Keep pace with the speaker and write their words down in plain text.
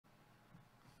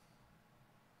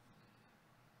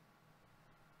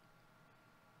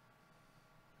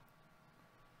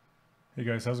Hey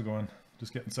guys, how's it going?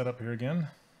 Just getting set up here again.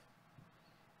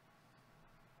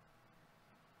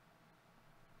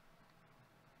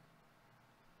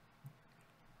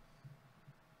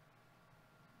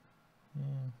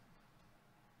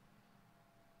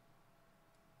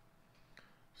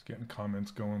 Just getting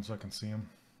comments going so I can see them.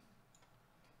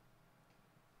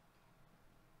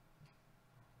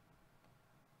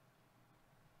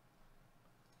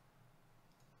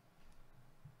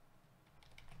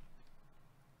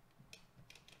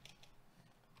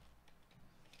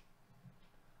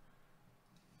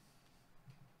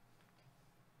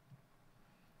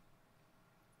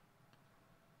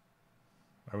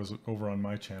 I was over on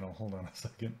my channel. Hold on a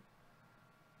second.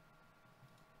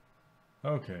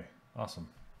 Okay, awesome.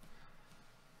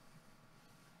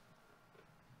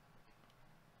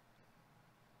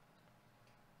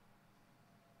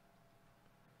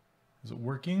 Is it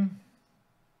working?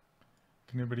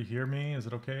 Can anybody hear me? Is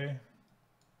it okay?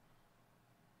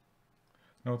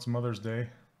 No, it's Mother's Day.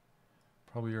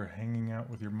 Probably you're hanging out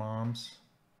with your moms.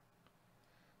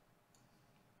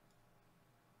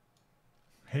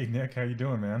 Hey Nick, how you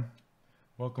doing, man?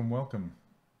 Welcome, welcome.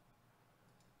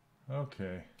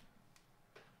 Okay.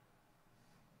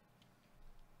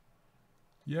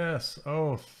 Yes.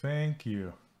 Oh, thank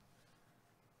you.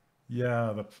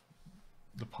 Yeah,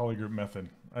 the polygroup method.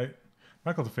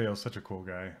 Michael DeFeo is such a cool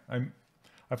guy.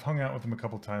 I've hung out with him a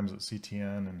couple times at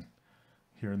CTN and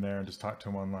here and there, and just talked to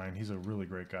him online. He's a really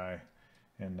great guy,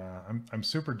 and I'm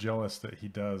super jealous that he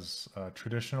does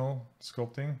traditional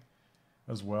sculpting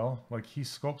as well. Like, he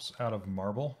sculpts out of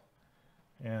marble,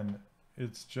 and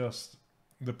it's just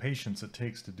the patience it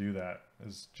takes to do that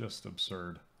is just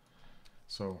absurd.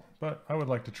 So, but I would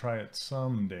like to try it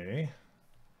someday.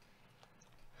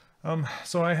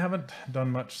 So I haven't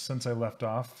done much since I left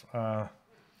off,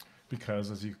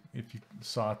 because if you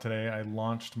saw today, I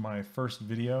launched my first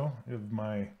video of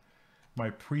my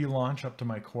pre-launch up to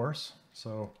my course.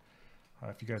 So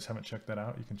if you guys haven't checked that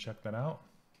out, you can check that out.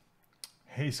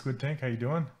 Hey Squid Tank, how you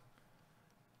doing?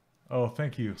 Oh,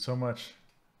 thank you so much,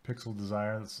 Pixel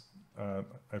Desire. That's, I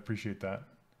appreciate that.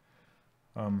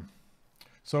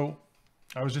 So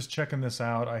I was just checking this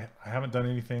out. I haven't done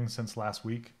anything since last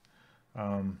week.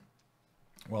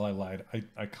 Well, I lied.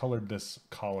 I colored this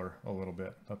collar a little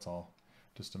bit. That's all,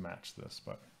 just to match this.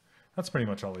 But that's pretty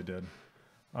much all I did.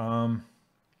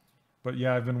 But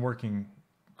yeah, I've been working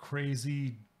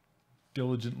crazy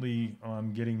diligently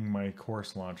on getting my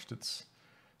course launched.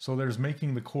 So there's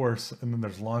making the course, and then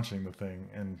there's launching the thing.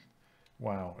 And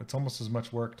wow, it's almost as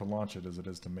much work to launch it as it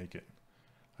is to make it.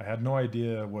 I had no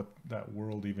idea what that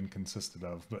world even consisted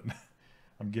of, but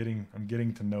I'm getting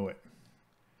to know it.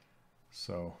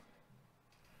 So,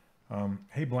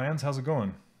 hey Blands, how's it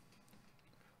going?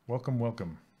 Welcome,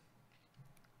 welcome.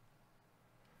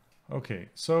 Okay,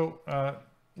 so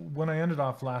when I ended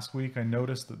off last week, I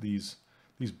noticed that these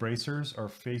bracers are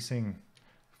facing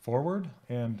forward,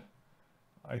 and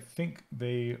I think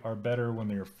they are better when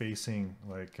they are facing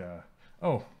like.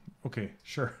 Oh, okay,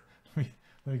 sure. Let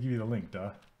me give you the link, duh.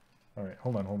 All right,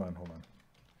 hold on.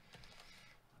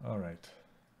 All right,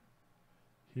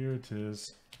 here it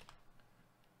is.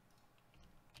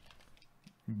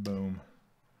 Boom.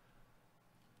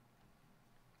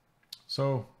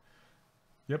 So,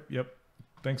 yep.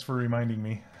 Thanks for reminding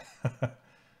me.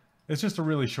 It's just a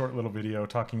really short little video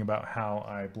talking about how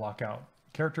I block out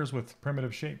characters with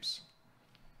primitive shapes.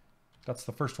 That's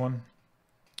the first one.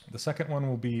 The second one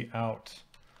will be out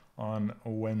on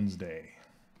Wednesday.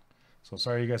 So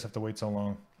sorry you guys have to wait so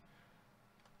long.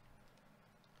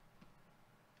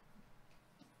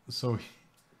 So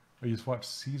I just watched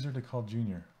Caesar to Call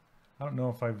Jr. I don't know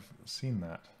if I've seen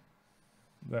that.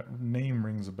 That name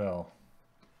rings a bell.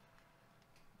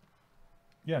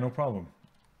 Yeah, no problem.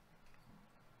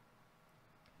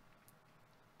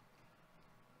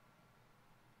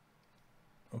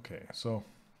 Okay, so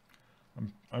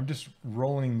I'm just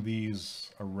rolling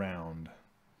these around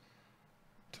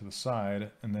to the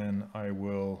side, and then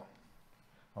I'll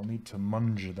need to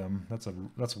munge them. That's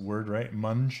a word, right?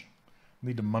 Munge. I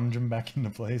need to munge them back into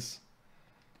place.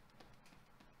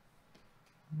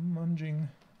 Munging.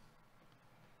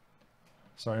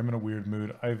 Sorry, I'm in a weird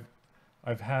mood.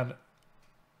 I've had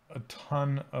a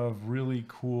ton of really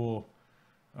cool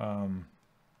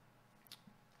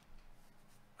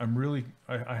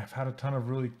I've had a ton of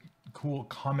really cool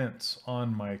comments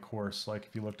on my course. Like,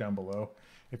 if you look down below,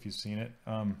 if you've seen it,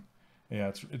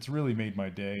 yeah, it's really made my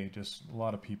day. Just a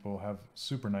lot of people have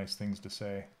super nice things to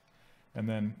say, and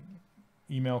then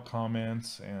email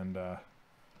comments, and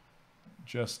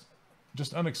just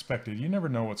unexpected. You never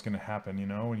know what's going to happen, you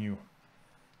know,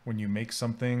 when you make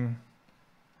something,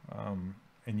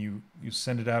 and and you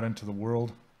send it out into the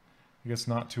world. I guess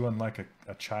not too unlike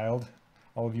a child,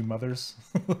 all of you mothers.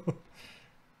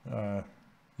 You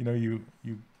know, you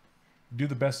do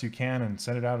the best you can and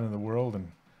send it out into the world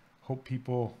and hope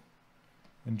people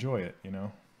enjoy it, you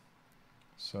know.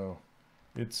 So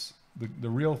it's the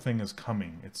real thing is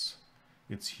coming. It's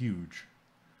huge.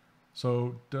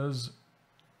 So does,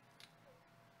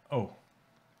 oh,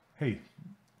 hey,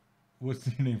 what's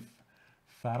your name?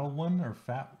 Fattle one or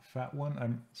fat one?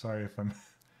 I'm sorry if I'm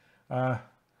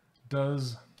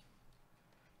does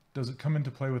it come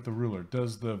into play with the ruler?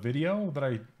 Does the video that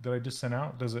I just sent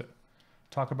out, does it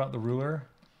talk about the ruler?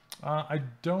 I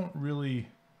don't really.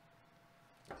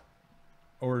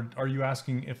 Or are you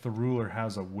asking if the ruler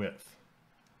has a width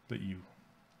that you,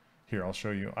 here, I'll show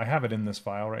you. I have it in this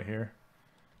file right here.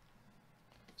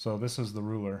 So this is the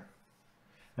ruler,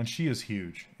 and she is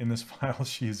huge. In this file,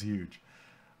 she is huge.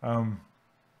 Oh,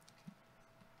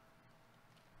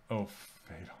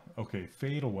 fatal. Okay,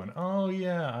 fatal one. Oh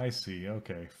yeah, I see.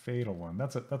 Okay, fatal one.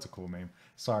 That's a cool name.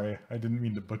 Sorry, I didn't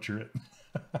mean to butcher it.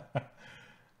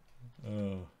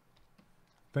 Oh,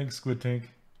 thanks, Squid Tank.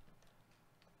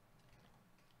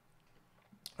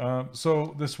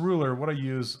 So this ruler, what I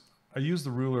use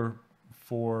the ruler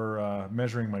for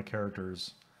measuring my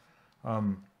characters.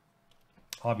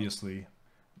 Obviously,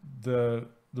 the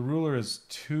ruler is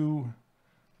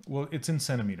it's in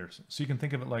centimeters, so you can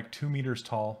think of it like 2 meters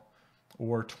tall,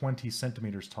 or 20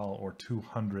 centimeters tall, or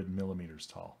 200 millimeters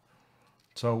tall.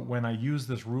 So when I use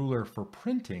this ruler for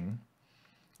printing,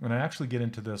 and I actually get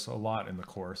into this a lot in the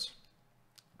course,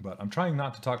 but I'm trying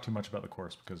not to talk too much about the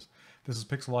course because this is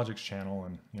Pixelogic's channel,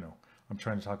 and you know, I'm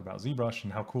trying to talk about ZBrush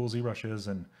and how cool ZBrush is,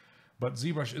 but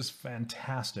ZBrush is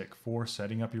fantastic for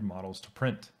setting up your models to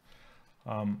print.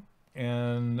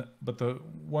 But the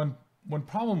one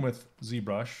problem with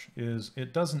ZBrush is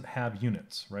it doesn't have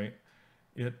units, right?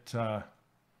 It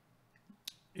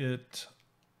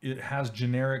has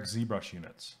generic ZBrush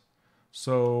units.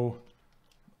 So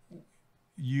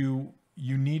you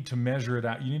need to measure it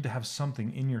out. You need to have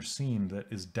something in your scene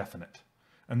that is definite.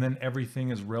 And then everything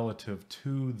is relative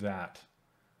to that.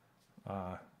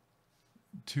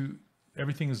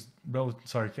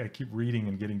 Sorry, I keep reading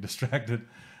and getting distracted.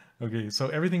 Okay, so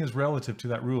everything is relative to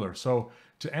that ruler. So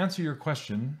to answer your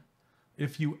question,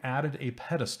 if you added a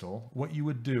pedestal, what you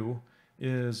would do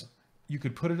is you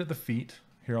could put it at the feet.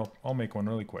 Here, I'll make one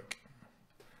really quick.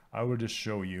 I would just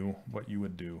show you what you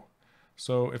would do.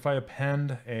 So if I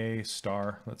append a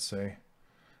star, let's say,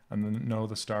 and then no,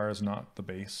 the star is not the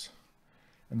base.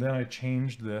 And then I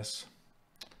changed this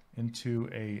into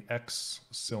a X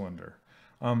cylinder.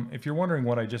 If you're wondering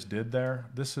what I just did there,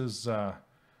 this is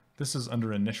under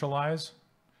initialize.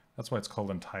 That's why it's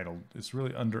called untitled. It's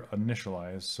really under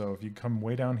initialize. So if you come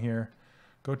way down here,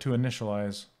 go to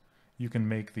initialize, you can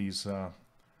make these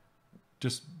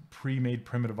just pre-made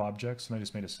primitive objects, and I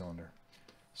just made a cylinder.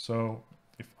 So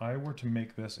if I were to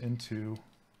make this into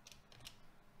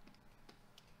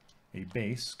a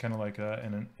base, kind of like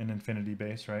an infinity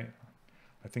base, right?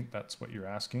 I think that's what you're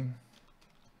asking.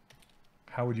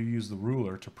 How would you use the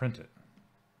ruler to print it?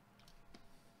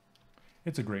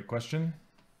 It's a great question.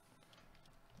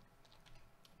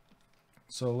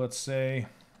 So let's say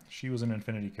she was an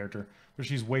infinity character, but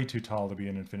she's way too tall to be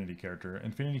an infinity character.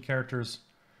 Infinity characters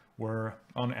were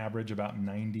on average about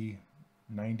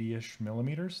 90-ish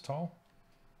millimeters tall.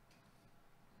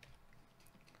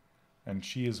 And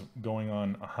she is going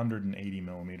on 180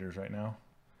 millimeters right now,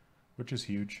 which is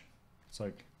huge. It's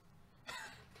like,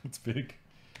 it's big.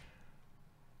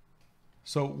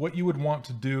 So what you would want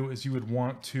to do is you would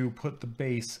want to put the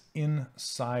base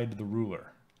inside the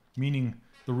ruler, meaning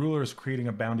the ruler is creating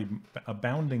a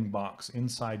bounding box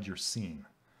inside your scene.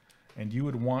 And you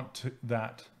would want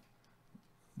that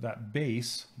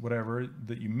base, whatever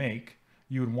that you make,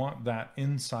 you would want that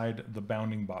inside the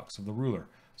bounding box of the ruler.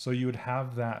 So you would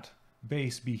have that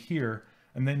base be here,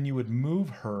 and then you would move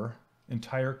her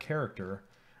entire character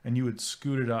and you would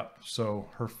scoot it up so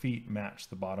her feet match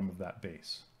the bottom of that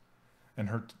base. And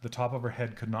the top of her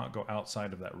head could not go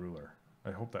outside of that ruler.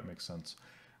 I hope that makes sense.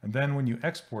 And then when you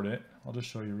export it, I'll just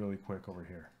show you really quick over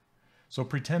here. So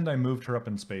pretend I moved her up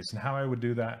in space, and how I would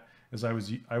do that is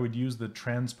I would use the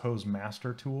transpose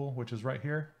master tool, which is right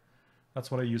here.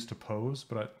 That's what I use to pose,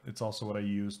 but it's also what I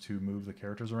use to move the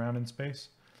characters around in space.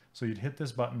 So you'd hit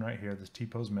this button right here, this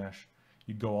T-pose mesh.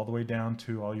 You'd go all the way down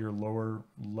to all your lower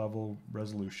level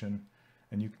resolution,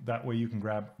 and that way you can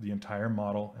grab the entire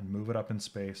model and move it up in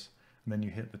space. And then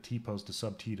you hit the T-pose to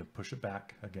sub-T to push it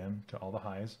back again to all the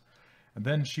highs. And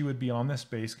then she would be on this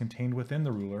base contained within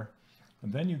the ruler.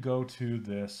 And then you go to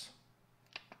this,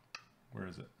 where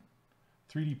is it?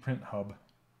 3D print hub.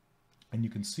 and you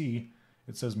can see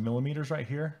it says millimeters right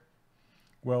here.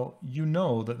 Well, you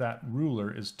know that that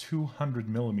ruler is 200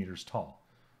 millimeters tall.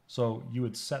 So you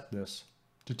would set this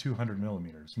to 200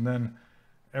 millimeters. And then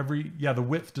the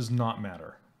width does not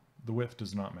matter. The width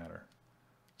does not matter.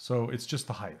 So it's just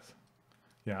the height.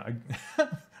 Yeah,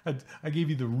 I gave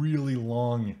you the really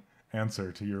long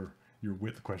answer to your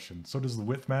width question. So does the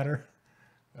width matter?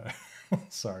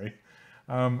 Sorry.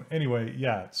 Anyway,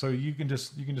 yeah, so you can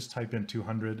just type in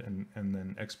 200 and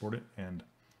then export it, and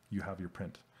you have your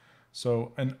print.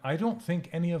 So, and I don't think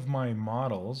any of my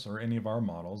models or any of our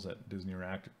models at Disney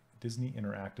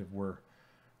Interactive were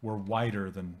wider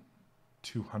than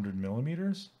 200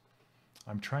 millimeters.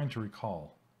 I'm trying to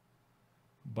recall,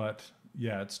 but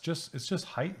yeah, it's just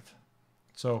height.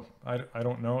 So I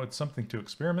don't know. It's something to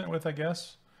experiment with, I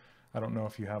guess. I don't know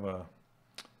if you have a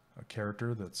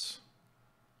character that's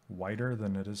wider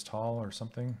than it is tall or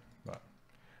something, but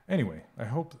anyway, I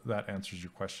hope that answers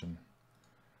your question.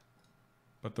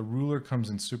 But the ruler comes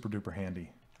in super duper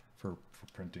handy for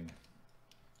printing.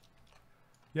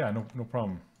 Yeah, no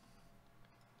problem.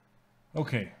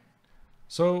 Okay,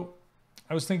 so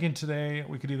I was thinking today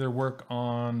we could either work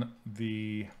on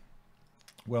we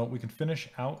can finish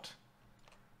out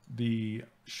the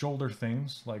shoulder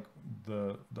things, like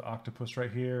the octopus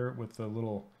right here with the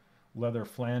little leather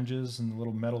flanges and the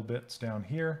little metal bits down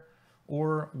here,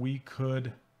 or we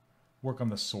could work on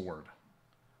the sword.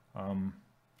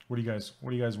 What do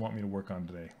you guys want me to work on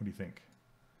today? What do you think?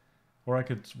 Or I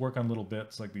could work on little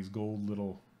bits like these gold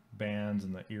little bands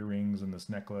and the earrings and this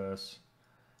necklace.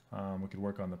 We could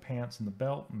work on the pants and the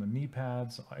belt and the knee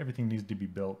pads. Everything needs to be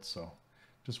built, so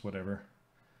just whatever.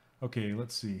 Okay,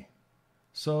 let's see.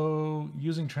 So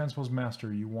using Transpose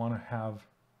Master, you want to have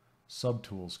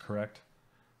subtools, correct?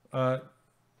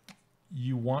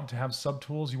 You want to have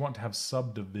subtools, you want to have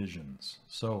subdivisions.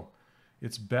 So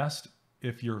it's best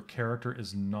if your character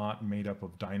is not made up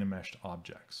of Dynameshed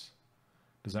objects.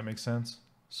 Does that make sense?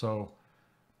 So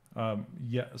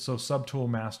yeah, so Subtool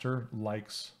Master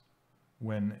likes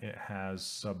when it has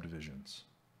subdivisions.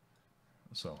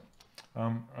 So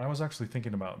I was actually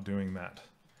thinking about doing that.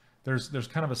 There's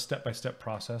kind of a step-by-step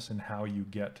process in how you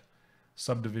get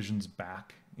subdivisions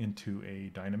back into a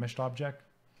Dynameshed object.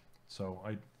 So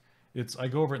I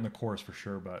go over it in the course for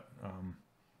sure, but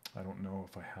I don't know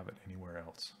if I have it anywhere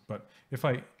else. But if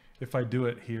I do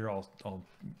it here, I'll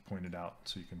point it out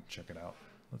so you can check it out.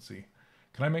 Let's see.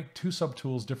 Can I make two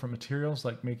subtools different materials,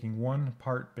 like making one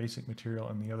part basic material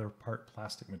and the other part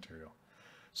plastic material?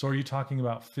 So are you talking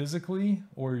about physically,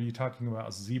 or are you talking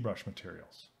about ZBrush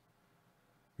materials?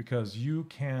 Because you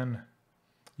can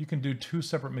do two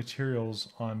separate materials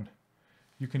on.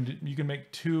 You can make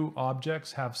two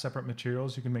objects have separate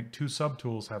materials. You can make two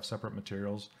subtools have separate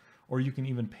materials, or you can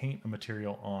even paint a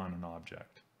material on an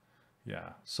object.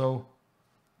 Yeah. So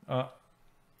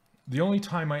the only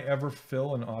time I ever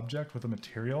fill an object with a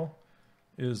material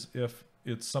is if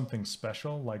it's something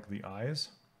special, like the eyes.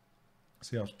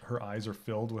 See how her eyes are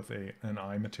filled with an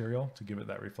eye material to give it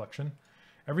that reflection.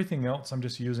 Everything else, I'm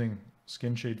just using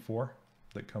Skin Shade 4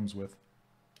 that comes with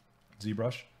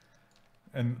ZBrush.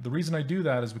 And the reason I do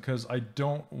that is because I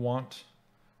don't want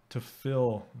to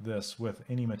fill this with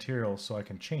any material, so I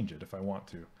can change it if I want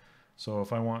to. So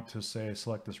if I want to say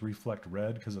select this reflect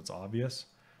red because it's obvious,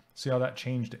 see how that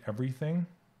changed everything?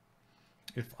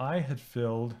 If I had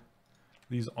filled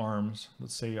these arms,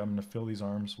 let's say I'm going to fill these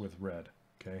arms with red,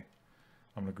 okay?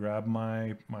 I'm going to grab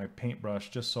my paintbrush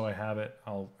just so I have it,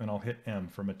 and I'll hit M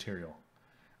for material.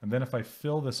 And then if I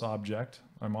fill this object,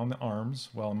 I'm on the arms,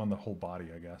 well, I'm on the whole body,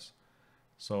 I guess.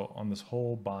 So on this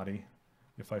whole body,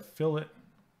 if I fill it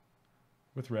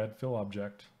with red, fill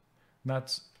object,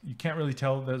 that's, you can't really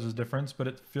tell there's a difference, but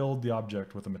it filled the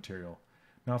object with a material.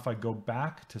 Now if I go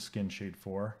back to Skin Shade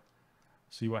 4,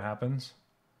 see what happens?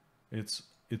 It's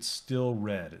still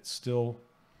red. It's still,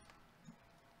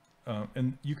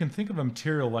 and you can think of a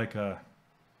material like a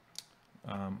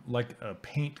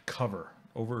paint cover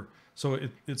over. So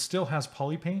it still has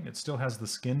poly paint. It still has the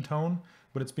skin tone,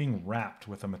 but it's being wrapped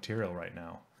with a material right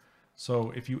now.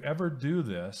 So if you ever do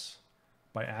this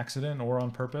by accident or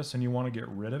on purpose and you want to get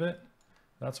rid of it,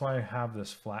 that's why I have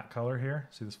this flat color here.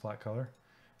 See this flat color?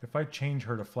 If I change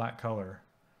her to flat color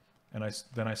and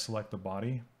then I select the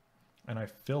body and I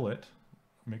fill it,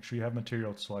 make sure you have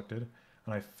material selected,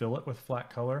 and I fill it with flat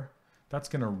color, that's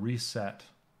going to reset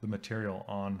the material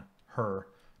on her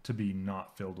to be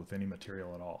not filled with any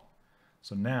material at all.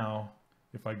 So now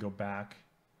if I go back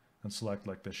and select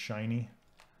like this shiny,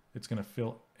 it's going to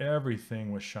fill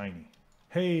everything with shiny.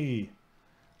 Hey,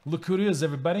 look who it is,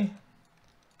 everybody.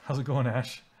 How's it going,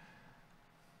 Ash?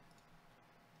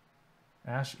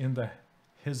 Ash in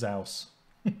his house.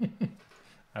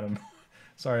 I don't know.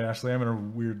 Sorry, Ashley, I'm in a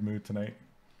weird mood tonight.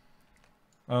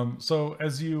 So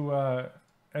as you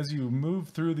move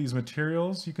through these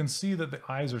materials, you can see that the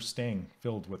eyes are staying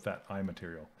filled with that eye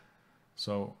material.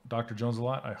 So Dr.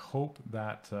 Jones-a-lot, I hope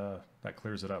that that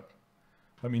clears it up.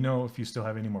 Let me know if you still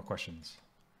have any more questions.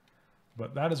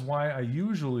 But that is why I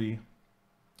usually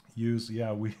use,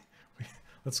 yeah, we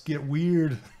let's get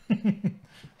weird.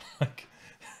 Like,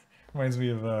 reminds me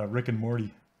of Rick and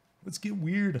Morty. Let's get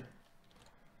weird.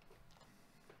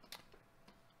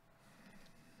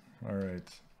 All right.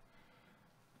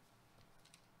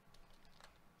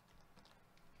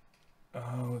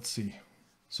 Let's see.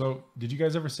 So did you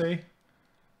guys ever say,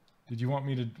 did you want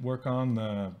me to work on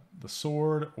the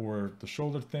sword or the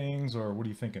shoulder things, or what are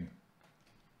you thinking?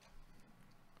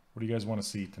 What do you guys want to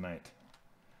see tonight?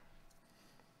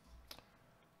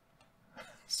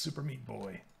 Super Meat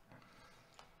Boy.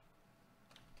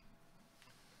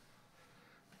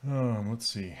 Let's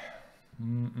see.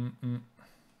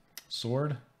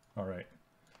 Sword? All right.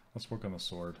 Let's work on the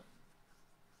sword.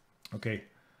 Okay.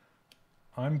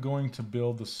 I'm going to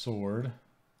build the sword.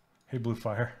 Hey, Blue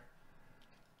Fire.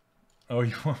 Oh,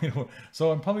 you want me to?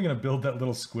 So I'm probably going to build that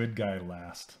little squid guy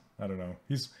last. I don't know.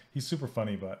 He's super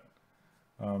funny, but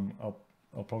I'll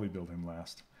probably build him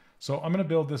last. So I'm going to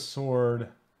build this sword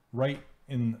right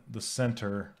in the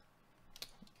center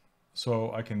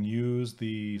so I can use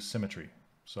the symmetry.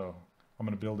 So I'm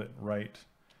going to build it right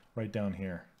down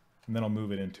here, and then I'll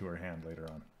move it into her hand later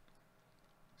on.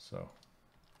 So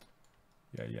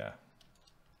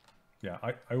yeah,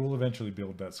 I will eventually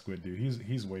build that squid dude.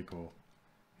 He's way cool.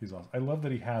 He's awesome. I love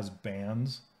that he has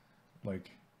bands,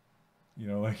 like, you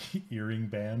know, like earring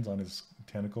bands on his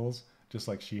tentacles, just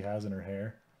like she has in her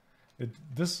hair.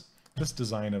 This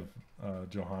design of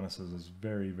Johannes's is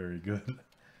very, very good.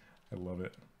 I love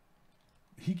it.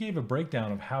 He gave a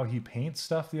breakdown of how he paints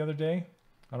stuff the other day.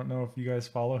 I don't know if you guys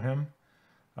follow him,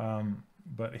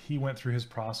 but he went through his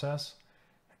process,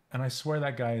 and I swear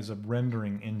that guy is a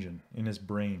rendering engine in his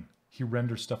brain. He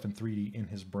renders stuff in 3D in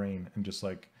his brain and just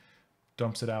like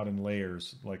dumps it out in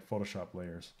layers, like Photoshop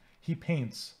layers. He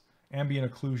paints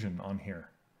ambient occlusion on here,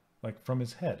 like from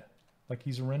his head, like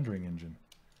he's a rendering engine.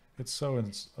 It's so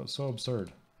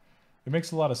absurd. It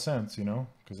makes a lot of sense, you know,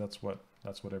 because that's what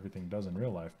everything does in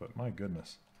real life. But my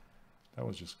goodness, that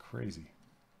was just crazy.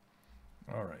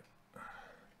 All right,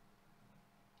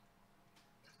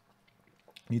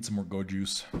 need some more Go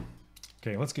Juice.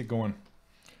 Okay, let's get going.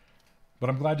 But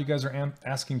I'm glad you guys are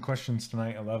asking questions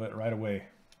tonight. I love it right away.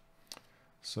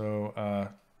 So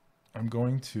I'm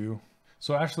going to.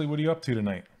 So Ashley, what are you up to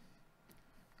tonight?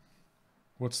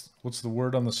 What's the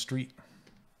word on the street?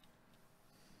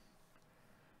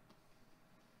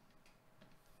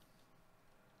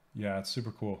 Yeah, it's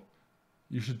super cool.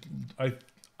 You should. I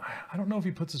don't know if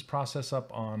he puts his process up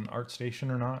on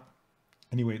ArtStation or not.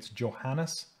 Anyway, it's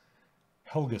Johannes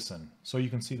Helgeson. So you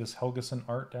can see this Helgeson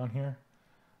art down here.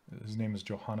 His name is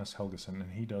Johannes Helgeson,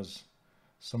 and he does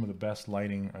some of the best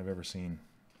lighting I've ever seen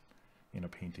in a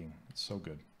painting. It's so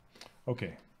good.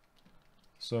 Okay,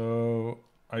 so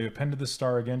I appended this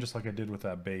star again, just like I did with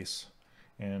that base.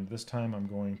 And this time I'm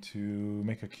going to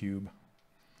make a cube.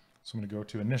 So I'm going to go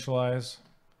to initialize.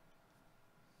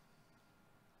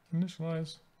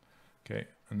 Initialize. Okay,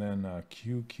 and then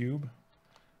cube.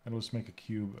 And we'll just make a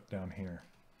cube down here.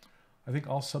 I think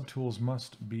all subtools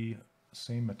must be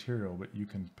same material, but you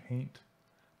can paint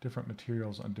different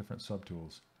materials on different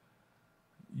subtools.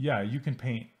 Yeah, you can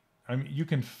paint. I mean, you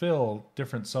can fill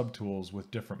different subtools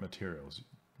with different materials.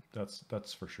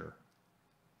 That's for sure.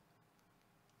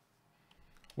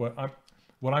 What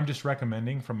I'm just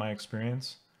recommending from my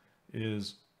experience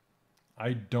is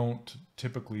I don't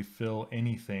typically fill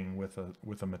anything with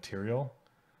a material.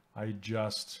 I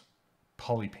just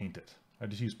poly paint it. I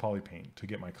just use poly paint to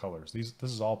get my colors. This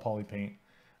is all poly paint,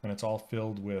 and it's all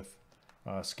filled with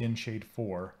Skin Shade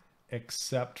 4,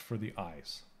 except for the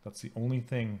eyes. That's the only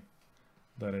thing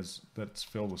that's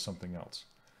filled with something else.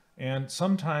 And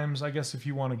sometimes, I guess, if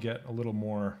you want to get a little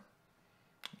more,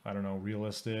 I don't know,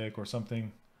 realistic or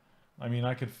something, I mean,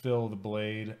 I could fill the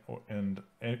blade and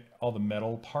all the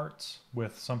metal parts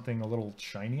with something a little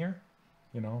shinier,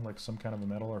 you know, like some kind of a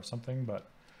metal or something, but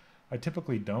I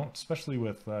typically don't, especially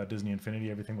with Disney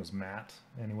Infinity. Everything was matte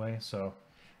anyway, so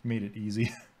it made it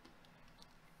easy.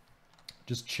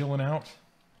 Just chilling out.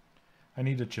 I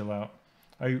need to chill out.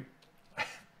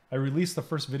 I released the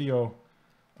first video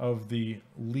of the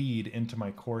lead into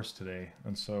my course today,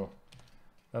 and so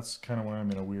that's kind of why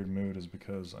I'm in a weird mood, is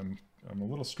because I'm a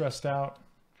little stressed out,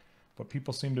 but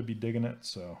people seem to be digging it,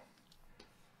 so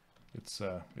it's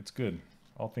good.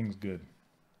 All things good.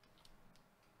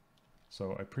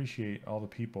 So I appreciate all the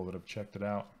people that have checked it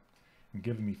out and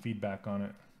given me feedback on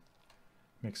it.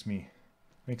 Makes me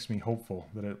hopeful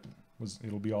that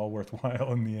it'll be all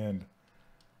worthwhile in the end.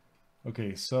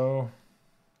 Okay, so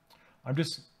I'm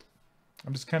just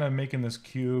kind of making this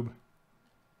cube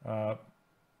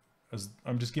as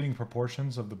I'm just getting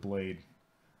proportions of the blade.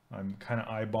 I'm kind of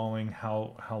eyeballing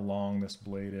how long this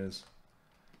blade is,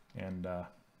 and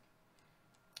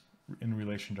in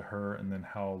relation to her, and then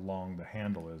how long the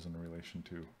handle is in relation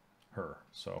to her.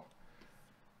 So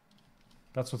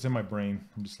that's what's in my brain.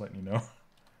 I'm just letting you know.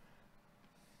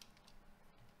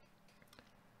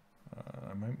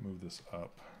 I might move this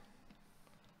up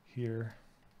here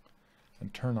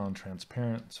and turn on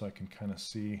transparent so I can kind of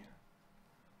see,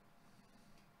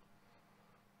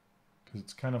 because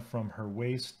it's kind of from her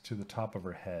waist to the top of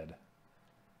her head.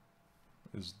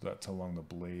 That's how long the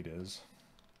blade is.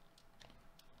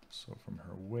 So from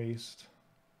her waist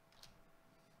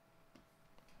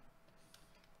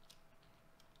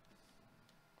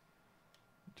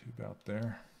to about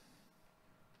there.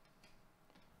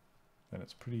 Then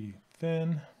it's pretty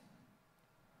thin.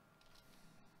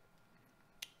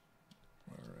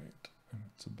 All right, and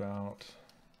it's about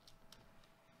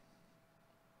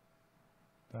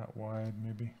that wide,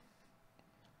 maybe.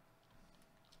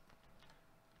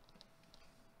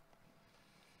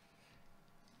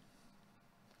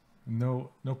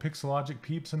 No Pixelogic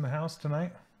peeps in the house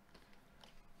tonight.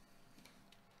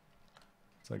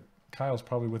 It's like Kyle's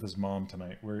probably with his mom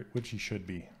tonight, which he should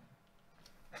be.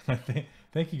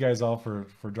 Thank you guys all for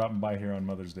dropping by here on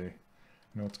Mother's Day.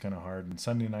 I know it's kind of hard, and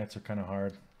Sunday nights are kind of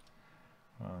hard.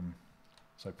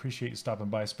 So I appreciate you stopping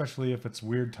by, especially if it's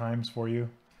weird times for you.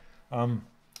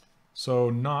 So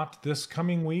not this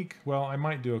coming week. Well, I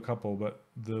might do a couple, but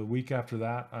the week after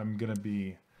that,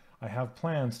 I have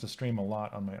plans to stream a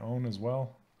lot on my own as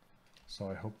well. So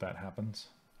I hope that happens.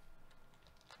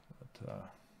 But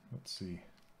let's see.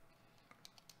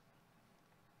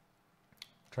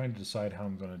 I'm trying to decide how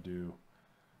I'm going to do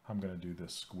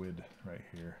this squid right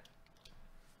here.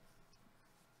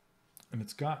 And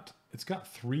it's got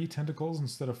 3 tentacles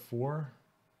instead of 4,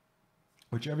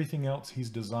 which everything else he's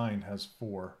designed has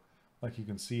 4. Like you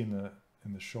can see in the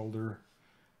shoulder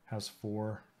has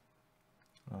 4.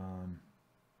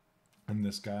 And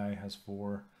this guy has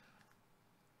 4.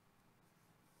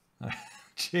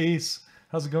 Chase,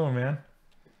 how's it going, man?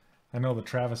 I know, the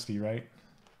travesty, right?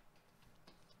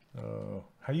 Oh,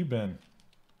 how you been?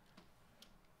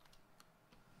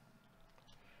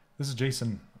 This is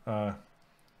Jason.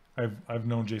 I've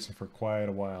known Jason for quite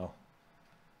a while.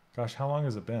 Gosh, how long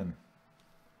has it been?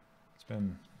 It's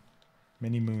been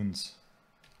many moons.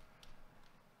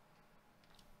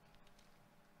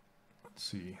 Let's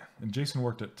see. And Jason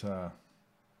worked at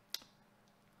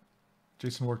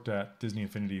Disney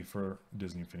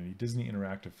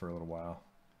Interactive for a little while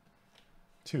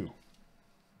too.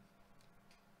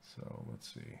 So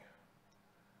let's see.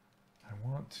 I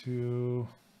want to.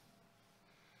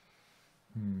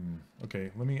 Okay,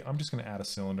 I'm just going to add a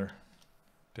cylinder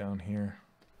down here.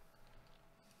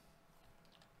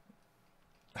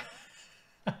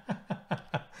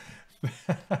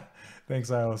 Thanks,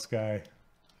 Isle Sky.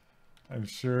 I'm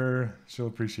sure she'll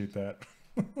appreciate that.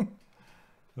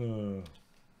 All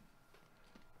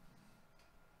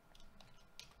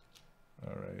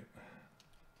right.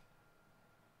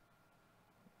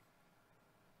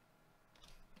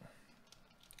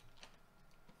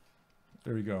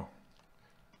 There we go.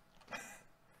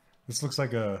 This looks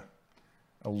like a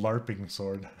LARPing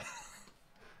sword.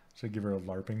 Should I give her a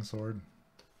LARPing sword?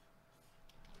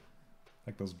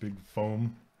 Like those big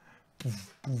foam.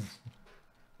 Poof, poof.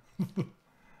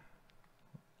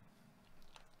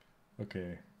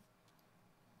 Okay.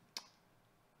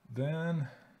 Then,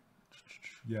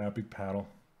 yeah, big paddle.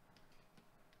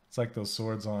 It's like those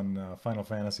swords on Final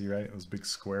Fantasy, right? Those big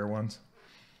square ones.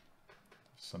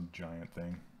 Some giant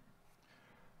thing.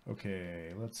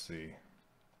 Okay, let's see.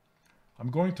 I'm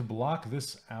going to block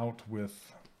this out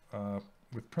with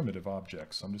primitive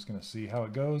objects. I'm just going to see how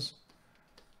it goes.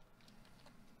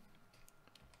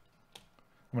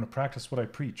 I'm going to practice what I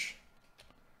preach.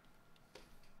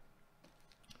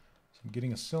 So I'm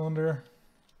getting a cylinder,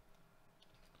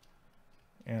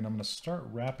 and I'm going to start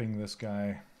wrapping this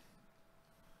guy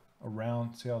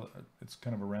around. See how it's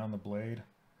kind of around the blade?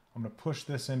 I'm going to push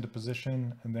this into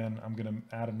position, and then I'm going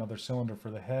to add another cylinder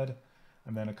for the head,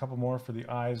 and then a couple more for the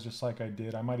eyes, just like I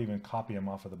did. I might even copy them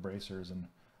off of the bracers and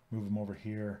move them over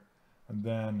here, and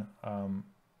then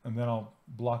I'll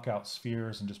block out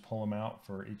spheres and just pull them out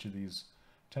for each of these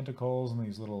tentacles and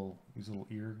these little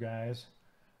ear guys,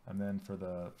 and then for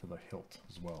the hilt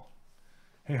as well.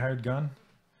 Hey, Hired Gun,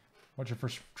 Watched your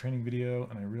first training video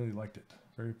and I really liked it.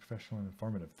 Very professional and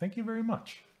informative. Thank you very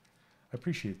much. I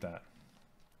appreciate that.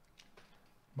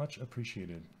 Much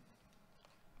appreciated.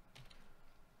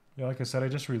 Yeah, like I said, I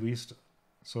just released,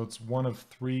 so it's one of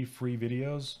 3 free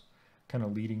videos kind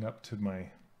of leading up to my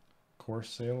course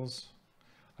sales.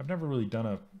 I've never really done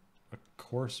a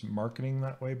course marketing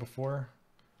that way before,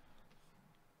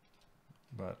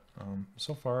 but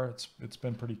so far it's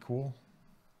been pretty cool.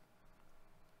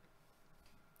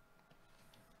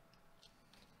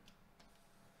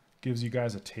 Gives you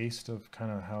guys a taste of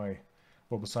kind of how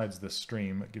well, besides this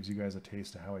stream, it gives you guys a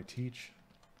taste of how I teach,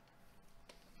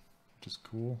 which is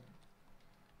cool.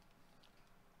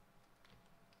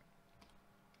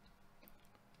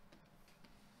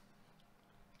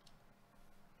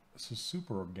 This is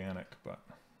super organic, but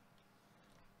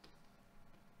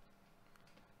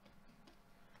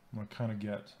I'm gonna kind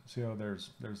of see how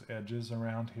there's edges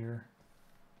around here.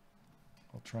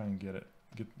 I'll try and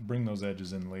bring those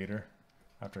edges in later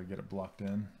after I get it blocked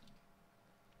in.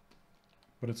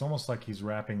 But it's almost like he's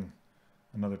wrapping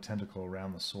another tentacle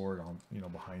around the sword on,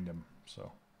 behind him.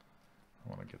 So I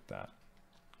want to get that.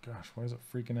 Gosh, why is it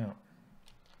freaking out?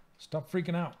 Stop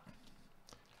freaking out.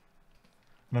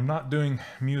 And I'm not doing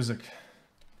music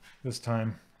this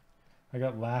time. I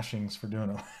got lashings for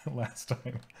doing it last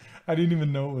time. I didn't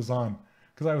even know it was on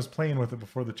because I was playing with it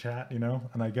before the chat,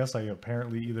 and I guess I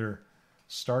apparently either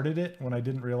started it when I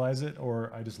didn't realize it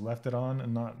or I just left it on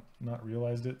and not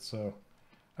realized it. So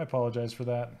I apologize for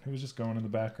that. It was just going in the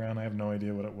background. I have no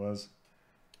idea what it was.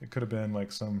 It could have been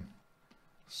like some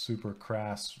super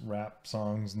crass rap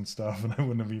songs and stuff, and I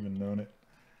wouldn't have even known it.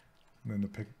 And then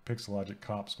the Pixelogic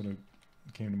cops would have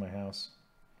came to my house.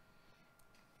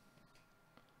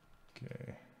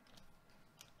 Okay.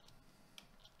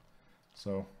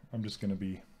 So I'm just going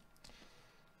to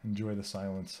enjoy the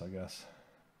silence, I guess.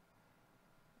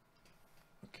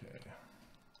 Okay.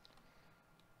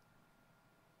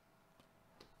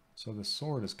 So the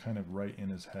sword is kind of right in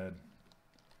his head.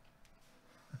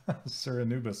 Sir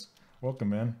Anubis, welcome,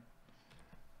 man.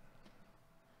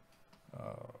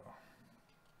 All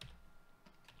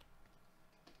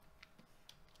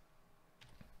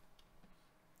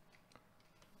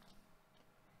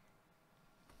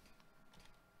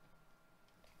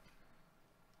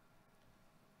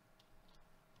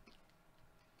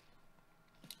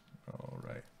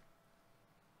right.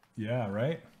 Yeah,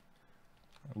 right?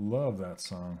 I love that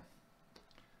song.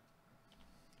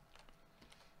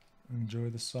 Enjoy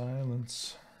the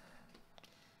silence.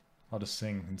 I'll just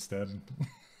sing instead.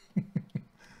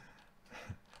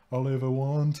 All I ever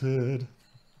wanted.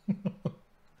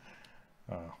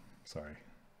 Oh, sorry.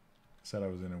 I said I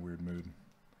was in a weird mood.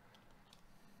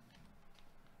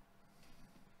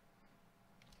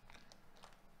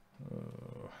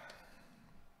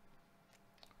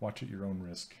 Watch at your own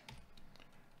risk.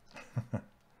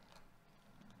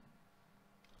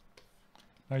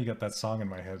 Now you got that song in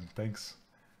my head. Thanks.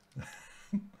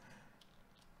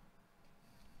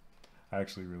 I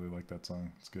actually really like that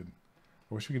song. It's good.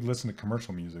 I wish we could listen to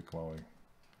commercial music while we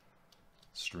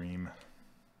stream.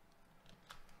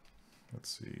 Let's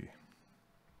see.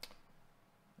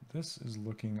 This is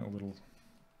looking a little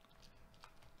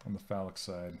on the phallic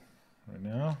side right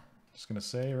now. Just gonna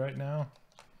say right now.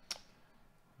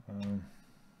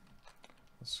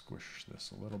 Let's squish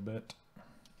this a little bit.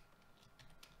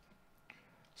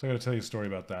 So I gotta tell you a story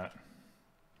about that.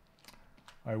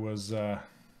 I was, I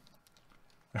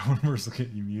want to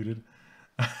get you muted.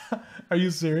 Are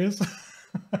you serious?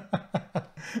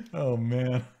 Oh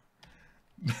man.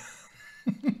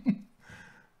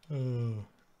 Oh.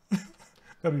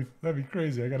 That'd be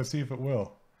crazy. I gotta see if it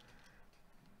will.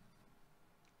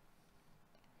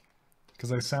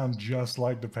 Because I sound just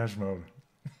like Depeche Mode.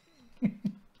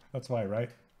 That's why, right?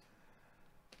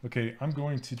 Okay, I'm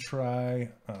going to try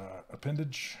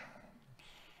appendage.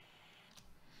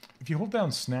 If you hold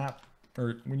down snap,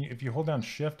 or if you hold down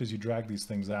shift as you drag these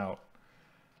things out,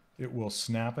 it will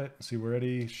snap it. See, we're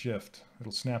ready, shift.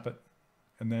 It'll snap it.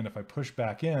 And then if I push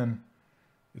back in,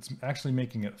 it's actually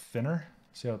making it thinner.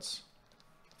 See how it's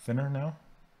thinner now?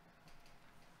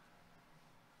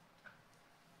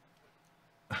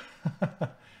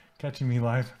 Catching me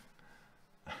live.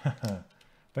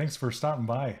 Thanks for stopping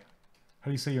by. How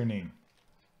do you say your name?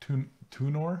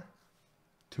 Tuanor?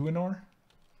 Tuanor?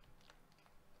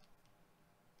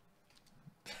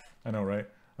 I know, right?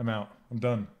 I'm out. I'm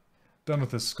done. Done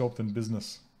with this sculpting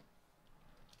business.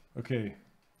 Okay.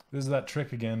 This is that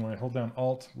trick again where I hold down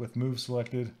Alt with move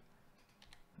selected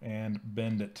and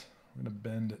bend it. I'm going to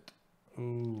bend it.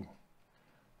 Oh.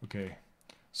 Okay.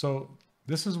 So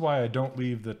this is why I don't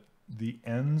leave the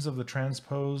ends of the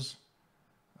transpose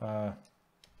the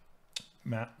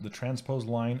transpose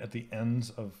line at the ends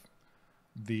of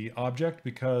the object,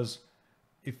 because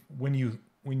when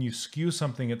you skew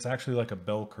something, it's actually like a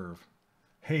bell curve.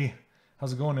 Hey,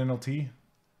 how's it going, NLT?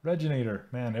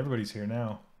 Reginator, man, everybody's here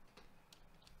now.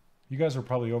 You guys are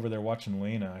probably over there watching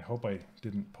Lena. I hope I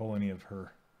didn't pull any of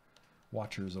her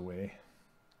watchers away.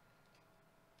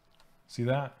 See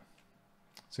that?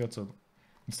 See, it's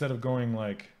instead of going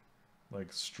like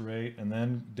straight and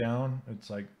then down, it's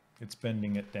like it's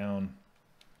bending it down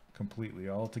completely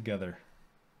all together.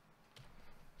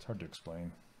 It's hard to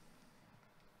explain,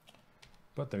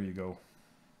 but there you go.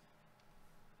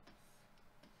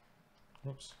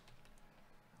 Whoops.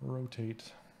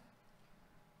 Rotate.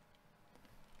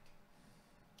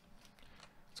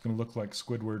 It's going to look like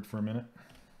Squidward for a minute.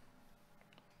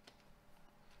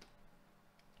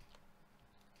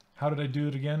 How did I do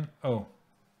it again? Oh,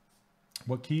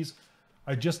 what keys?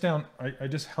 I just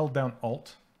held down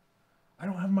Alt. I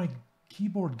don't have my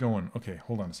keyboard going. Okay,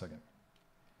 hold on a second.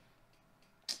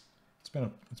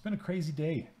 It's been a crazy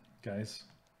day, guys.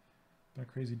 It's been a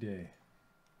crazy day.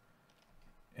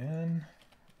 And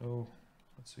oh,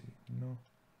 let's see. No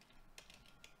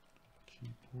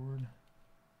keyboard.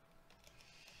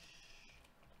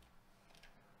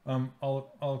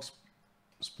 I'll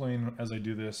explain as I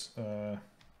do this. On-screen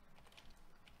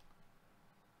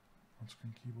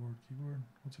keyboard.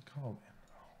 What's it called?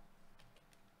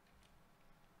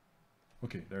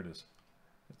 Okay, there it is.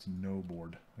 It's no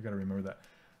board. I gotta remember that.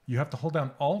 You have to hold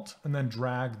down Alt and then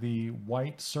drag the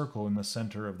white circle in the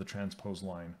center of the transpose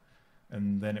line,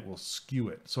 and then it will skew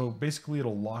it. So basically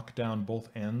it'll lock down both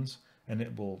ends and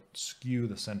it will skew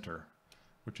the center,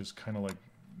 which is kind of like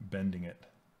bending it.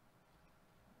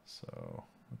 So,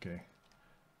 okay,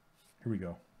 here we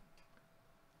go.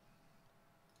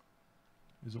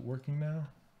 Is it working now?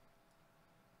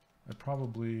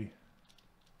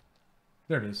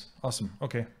 There it is. Awesome.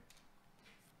 Okay.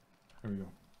 There we go.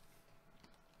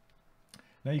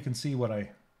 Now you can see what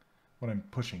I'm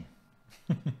pushing.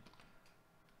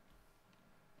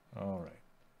 All right.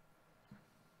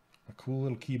 A cool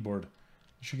little keyboard. You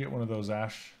should get one of those,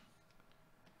 Ash.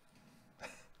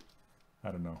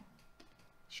 I don't know.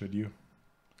 Should you?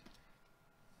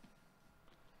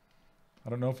 I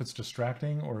don't know if it's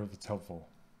distracting or if it's helpful.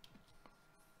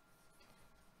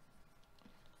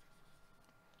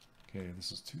 Okay,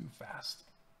 this is too fast.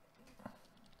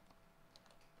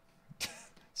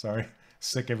 Sorry,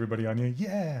 sick everybody on you.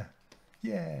 Yeah,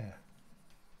 yeah.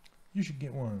 You should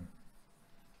get one.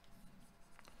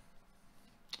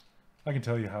 I can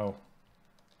tell you how.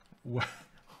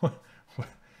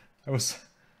 I was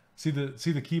see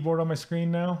the keyboard on my screen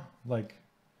now. Like,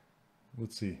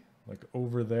 let's see, like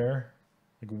over there,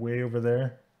 like way over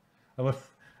there. I love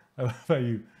how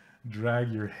you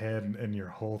drag your head and your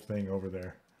whole thing over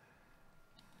there.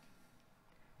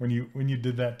 When you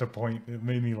did that to point, it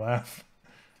made me laugh.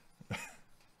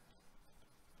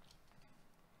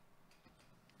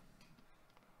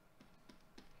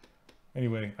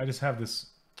 Anyway, I just have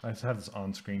this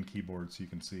on-screen keyboard so you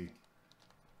can see.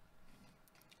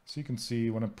 So you can see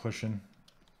when I'm pushing.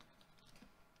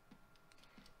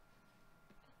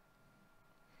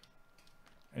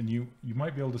 And you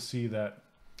might be able to see that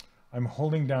I'm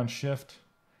holding down Shift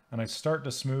and I start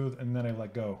to smooth and then I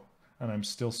let go and I'm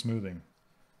still smoothing.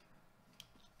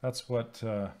 That's what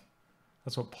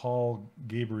Paul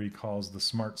Gaboury calls the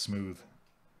smart smooth.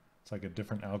 It's like a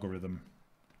different algorithm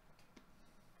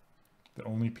that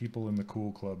only people in the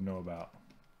cool club know about.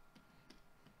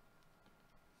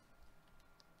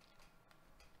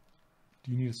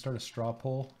 Do you need to start a straw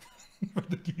poll for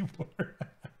the keyboard?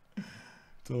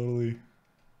 Totally.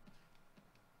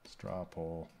 Straw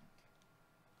poll.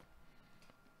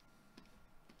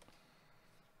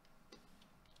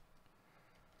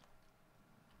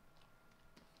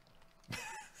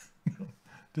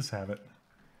 Just have it.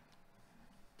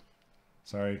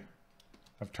 Sorry,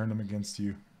 I've turned them against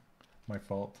you. My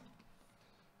fault.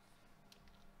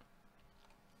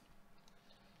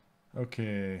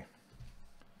 Okay.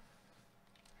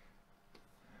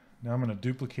 Now I'm going to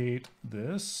duplicate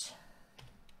this.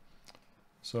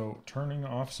 So turning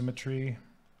off symmetry.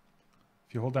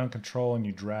 If you hold down Control and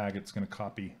you drag, it's going to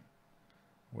copy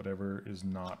whatever is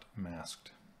not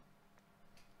masked.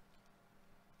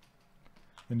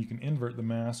 Then you can invert the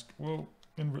mask. Whoa,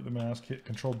 invert the mask, hit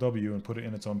Control W and put it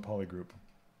in its own polygroup.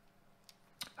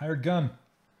 Hired Gun,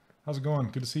 how's it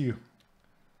going? Good to see you.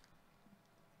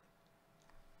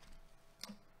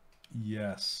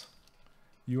 Yes,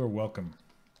 you are welcome.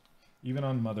 Even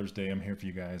on Mother's Day, I'm here for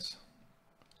you guys.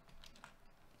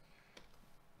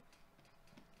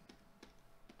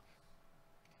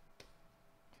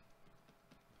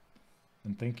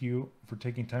 And thank you for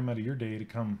taking time out of your day to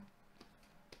come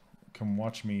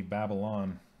watch me babble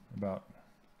on about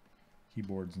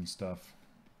keyboards and stuff.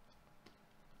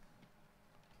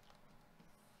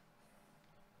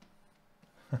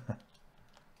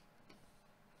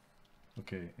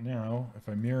 Okay, now if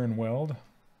I mirror and weld,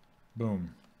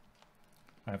 boom,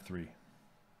 I have 3.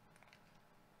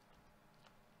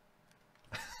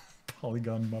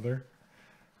 Polygon mother.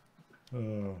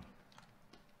 Oh.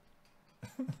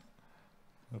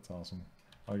 That's awesome.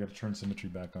 Oh, I got to turn symmetry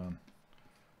back on.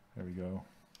 There we go.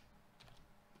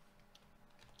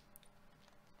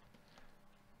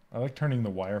 I like turning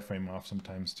the wireframe off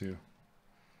sometimes too.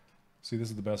 See, this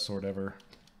is the best sword ever.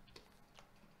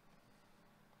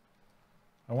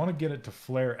 I want to get it to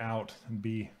flare out and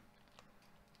be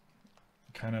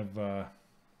kind of a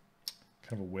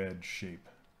wedge shape.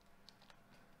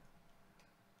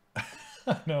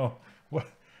 No, what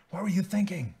were you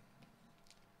thinking?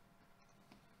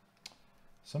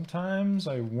 Sometimes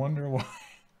I wonder why.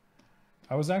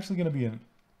 I was actually going to be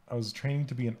I was training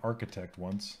to be an architect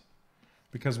once,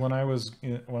 because when I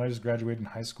just graduated in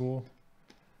high school,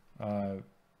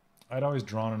 I'd always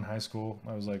drawn in high school.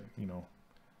 I was like, you know,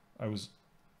 I was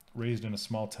raised in a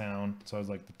small town, so I was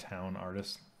like the town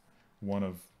artist, one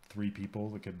of 3 people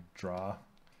that could draw.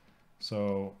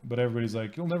 So, but everybody's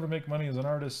like, you'll never make money as an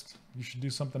artist. You should do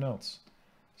something else.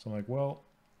 So I'm like, well,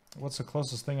 what's the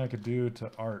closest thing I could do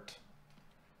to art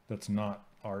that's not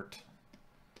art?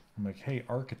 I'm like, hey,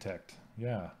 architect.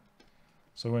 Yeah.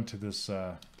 So I went to this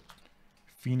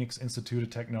Phoenix Institute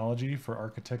of Technology for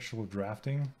architectural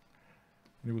drafting.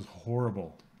 And it was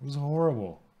horrible. It was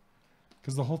horrible.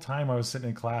 Because the whole time I was sitting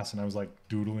in class and I was like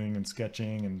doodling and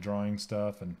sketching and drawing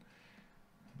stuff, and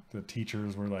the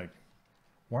teachers were like,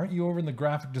 why aren't you over in the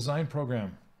graphic design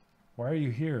program? Why are you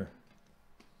here?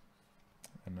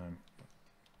 And I'm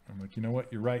like, you know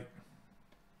what? You're right.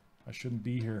 I shouldn't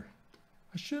be here.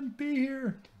 I shouldn't be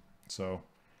here. So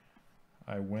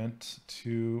I went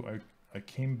to, I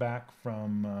came back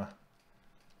from,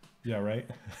 yeah, right?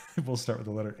 We'll start with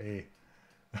the letter A.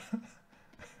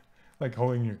 Like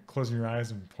closing your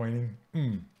eyes and pointing.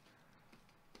 I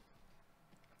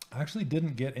actually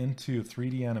didn't get into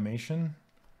 3D animation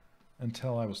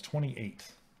until I was 28.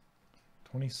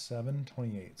 27,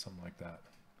 28, something like that.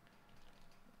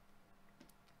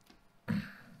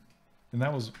 And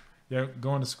that was, yeah,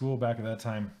 going to school back at that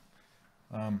time.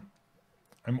 I'm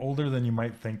older than you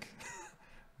might think.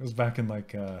 It was back in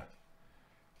like, let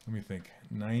me think,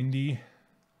 90,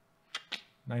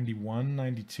 91,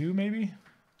 92 maybe?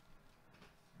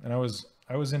 And I was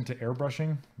into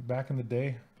airbrushing back in the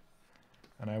day.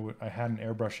 And I had an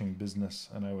airbrushing business,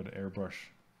 and I would airbrush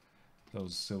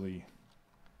those silly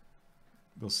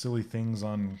things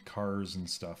on cars and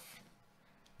stuff,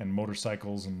 and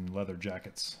motorcycles and leather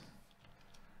jackets.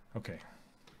 Okay,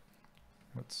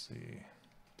 let's see.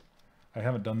 I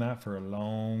haven't done that for a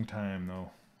long time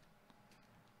though.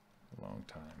 A long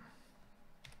time.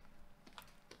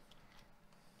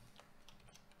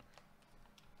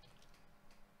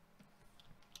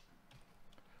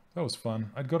 That was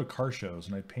fun. I'd go to car shows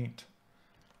and I'd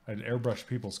airbrush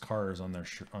people's cars on their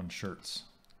on shirts.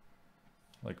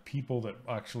 Like people that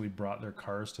actually brought their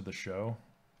cars to the show.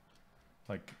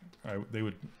 Like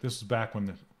this was back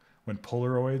when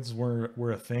Polaroids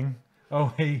were a thing.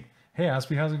 Oh, hey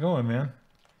Aspie, how's it going, man?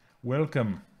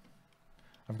 Welcome.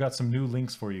 I've got some new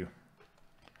links for you.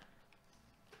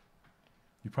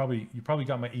 You probably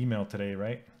got my email today,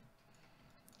 right?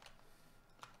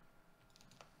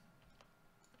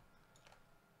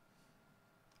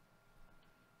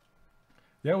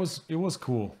 Yeah, it was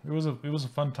cool. It was a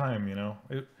fun time, you know.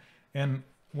 And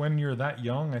when you're that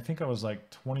young, I think I was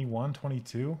like 21,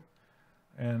 22,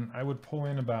 and I would pull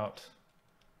in about,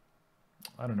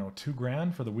 I don't know,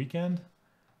 $2,000 for the weekend.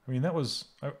 I mean, that was,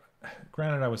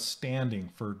 granted, I was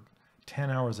standing for 10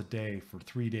 hours a day for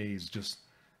 3 days, just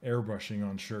airbrushing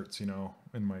on shirts, you know,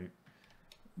 and my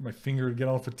finger would get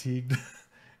all fatigued,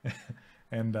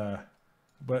 and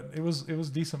but it was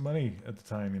decent money at the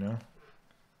time, you know.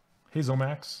 Hey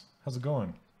Zomax, how's it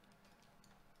going?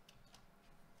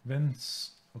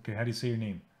 Vince, okay, how do you say your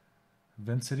name?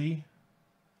 Vincity?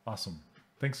 Awesome.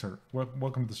 Thanks, sir.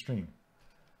 Welcome to the stream.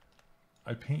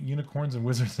 I paint unicorns and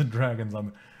wizards and dragons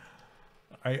on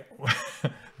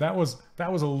that was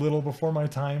a little before my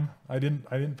time. I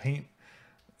didn't paint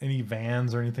any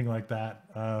vans or anything like that.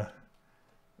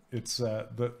 It's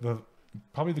the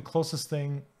probably the closest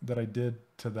thing that I did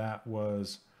to that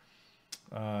was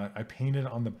I painted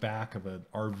on the back of an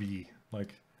RV,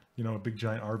 like, you know, a big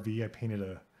giant RV. I painted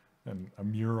a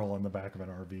mural on the back of an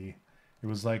RV. It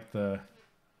was like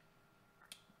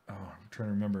I'm trying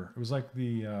to remember. It was like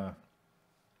the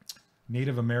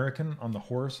Native American on the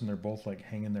horse, and they're both like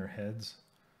hanging their heads.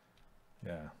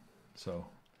 Yeah. So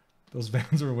those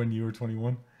vans were when you were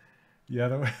 21. Yeah,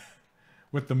 that way,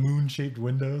 with the moon-shaped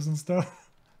windows and stuff.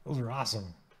 Those are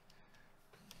awesome.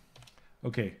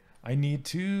 Okay, I need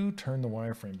to turn the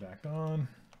wireframe back on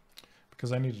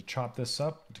because I need to chop this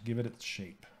up to give it its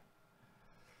shape.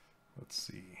 Let's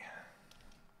see.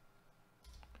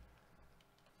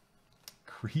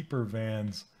 Creeper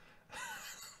vans.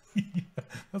 Yeah,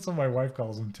 that's what my wife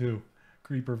calls them too.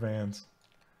 Creeper vans.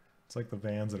 It's like the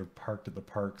vans that are parked at the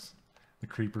parks. The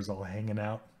creepers all hanging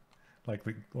out like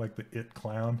the It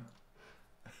clown.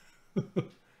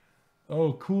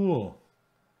 Oh, cool.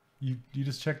 You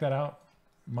just check that out.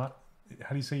 How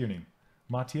do you say your name?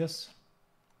 Matthias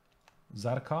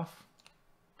Zadakov?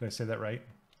 Did I say that right?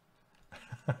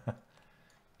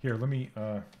 Here, let me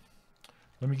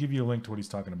give you a link to what he's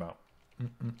talking about.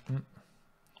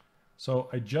 So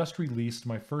I just released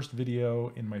my first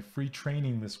video in my free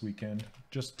training this weekend,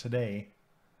 just today.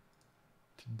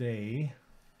 And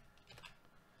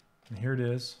here it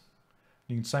is.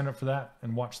 You can sign up for that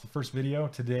and watch the first video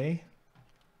today.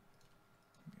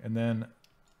 And then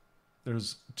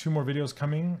there's 2 more videos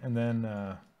coming, and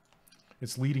then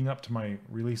it's leading up to my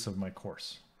release of my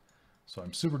course. So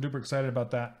I'm super duper excited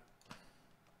about that.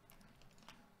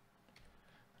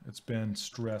 It's been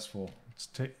stressful.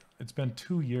 It's been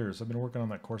 2 years. I've been working on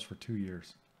that course for 2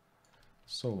 years.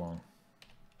 So long.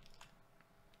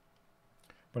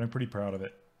 But I'm pretty proud of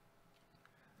it.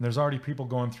 And there's already people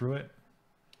going through it.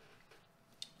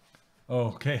 Oh,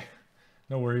 okay.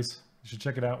 No worries. You should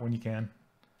check it out when you can.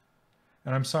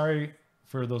 And I'm sorry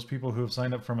for those people who have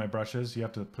signed up for my brushes. You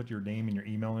have to put your name and your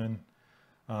email in.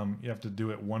 You have to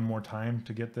do it one more time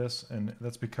to get this. And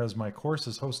that's because my course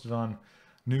is hosted on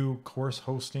new course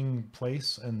hosting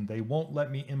place, and they won't let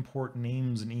me import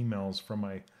names and emails from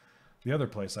the other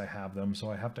place I have them.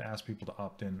 So I have to ask people to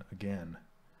opt in again.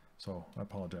 So I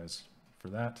apologize for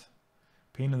that.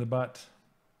 Pain in the butt.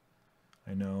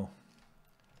 I know.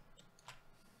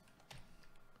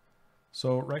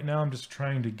 So right now I'm just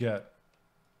trying to get,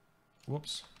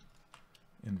 whoops,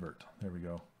 invert. There we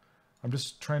go. I'm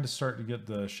just trying to start to get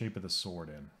the shape of the sword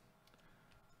in.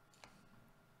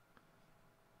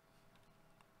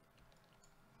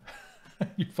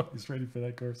 Your buddy's ready for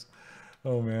that course.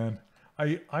 Oh man.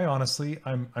 I honestly,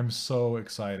 I'm so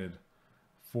excited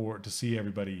to see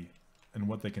everybody and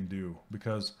what they can do,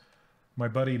 because my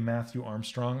buddy Matthew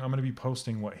Armstrong, I'm going to be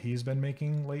posting what he's been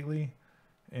making lately,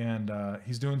 and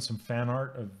he's doing some fan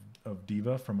art of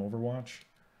Diva from Overwatch,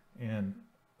 and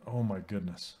oh my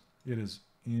goodness, it is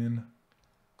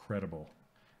incredible.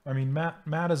 I mean,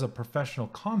 Matt is a professional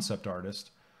concept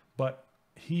artist, but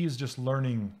he's just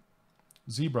learning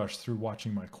ZBrush through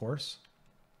watching my course,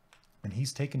 and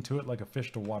he's taken to it like a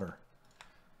fish to water.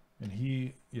 And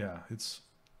yeah, it's,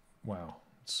 wow,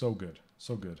 it's so good,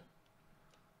 so good.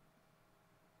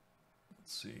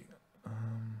 Let's see, if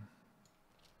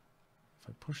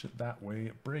I push it that way,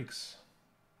 it breaks.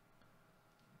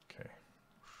 Okay,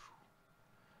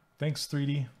 thanks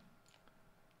 3D.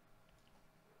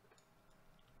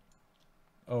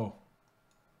 Oh,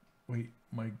 wait,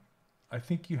 I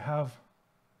think you have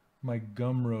my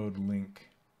Gumroad link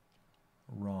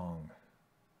wrong.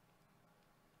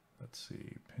 Let's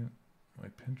see, my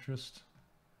Pinterest.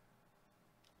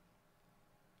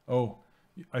 Oh,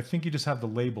 I think you just have the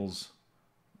labels.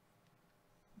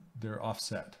 They're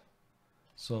offset.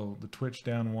 So the Twitch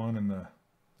down one and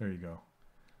there you go.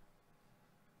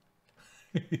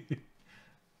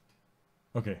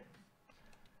 Okay.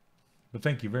 But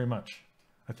thank you very much.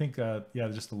 I think, yeah,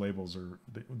 just the labels are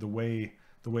the way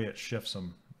it shifts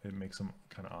them. It makes them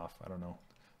kind of off. I don't know.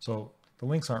 So the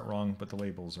links aren't wrong, but the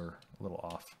labels are a little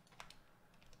off.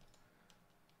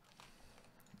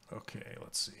 Okay,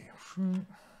 let's see.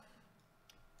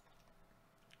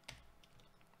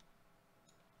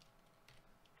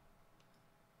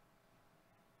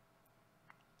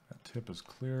 That tip is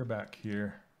clear back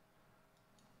here.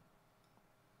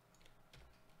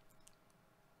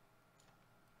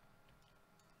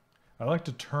 I like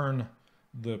to turn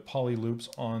the poly loops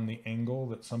on the angle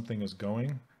that something is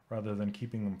going, rather than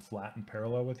keeping them flat and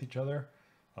parallel with each other.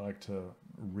 I like to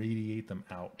radiate them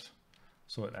out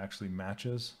so it actually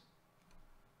matches.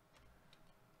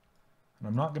 And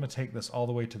I'm not going to take this all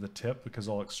the way to the tip because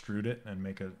I'll extrude it and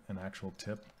make an actual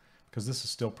tip, because this is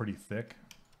still pretty thick.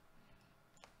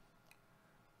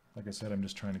 Like I said, I'm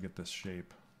just trying to get this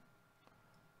shape.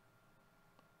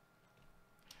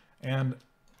 And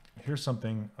here's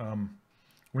something.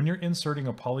 When you're inserting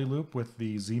a poly loop with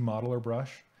the ZModeler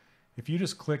brush, if you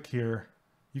just click here,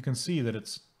 you can see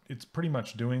that it's pretty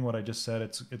much doing what I just said.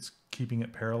 It's keeping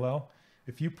it parallel.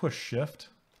 If you push shift,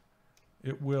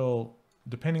 it will,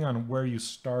 depending on where you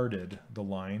started the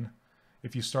line,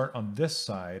 if you start on this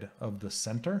side of the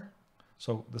center,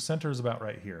 so the center is about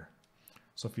right here.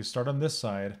 So if you start on this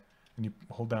side and you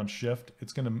hold down shift,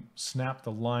 it's going to snap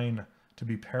the line to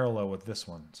be parallel with this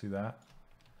one. See that?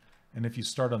 And if you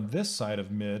start on this side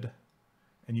of mid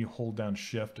and you hold down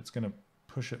shift, it's going to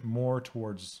push it more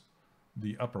towards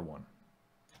the upper one.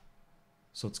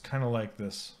 So it's kind of like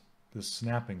this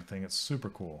snapping thing. It's super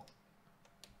cool.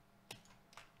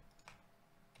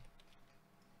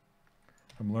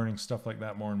 I'm learning stuff like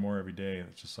that more and more every day.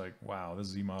 It's just like, wow, this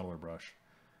is ZModeler brush.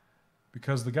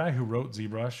 Because the guy who wrote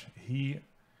ZBrush, he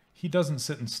doesn't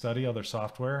sit and study other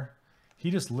software.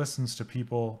 He just listens to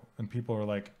people, and people are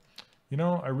like, you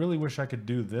know, I really wish I could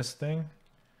do this thing.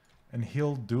 And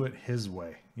he'll do it his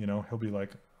way. You know, he'll be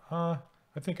like, I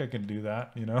think I can do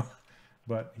that, you know.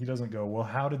 But he doesn't go, well,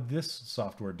 how did this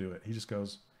software do it? He just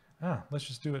goes, let's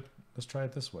just do it. Let's try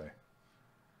it this way.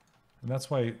 And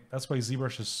that's why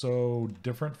ZBrush is so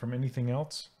different from anything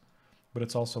else, but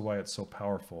it's also why it's so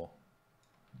powerful,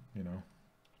 you know.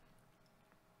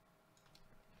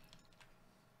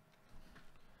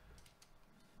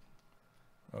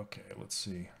 Okay, let's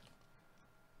see.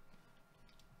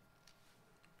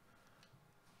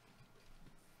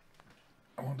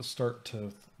 I want to start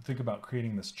to think about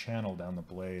creating this channel down the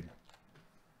blade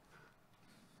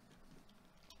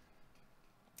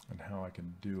and how I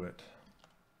can do it.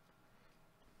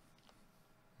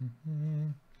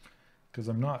 Because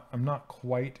I'm not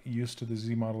quite used to the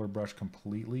ZModeler brush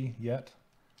completely yet.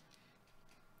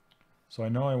 So I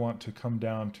know I want to come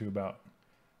down to about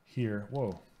here.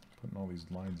 Whoa, putting all these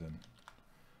lines in.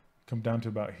 Come down to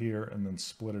about here and then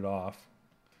split it off.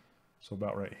 So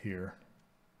about right here.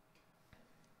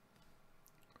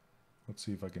 Let's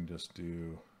see if I can just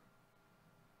do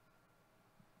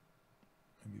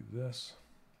maybe this.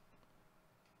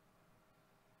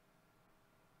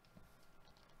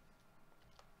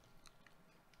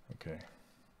 Okay.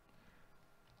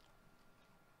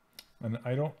 And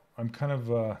I'm kind of,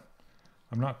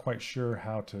 I'm not quite sure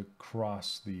how to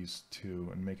cross these two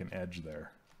and make an edge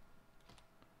there.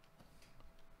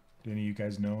 Do any of you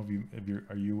guys know?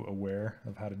 Are you aware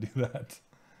of how to do that?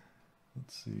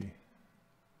 Let's see.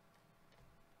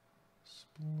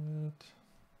 Split.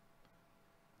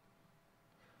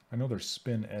 I know there's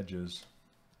spin edges,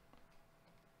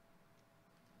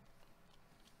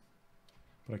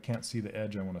 but I can't see the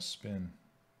edge I want to spin.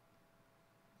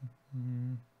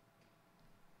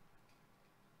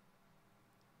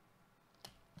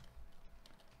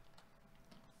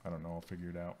 I don't know, I'll figure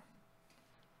it out.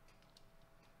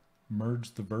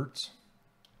 Merge the verts?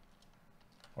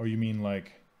 Oh, you mean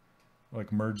like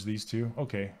merge these two?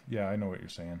 Okay, yeah, I know what you're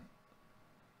saying.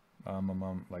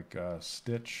 Like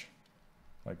stitch,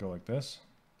 like go like this.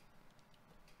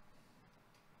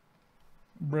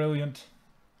 Brilliant.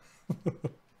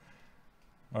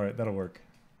 All right, that'll work.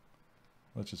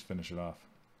 Let's just finish it off.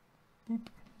 Boop.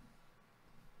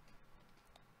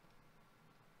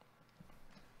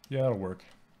 Yeah, that'll work.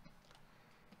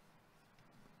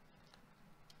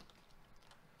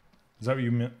 Is that what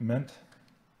you meant?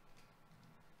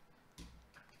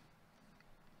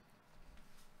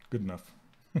 Good enough.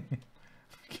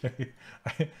 Okay.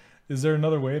 Is there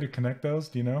another way to connect those?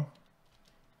 Do you know?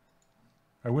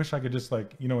 I wish I could just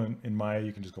like, you know, in Maya,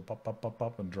 you can just go pop, pop, pop,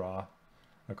 pop and draw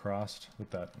across with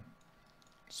that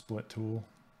split tool.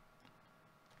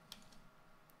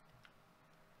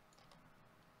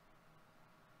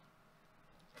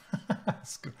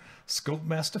 Sculpt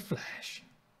Master Flash.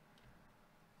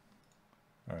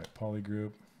 All right,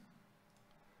 polygroup.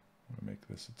 I'm gonna make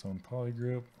this its own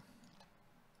polygroup.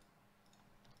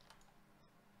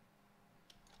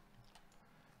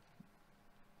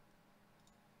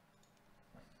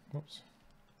 Whoops.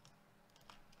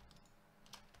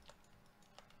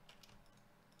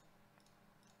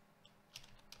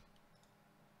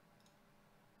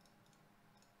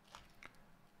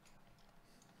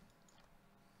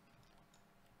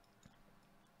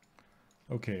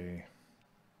 Okay.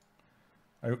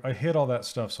 I hid all that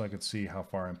stuff so I could see how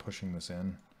far I'm pushing this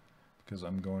in, because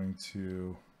I'm going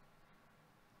to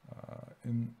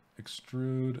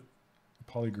extrude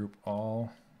polygroup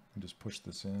all and just push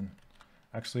this in.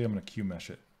 Actually, I'm going to Q-mesh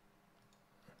it.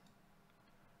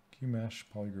 Q-mesh,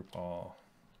 polygroup all.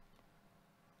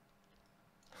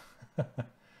 I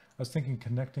was thinking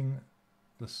connecting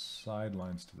the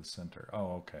sidelines to the center.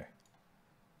 Oh, okay.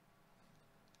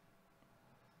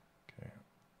 Okay.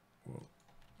 Well,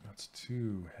 that's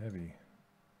too heavy.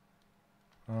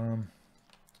 I'm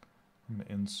going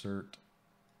to insert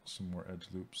some more edge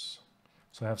loops.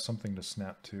 So I have something to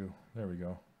snap to. There we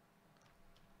go.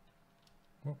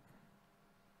 Whoop.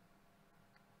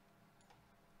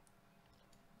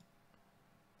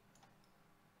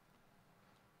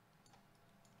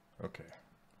 Okay.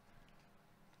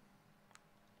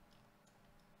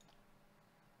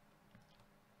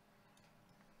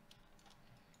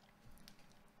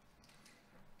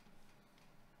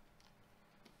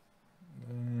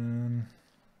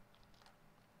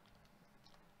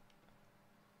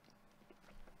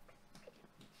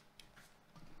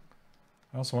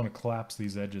 I also want to collapse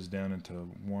these edges down into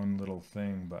one little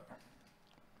thing, but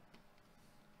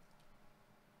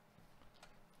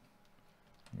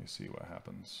let me see what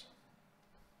happens.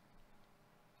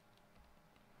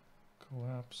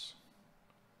 Collapse,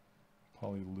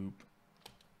 poly loop.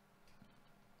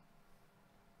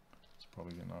 It's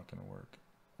probably not going to work.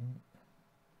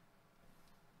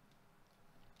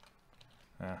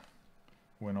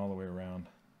 Went all the way around.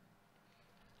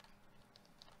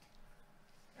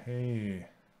 Hey,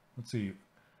 let's see. If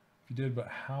you did, but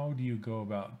how do you go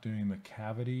about doing the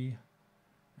cavity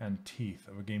and teeth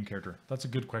of a game character? That's a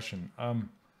good question.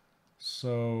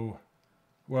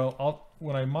 Well,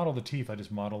 when I model the teeth, I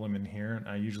just model them in here, and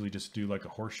I usually just do like a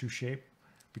horseshoe shape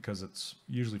because it's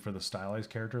usually for the stylized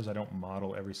characters. I don't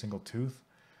model every single tooth.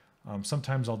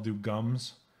 Sometimes I'll do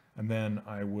gums, and then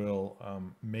I will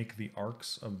make the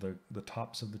arcs of the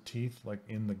tops of the teeth like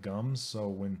in the gums. So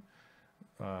when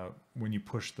you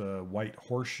push the white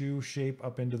horseshoe shape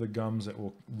up into the gums, it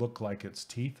will look like it's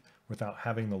teeth without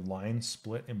having the line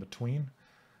split in between.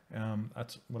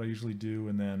 That's what I usually do.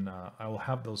 And then I will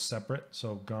have those separate.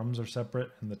 So gums are separate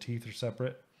and the teeth are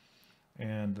separate.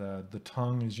 And the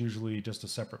tongue is usually just a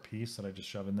separate piece that I just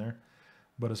shove in there.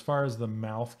 But as far as the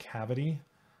mouth cavity,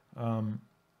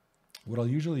 what I'll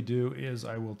usually do is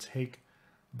I will take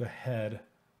the head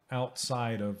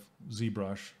outside of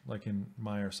ZBrush, like in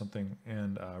Maya or something,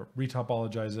 and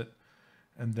retopologize it.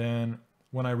 And then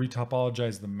when I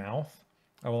retopologize the mouth,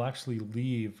 I will actually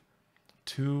leave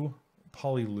 2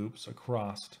 poly loops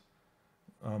across,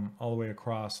 all the way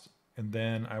across, and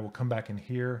then I will come back in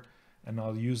here and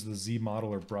I'll use the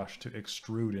ZModeler brush to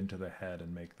extrude into the head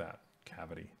and make that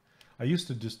cavity. I used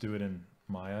to just do it in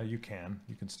Maya. You can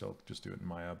still just do it in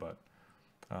Maya, but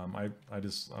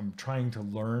I'm trying to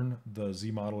learn the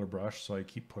ZModeler brush, so I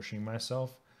keep pushing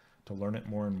myself to learn it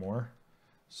more and more.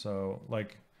 So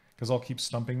like, because I'll keep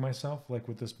stumping myself, like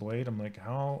with this blade, I'm like,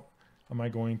 how am I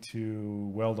going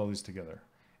to weld all these together?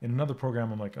 In another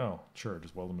program, I'm like, oh, sure,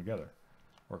 just weld them together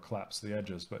or collapse the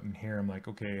edges. But in here, I'm like,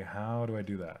 okay, how do I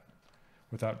do that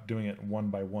without doing it one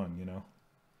by one, you know?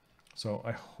 So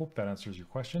I hope that answers your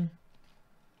question.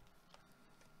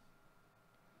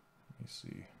 Let me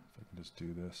see. I can just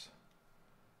do this.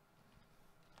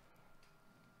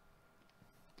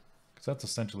 Because that's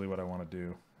essentially what I want to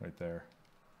do right there.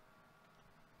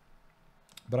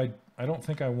 But I don't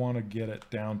think I want to get it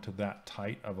down to that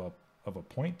tight of a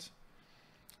point.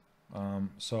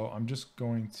 So I'm just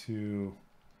going to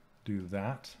do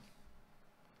that.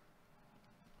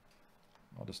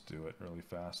 I'll just do it really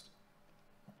fast.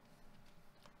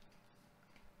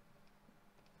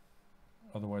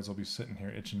 Otherwise, I'll be sitting here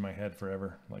itching my head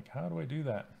forever. Like, how do I do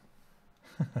that?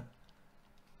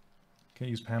 Can't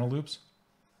use panel loops?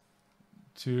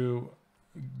 To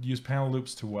use panel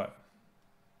loops to what?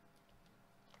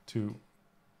 To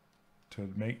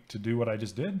do what I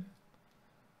just did?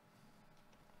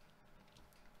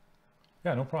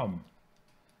 Yeah, no problem.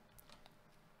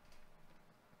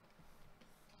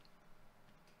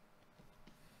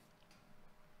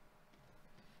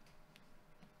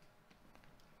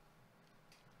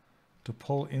 To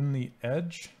pull in the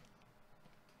edge?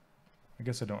 I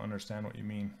guess I don't understand what you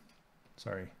mean.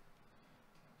 Sorry.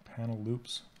 Panel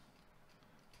loops.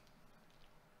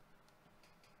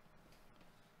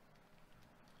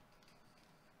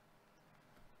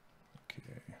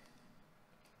 Okay.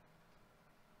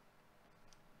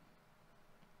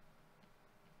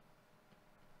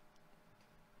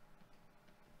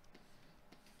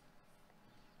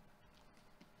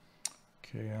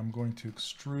 Okay, I'm going to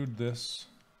extrude this.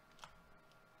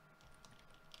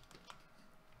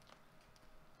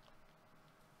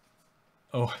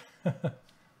 Oh, just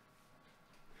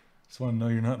want to know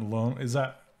you're not alone. Is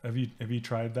that, have you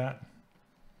tried that?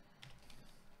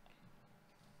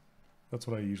 That's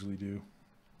what I usually do.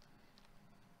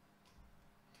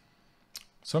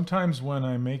 Sometimes when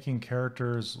I'm making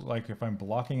characters, like if I'm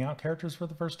blocking out characters for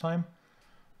the first time,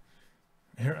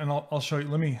 here, and I'll show you.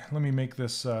 Let me make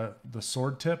this the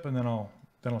sword tip, and then I'll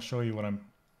show you what I'm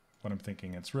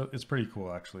thinking. It's pretty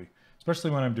cool actually.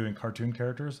 Especially when I'm doing cartoon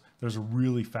characters, there's a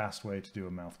really fast way to do a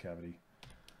mouth cavity.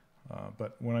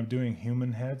 But when I'm doing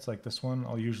human heads like this one,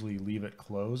 I'll usually leave it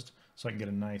closed so I can get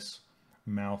a nice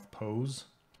mouth pose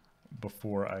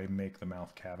before I make the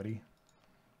mouth cavity.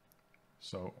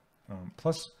 So,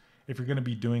 plus if you're going to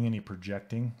be doing any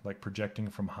projecting, like projecting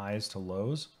from highs to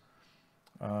lows,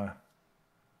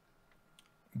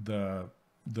 the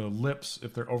lips,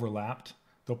 if they're overlapped,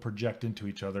 they'll project into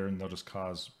each other and they'll just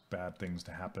cause bad things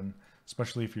to happen.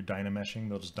 Especially if you're dynameshing,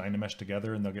 they'll just dynamesh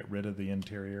together and they'll get rid of the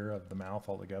interior of the mouth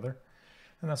altogether.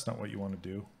 And that's not what you want to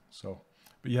do. So,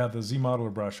 but yeah, the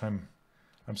ZModeler brush, I'm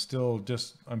still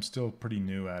pretty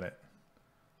new at it.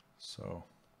 So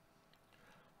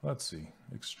let's see,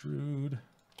 extrude.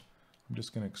 I'm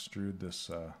just going to extrude this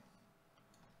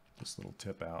this little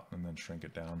tip out and then shrink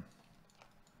it down.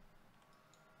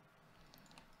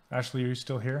 Ashley, are you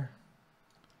still here?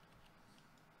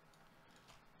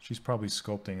 She's probably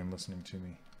sculpting and listening to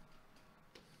me.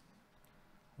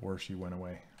 Or she went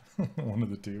away. One of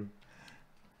the two.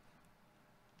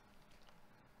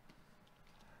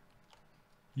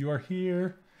 You are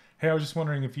here. Hey, I was just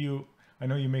wondering if you, I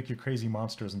know you make your crazy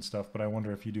monsters and stuff, but I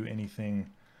wonder if you do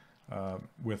anything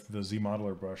with the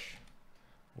ZModeler brush,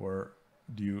 or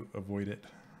do you avoid it?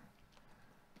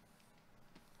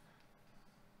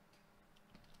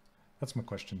 That's my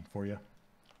question for you.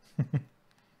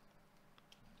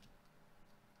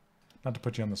 Not to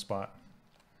put you on the spot.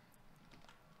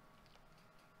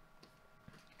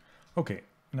 Okay,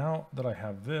 now that I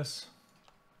have this,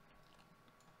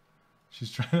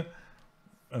 she's trying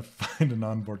to find an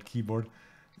onboard keyboard.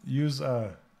 Use,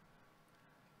 you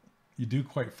do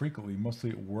quite frequently,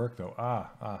 mostly at work though.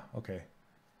 Okay.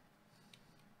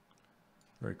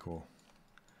 Very cool.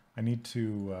 I need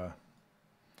to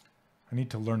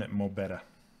learn it more better.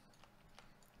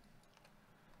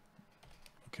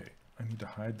 Okay, I need to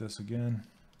hide this again.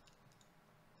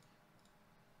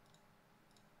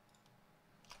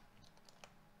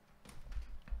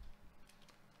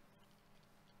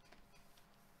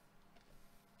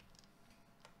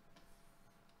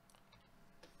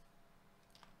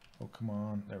 Oh, come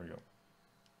on. There we go.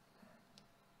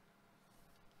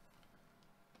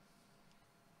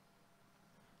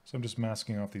 So I'm just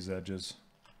masking off these edges.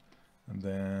 And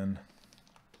then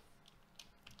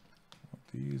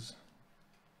these.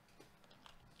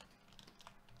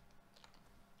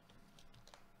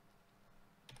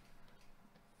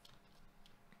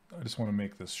 I just want to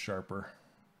make this sharper,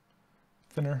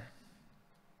 thinner.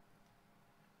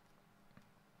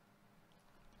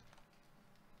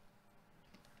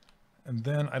 And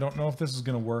then I don't know if this is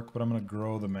going to work, but I'm going to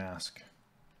grow the mask.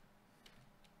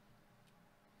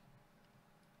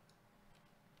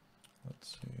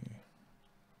 Let's see.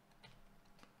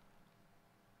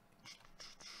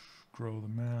 Grow the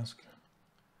mask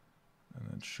and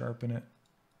then sharpen it.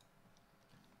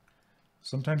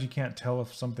 Sometimes you can't tell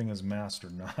if something is masked or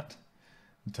not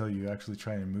until you actually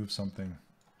try and move something.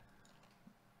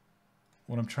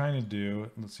 What I'm trying to do,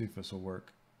 let's see if this will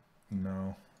work.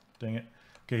 No, dang it.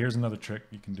 Okay, here's another trick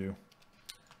you can do.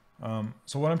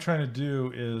 So what I'm trying to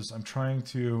do is I'm trying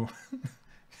to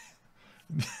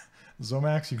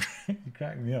Zomax, you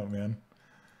crack me up, man.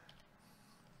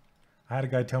 I had a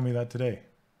guy tell me that today.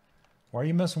 Why are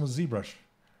you messing with ZBrush?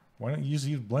 Why don't you use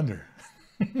Blender?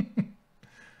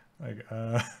 Like,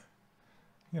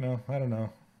 you know, I don't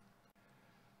know.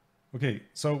 Okay,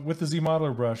 so with the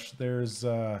ZModeler brush, there's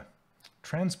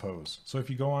transpose. So if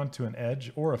you go onto an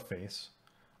edge or a face,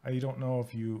 I don't know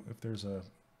if there's a,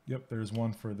 yep, there's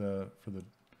one for the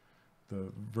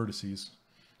vertices.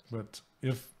 But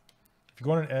if you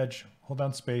go on an edge, hold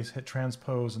down space, hit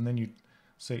transpose, and then you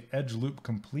say edge loop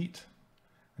complete,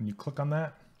 and you click on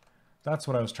that. That's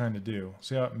what I was trying to do.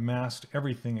 See how it masked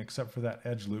everything except for that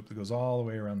edge loop that goes all the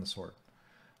way around the sword.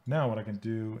 Now what I can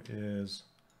do is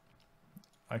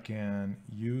I can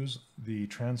use the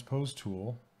transpose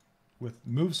tool with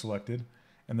move selected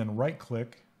and then right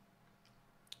click,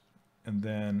 and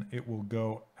then it will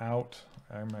go out.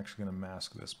 I'm actually going to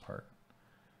mask this part.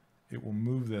 It will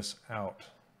move this out.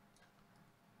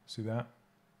 See that?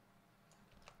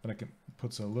 Then I can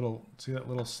puts a little, see that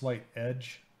little slight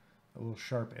edge, a little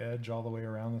sharp edge all the way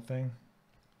around the thing.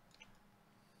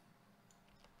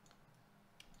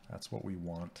 That's what we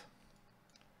want.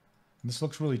 And this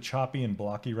looks really choppy and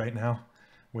blocky right now.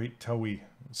 Wait till we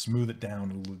smooth it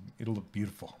down. It'll look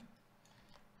beautiful.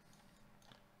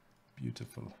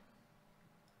 Beautiful.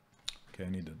 Okay,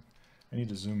 I need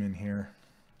to zoom in here.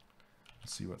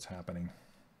 Let's see what's happening.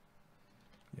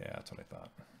 Yeah, that's what I thought.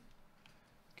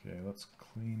 Okay, let's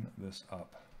clean this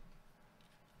up.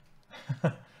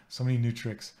 So many new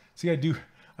tricks. See,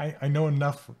 I know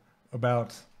enough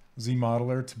about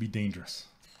ZModeler to be dangerous.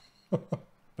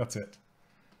 That's it.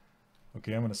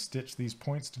 Okay, I'm going to stitch these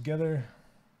points together.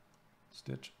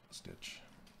 Stitch, stitch.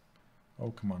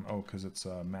 Oh, come on. Oh, because it's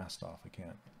masked off. I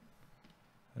can't.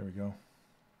 There we go.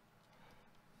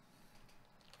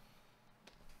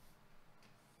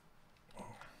 Oh.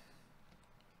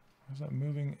 Why is that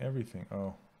moving everything?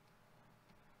 Oh.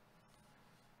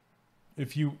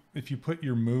 If you put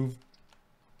your move,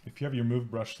 if you have your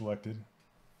move brush selected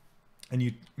and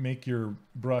you make your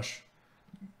brush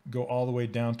go all the way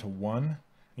down to 1 and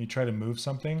you try to move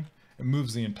something, it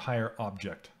moves the entire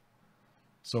object.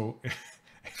 So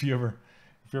if you're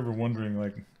ever wondering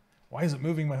like, why is it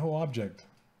moving my whole object?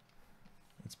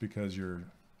 It's because you're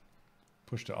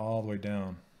pushed it all the way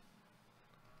down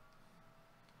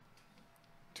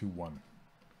to 1.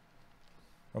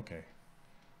 Okay,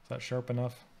 is that sharp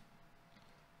enough?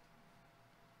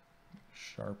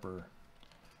 Sharper.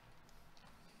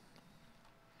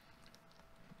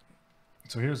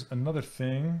 So here's another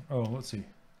thing. Oh, let's see.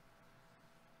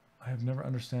 I have never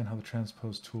understand how the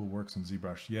transpose tool works in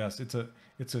ZBrush. Yes, it's a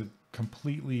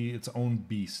completely its own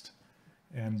beast.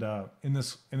 And in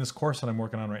this course that I'm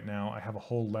working on right now, I have a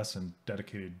whole lesson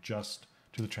dedicated just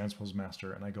to the transpose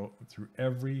master, and I go through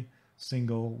every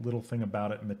single little thing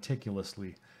about it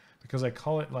meticulously, because I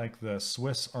call it like the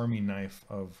Swiss Army knife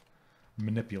of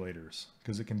manipulators,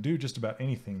 because it can do just about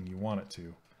anything you want it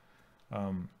to.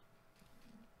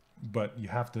 But you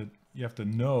have to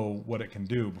know what it can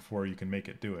do before you can make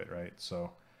it do it, right? So,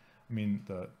 I mean,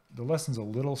 the lesson's a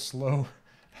little slow.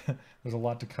 There's a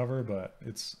lot to cover, but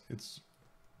it's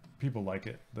people like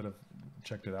it that have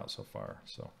checked it out so far.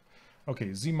 So, okay,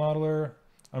 ZModeler.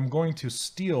 I'm going to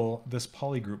steal this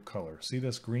polygroup color. See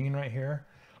this green right here?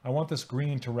 I want this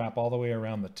green to wrap all the way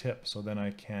around the tip, so then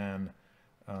I can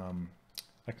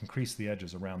crease the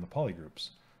edges around the polygroups.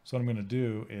 So what I'm going to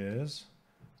do is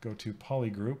go to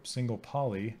polygroup, single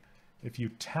poly. If you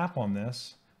tap on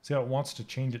this, see how it wants to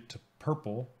change it to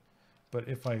purple, but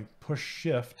if I push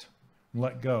shift and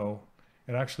let go,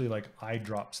 it actually like eye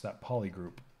drops that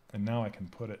polygroup, and now I can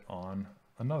put it on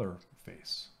another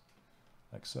face,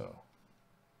 like so.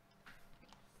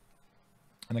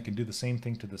 And I can do the same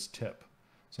thing to this tip.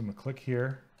 So I'm going to click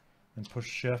here and push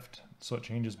shift so it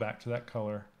changes back to that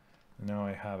color, and now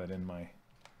I have it in my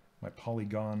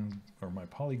polygon or my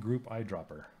polygroup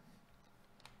eyedropper.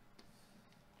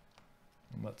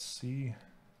 And let's see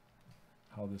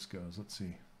how this goes. Let's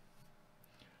see.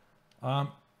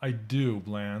 I do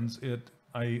blends it.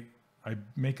 I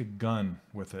make a gun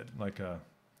with it, like a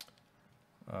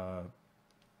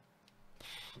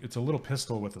it's a little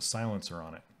pistol with a silencer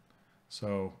on it.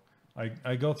 So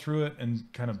I go through it and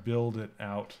kind of build it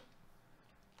out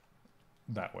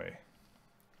that way.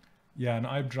 Yeah, an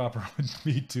eyedropper would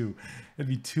be it'd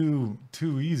be too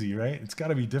easy, right? It's got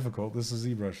to be difficult. This is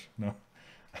ZBrush. No,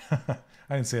 I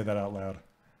didn't say that out loud.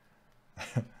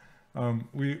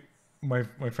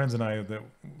 My friends and I that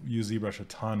use ZBrush a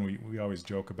ton, we always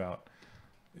joke about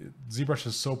ZBrush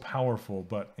is so powerful,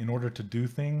 but in order to do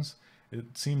things,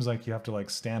 it seems like you have to like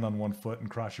stand on one foot and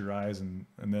cross your eyes and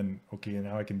then, okay,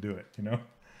 now I can do it, you know?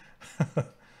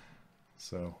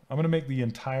 So I'm going to make the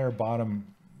entire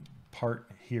bottom part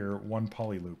here one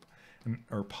poly loop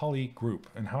or poly group.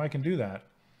 And how I can do that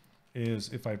is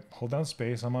if I hold down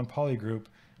space, I'm on poly group,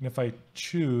 and if I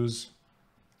choose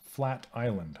flat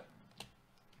island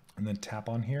and then tap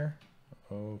on here,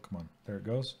 oh, come on, there it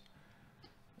goes.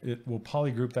 It will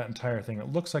poly group that entire thing.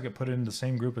 It looks like it put it in the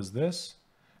same group as this,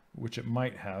 which it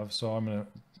might have. So I'm going to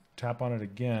tap on it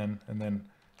again, and then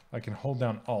I can hold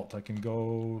down Alt. I can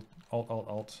go Alt, Alt,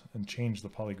 Alt, and change the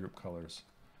polygroup colors.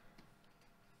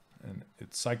 And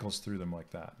it cycles through them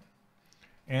like that.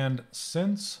 And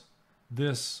since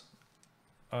this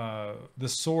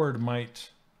this sword might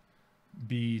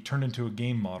be turned into a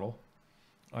game model,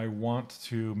 I want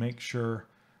to make sure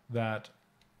that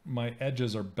my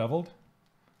edges are beveled,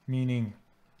 meaning,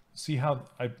 see how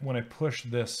when I push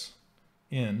this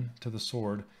in to the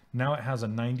sword, now it has a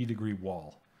 90-degree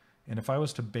wall. And if I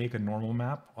was to bake a normal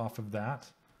map off of that,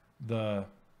 the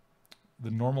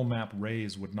normal map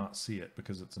rays would not see it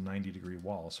because it's a 90-degree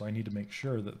wall. So I need to make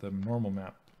sure that the normal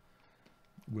map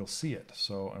will see it.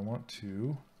 So I want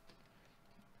to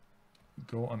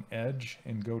go on edge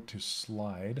and go to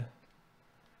slide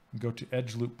and go to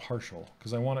edge loop partial,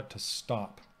 because I want it to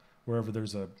stop wherever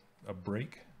there's a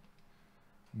break.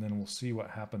 And then we'll see what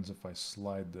happens if I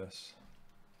slide this.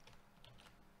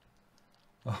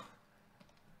 Oh.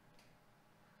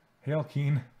 Hey,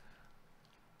 Alkeen.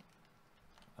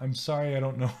 I'm sorry, I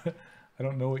don't know. I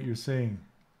don't know what you're saying.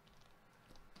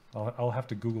 I'll have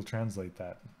to Google Translate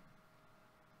that.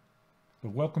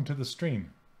 But welcome to the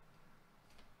stream.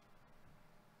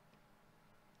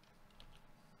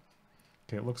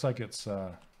 Okay, it looks like it's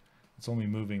only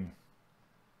moving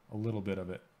a little bit of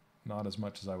it, not as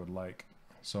much as I would like.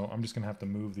 So I'm just going to have to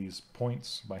move these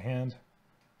points by hand.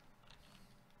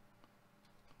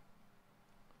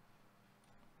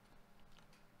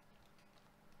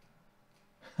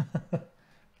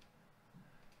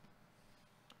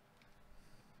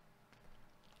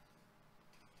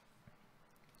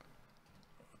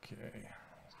 Okay.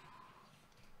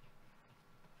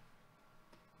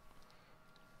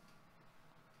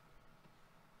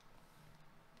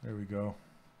 There we go.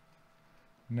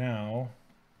 Now,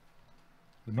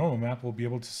 the normal map will be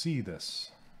able to see this.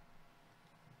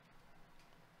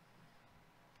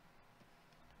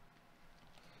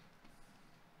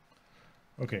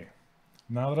 Okay,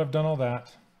 now that I've done all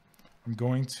that, I'm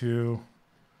going to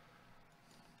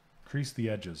crease the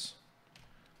edges.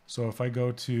 So if I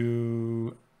go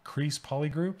to crease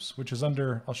polygroups, which is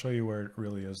under, I'll show you where it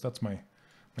really is. That's my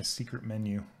secret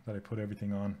menu that I put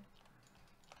everything on.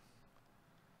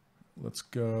 Let's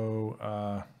go,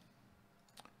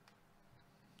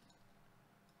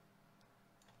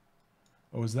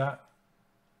 oh, is that?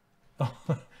 Oh,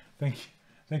 thank you.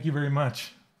 Thank you very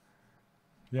much.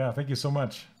 Yeah, thank you so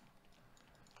much.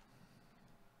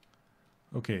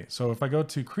 Okay, so if I go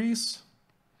to crease,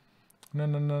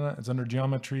 no, it's under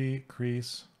geometry,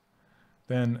 crease.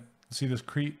 Then see this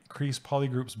crease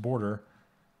polygroups border.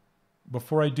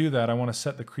 Before I do that, I want to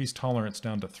set the crease tolerance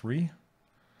down to 3.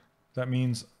 That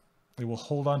means it will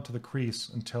hold on to the crease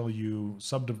until you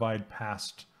subdivide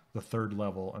past the 3rd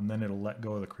level, and then it'll let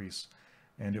go of the crease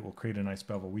and it will create a nice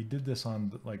bevel. We did this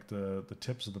on like the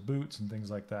tips of the boots and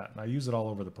things like that. And I use it all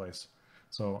over the place.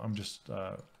 So I'm just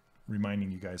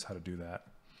reminding you guys how to do that.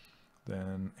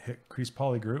 Then hit crease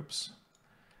polygroups,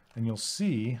 and you'll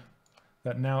see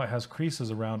that now it has creases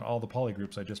around all the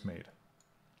polygroups I just made.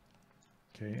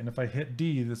 Okay, and if I hit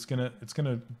D, it's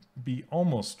gonna be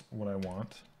almost what I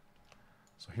want.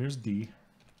 So here's D.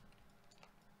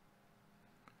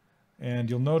 And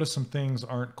you'll notice some things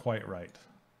aren't quite right.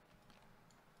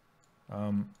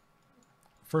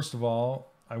 First of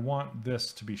all, I want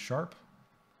this to be sharp,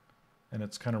 and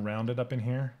it's kind of rounded up in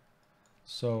here.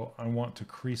 So I want to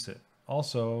crease it.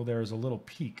 Also, there's a little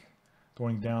peak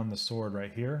going down the sword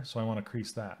right here, so I want to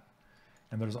crease that.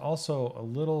 And there's also a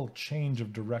little change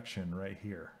of direction right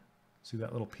here. See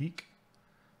that little peak?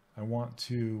 I want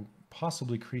to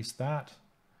possibly crease that.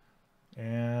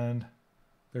 And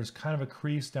there's kind of a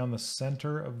crease down the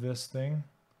center of this thing.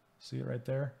 See it right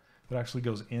there? It actually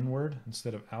goes inward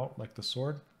instead of out like the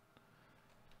sword.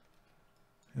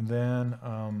 And then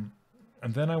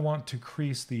I want to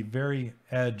crease the very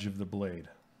edge of the blade.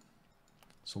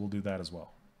 So we'll do that as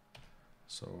well.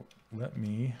 So let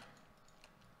me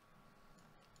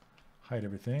hide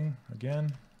everything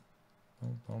again.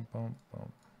 Boom, boom, boom,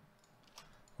 boom.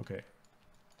 Okay.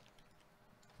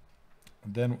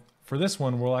 And then for this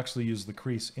one, we'll actually use the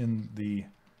crease in the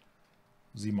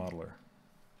ZModeler.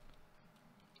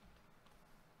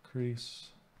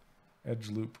 Crease, edge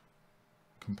loop,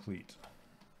 complete.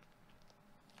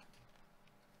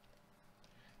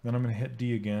 Then I'm going to hit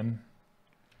D again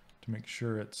to make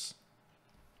sure it's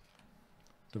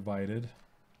divided.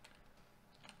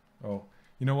 Oh,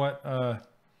 you know what?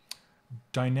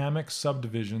 Dynamic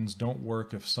subdivisions don't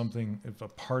work if a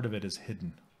part of it is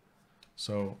hidden.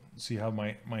 So see how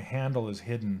my handle is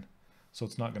hidden, so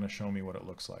it's not going to show me what it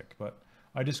looks like. But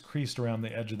I just creased around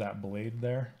the edge of that blade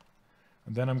there.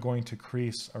 And then I'm going to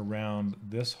crease around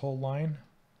this whole line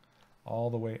all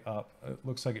the way up. It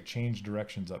looks like it changed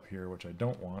directions up here, which I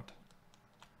don't want.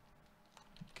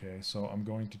 Okay, so I'm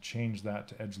going to change that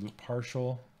to edge loop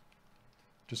partial.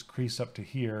 Just crease up to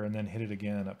here and then hit it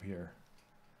again up here.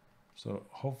 So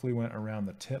hopefully went around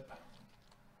the tip.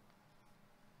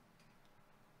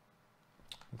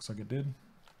 Looks like it did.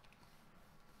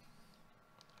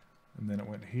 And then it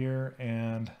went here,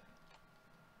 and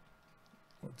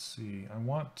let's see, I'm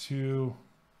going to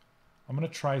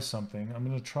try something. I'm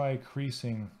going to try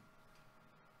creasing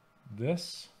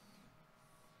this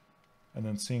and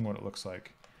then seeing what it looks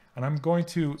like. And I'm going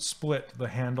to split the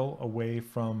handle away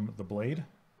from the blade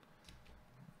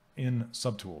in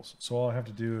subtools. So all I have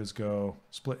to do is go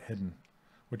split hidden,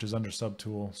 which is under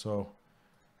subtool. So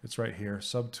it's right here,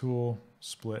 subtool,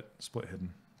 split, split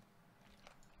hidden.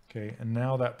 Okay, and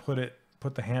now that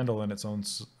put the handle in its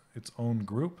own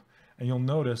group, and you'll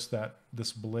notice that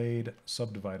this blade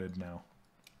subdivided now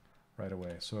right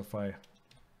away. So if I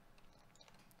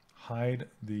hide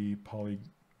the poly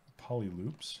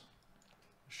loops,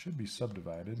 it should be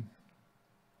subdivided.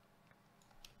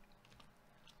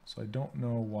 So I don't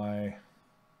know why.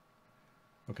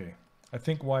 Okay, I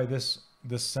think why this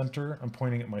center, I'm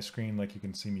pointing at my screen like you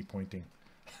can see me pointing.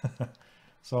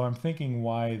 So I'm thinking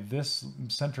why this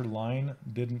center line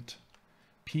didn't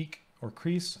peak or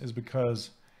crease is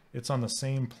because it's on the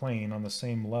same plane, on the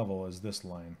same level as this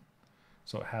line.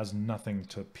 So it has nothing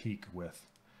to peak with.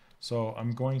 So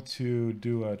I'm going to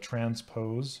do a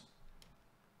transpose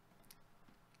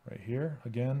right here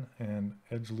again, and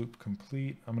edge loop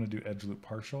complete. I'm going to do edge loop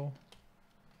partial.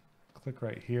 Click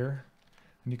right here,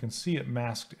 and you can see it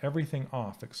masked everything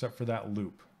off except for that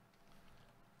loop.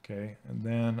 Okay, and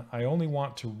then I only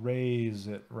want to raise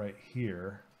it right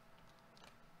here.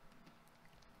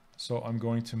 So I'm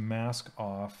going to mask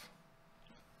off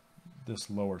this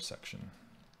lower section.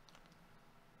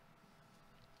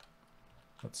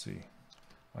 Let's see.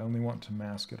 I only want to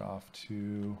mask it off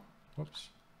to, whoops.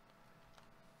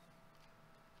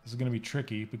 This is going to be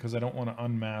tricky because I don't want to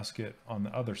unmask it on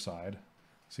the other side.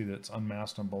 See that it's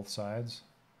unmasked on both sides.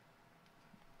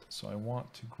 So I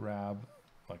want to grab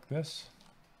like this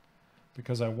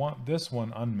because I want this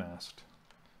one unmasked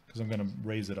because I'm going to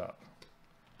raise it up.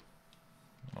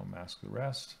 I'll mask the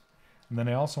rest. And then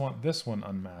I also want this one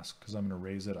unmasked because I'm going to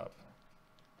raise it up.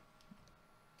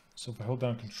 So if I hold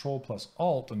down Control plus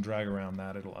Alt and drag around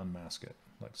that, it'll unmask it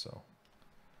like so.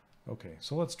 Okay,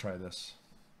 so let's try this.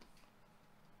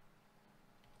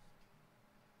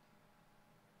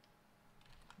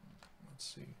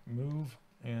 Let's see, move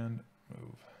and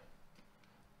move.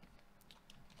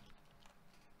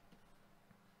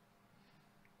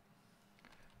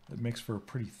 It makes for a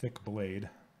pretty thick blade.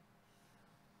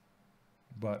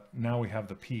 But now we have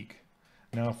the peak.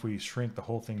 Now if we shrink the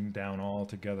whole thing down all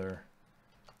together,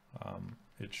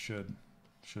 it should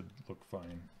look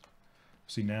fine.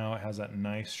 See, now it has that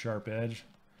nice sharp edge.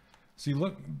 See,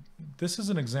 look, this is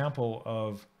an example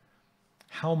of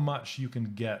how much you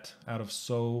can get out of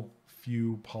so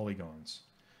few polygons.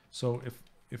 So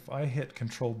if I hit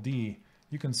Control D,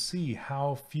 you can see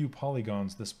how few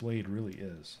polygons this blade really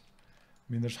is.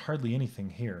 I mean, there's hardly anything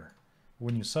here.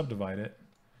 When you subdivide it,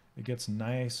 it gets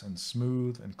nice and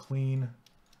smooth and clean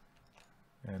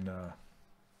and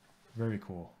very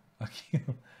cool.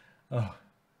 Oh,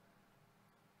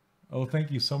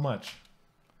 thank you so much.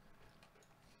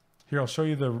 Here, I'll show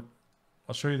you the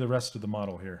rest of the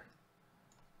model here.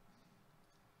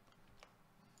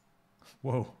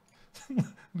 Whoa,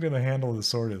 look at the handle of the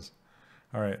sword is.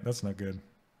 All right, that's not good.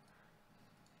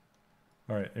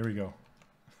 All right, here we go.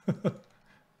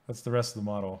 That's the rest of the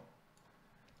model.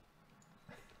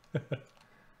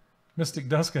 Mystic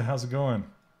Duska, how's it going?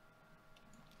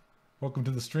 Welcome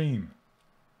to the stream.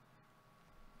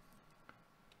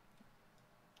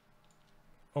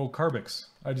 Oh, Carbix,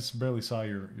 I just barely saw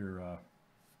your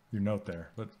note there,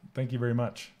 but thank you very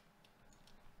much.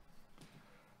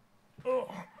 Oh,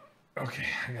 okay,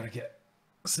 I gotta get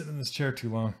sitting in this chair too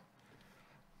long.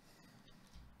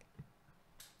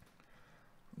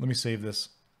 Let me save this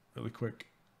really quick.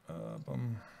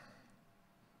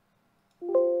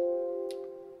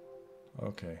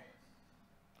 Okay.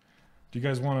 Do you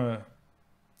guys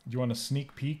want a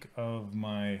sneak peek of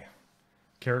my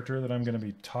character that I'm going to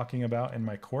be talking about in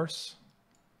my course?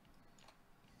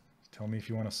 Tell me if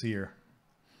you want to see her.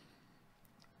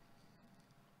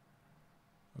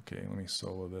 Okay, let me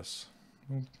solo this.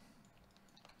 And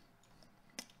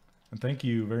thank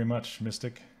you very much,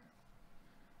 Mystic.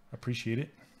 Appreciate it.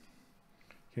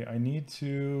 Okay, I need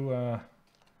to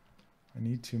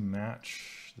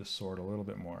match the sword a little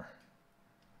bit more.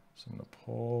 So I'm going to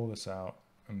pull this out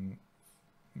and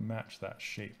match that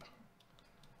shape.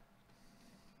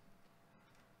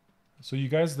 So you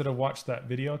guys that have watched that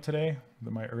video today,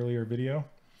 my earlier video,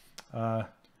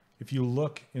 if you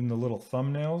look in the little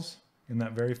thumbnails in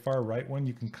that very far right one,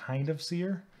 you can kind of see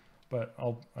her, but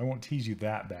I won't tease you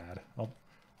that bad. I'll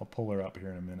pull her up here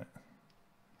in a minute.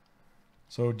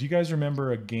 So do you guys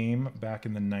remember a game back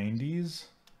in the 90s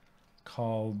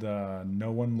called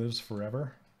No One Lives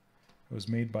Forever? It was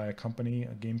made by a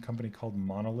game company called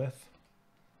Monolith.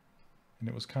 And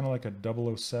it was kind of like a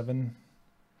 007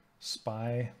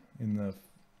 spy in the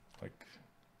like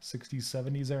 60s,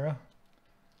 70s era.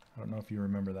 I don't know if you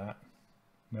remember that.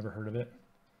 Never heard of it.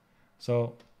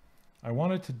 So I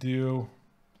wanted to do,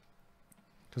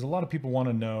 because a lot of people want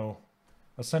to know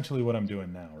essentially what I'm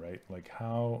doing now, right? Like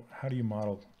how do you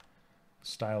model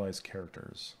stylized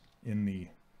characters in the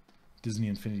Disney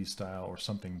Infinity style or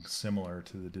something similar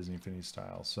to the Disney Infinity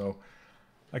style? So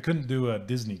I couldn't do a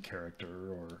Disney character,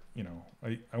 or, you know,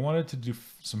 I wanted to do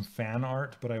some fan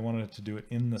art, but I wanted to do it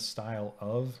in the style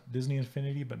of Disney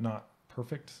Infinity, but not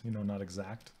perfect, you know, not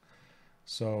exact.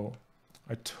 So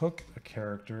I took a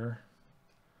character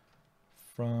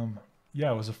from,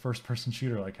 yeah, it was a first person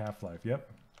shooter like Half-Life. Yep,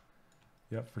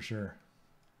 for sure.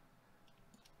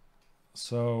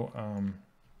 So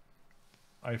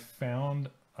I found,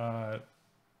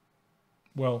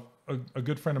 well, a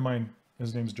good friend of mine,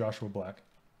 his name's Joshua Black.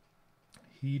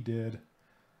 He did,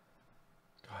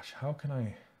 gosh, how can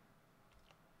I'm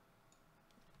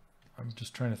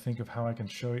just trying to think of how I can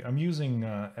show you. I'm using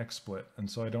XSplit, and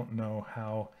so I don't know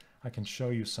how I can show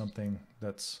you something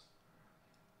that's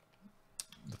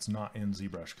not in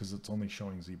ZBrush, because it's only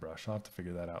showing ZBrush. I'll have to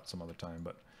figure that out some other time,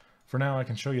 but for now I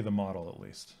can show you the model at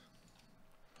least.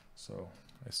 So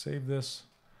I save this.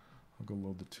 I'll go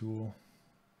load the tool.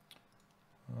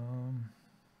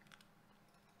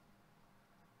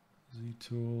 Z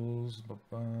tools.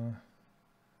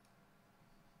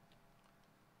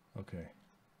 Okay.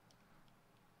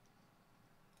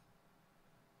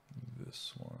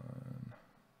 This one.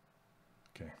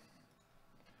 Okay.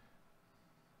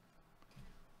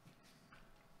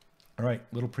 All right,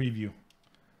 little preview.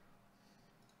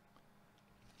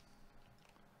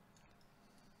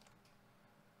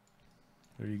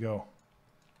 There you go.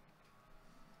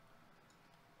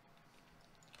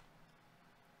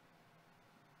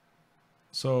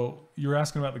 So you were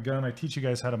asking about the gun. I teach you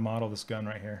guys how to model this gun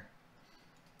right here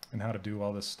and how to do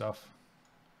all this stuff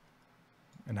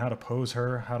and how to pose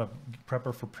her, how to prep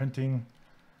her for printing,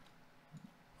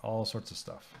 all sorts of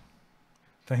stuff.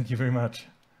 Thank you very much.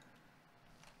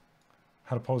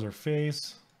 How to pose her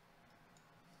face.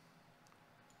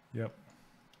 Yep.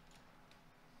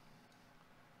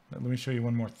 Let me show you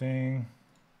one more thing.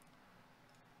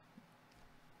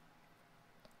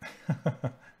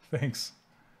 Thanks.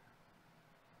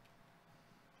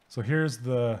 So here's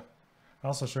I'll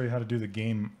also show you how to do the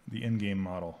in-game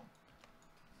model.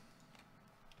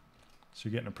 So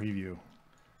you're getting a preview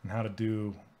and how to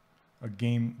do a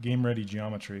game-ready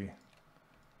geometry.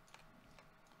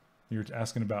 You're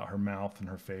asking about her mouth and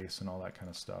her face and all that kind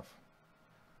of stuff.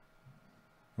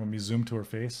 Want me to zoom to her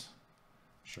face?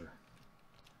 Sure.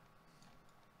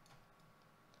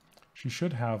 She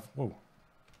should have, whoa,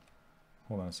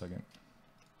 hold on a second.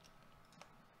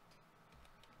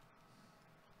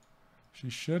 She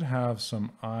should have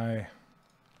some eye.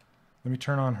 Let me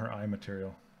turn on her eye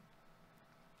material.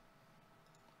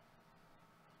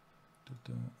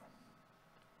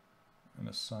 And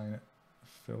assign it,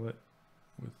 fill it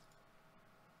with.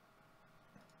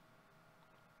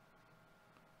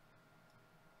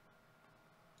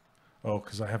 Oh,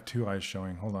 because I have two eyes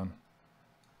showing. Hold on.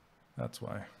 That's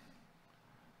why.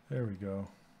 There we go.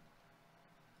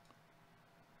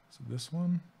 So this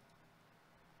one.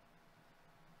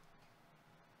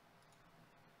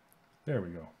 There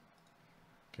we go.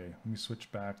 Okay, let me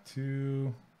switch back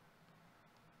to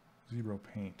ZBrush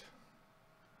Paint.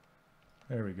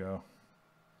 There we go.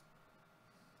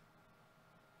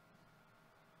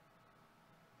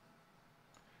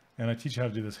 And I teach you how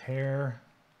to do this hair,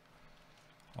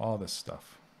 all this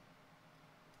stuff.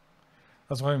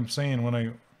 That's why I'm saying when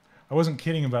I wasn't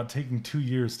kidding about taking 2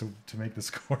 years to make this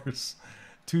course.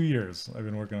 2 years I've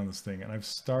been working on this thing, and I've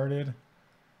started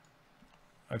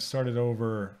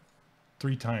over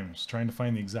 3 times trying to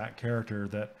find the exact character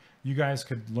that you guys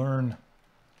could learn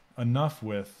enough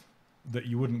with that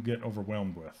you wouldn't get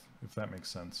overwhelmed with, if that makes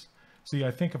sense. See,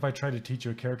 I think if I tried to teach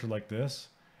you a character like this,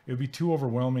 it would be too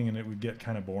overwhelming and it would get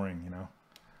kind of boring, you know?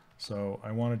 So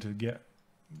I wanted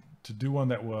to do one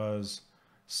that was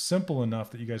simple enough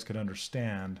that you guys could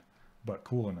understand, but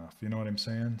cool enough. You know what I'm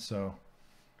saying? So,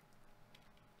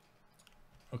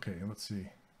 okay, let's see.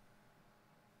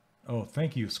 Oh,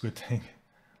 thank you, Squid Tank.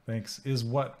 Thanks. Is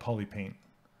what poly paint?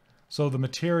 So the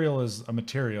material is a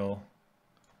material,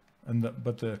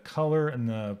 but the color and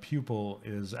the pupil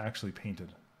is actually painted,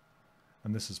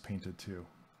 and this is painted too.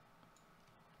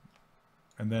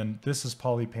 And then this is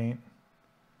poly paint.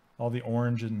 All the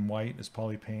orange and white is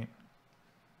poly paint.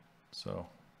 So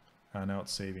now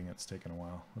it's saving. It's taken a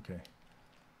while. Okay.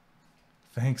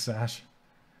 Thanks, Ash.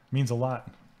 Means a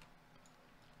lot.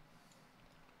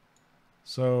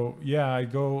 So yeah, I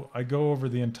go over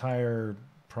the entire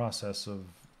process of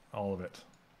all of it.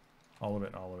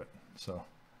 So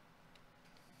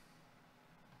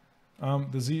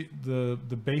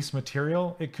the base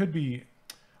material, it could be,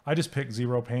 I just pick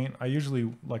ZBrush Paint. I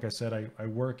usually, like I said, I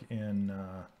work in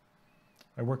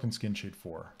Skin Shade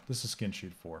 4. This is Skin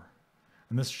Shade 4,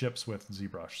 and this ships with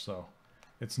ZBrush, so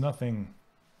it's nothing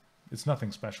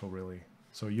special really.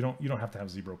 So you don't have to have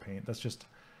ZBrush Paint. That's just,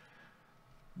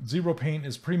 ZBrush Paint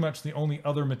is pretty much the only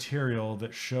other material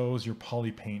that shows your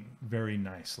poly paint very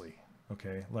nicely.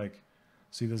 Okay, like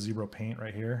see the ZBrush Paint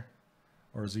right here,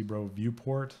 or ZBrush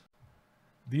Viewport.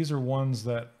 These are ones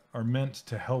that are meant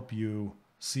to help you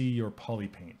see your poly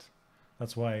paint.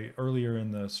 That's why earlier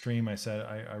in the stream I said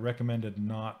I recommended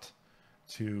not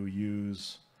to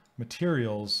use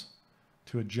materials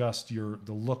to adjust the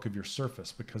look of your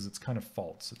surface, because it's kind of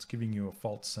false. It's giving you a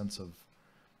false sense of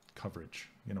coverage.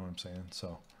 You know what I'm saying?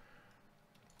 So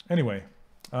anyway,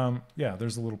 yeah,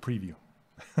 there's a little preview,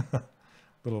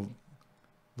 little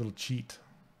cheat,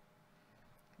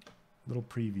 little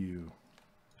preview.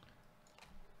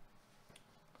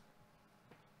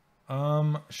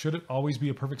 Should it always be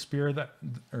a perfect sphere?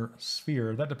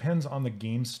 That depends on the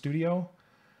game studio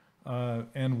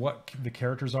and what the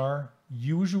characters are.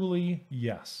 Usually,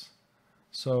 yes.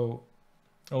 So,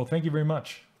 oh, thank you very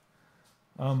much.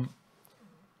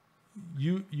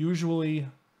 Usually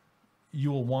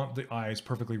you will want the eyes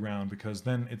perfectly round, because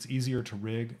then it's easier to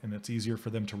rig and it's easier for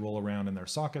them to roll around in their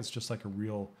sockets just like a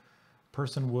real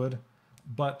person would.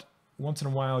 But once in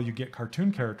a while you get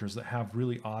cartoon characters that have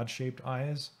really odd shaped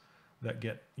eyes that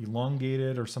get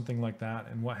elongated or something like that.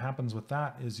 And what happens with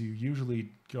that is you usually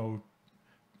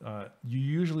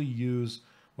use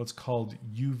what's called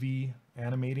UV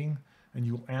animating, and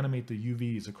you'll animate the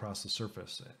UVs across the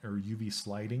surface, or UV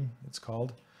sliding it's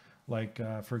called. Like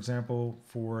for example,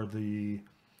 for the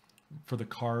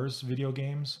Cars video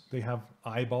games, they have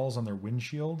eyeballs on their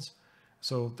windshields.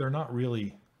 So they're not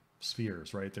really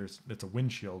spheres, right? It's a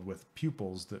windshield with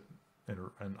pupils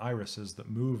and irises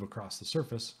that move across the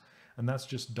surface. And that's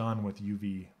just done with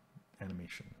UV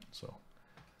animation. So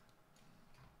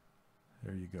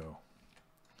there you go.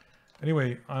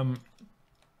 Anyway,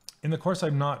 in the course,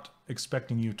 I'm not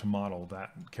expecting you to model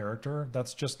that character.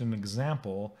 That's just an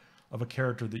example of a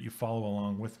character that you follow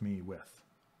along with me with.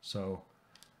 So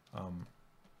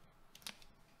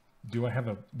do I have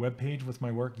a web page with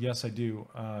my work? Yes, I do.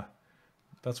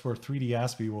 That's where 3D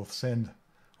Aspie will send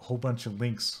a whole bunch of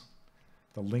links.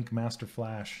 The link master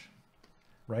flash,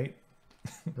 right?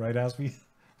 Right, Aspie?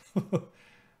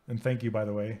 And thank you, by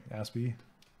the way, Aspie.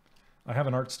 I have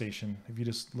an ArtStation. If you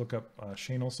just look up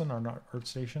Shane Olson, our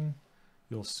ArtStation,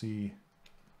 you'll see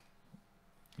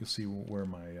where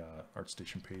my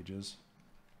ArtStation page is.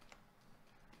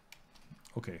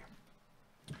 Okay.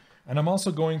 And I'm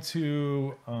also going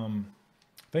to,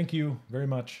 thank you very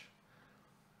much.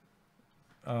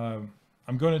 I'm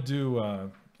going to do,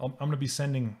 I'm going to be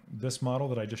sending this model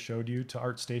that I just showed you to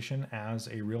ArtStation as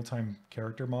a real-time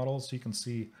character model, so you can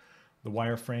see the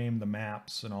wireframe, the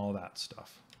maps, and all that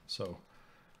stuff. So,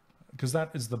 because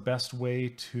that is the best way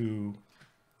to,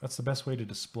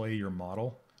 display your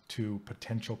model to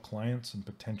potential clients and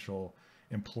potential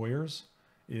employers.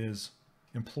 Is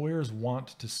employers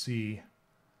want to see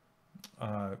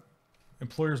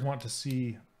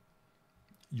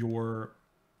your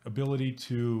ability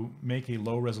to make a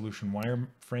low resolution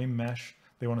wireframe mesh.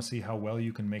 They want to see how well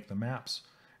you can make the maps.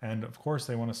 And of course,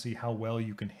 they want to see how well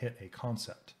you can hit a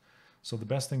concept. So the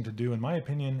best thing to do, in my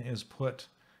opinion, is put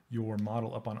your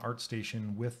model up on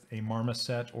ArtStation with a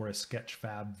Marmoset or a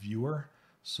Sketchfab viewer,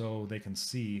 so they can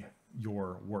see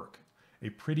your work. A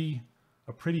pretty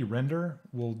render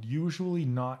will usually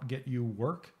not get you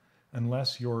work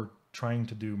unless you're trying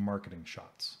to do marketing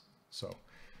shots. So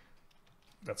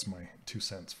that's my 2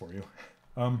 cents for you.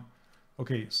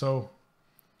 Okay, so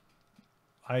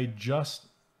I'm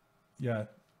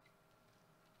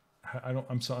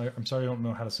sorry, I don't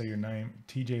know how to say your name.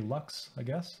 TJ Lux, I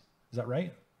guess. Is that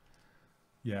right?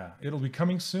 Yeah, it'll be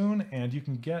coming soon, and you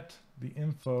can get the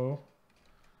info.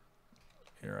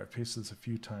 Here, I pasted this a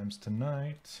few times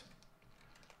tonight.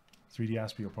 3D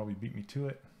Aspie will probably beat me to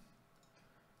it.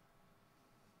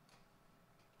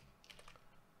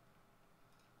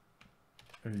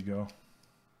 There you go.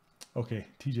 Okay,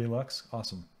 TJ Lux,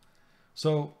 awesome.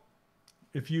 So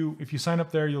if you sign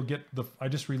up there, you'll get I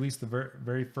just released the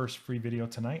very first free video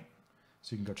tonight,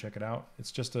 so you can go check it out.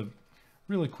 It's just a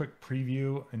really quick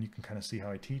preview, and you can kind of see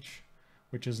how I teach,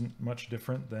 which isn't much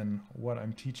different than what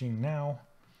I'm teaching now,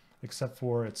 except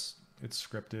for it's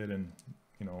scripted and,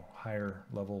 you know, higher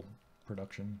level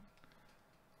production.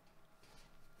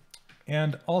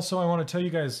 And also, I want to tell you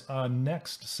guys,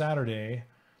 next Saturday,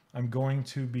 I'm going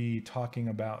to be talking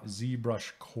about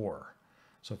ZBrush Core.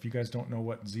 So if you guys don't know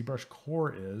what ZBrush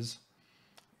Core is,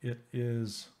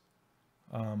 it's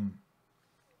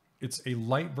a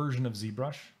light version of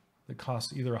ZBrush. It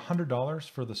costs either $100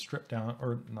 for the stripped down,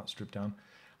 or not stripped down,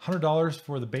 $100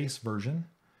 for the base version,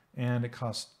 and it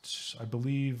costs, I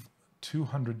believe,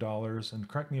 $200. And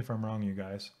correct me if I'm wrong, you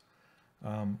guys,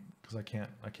 because I can't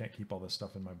keep all this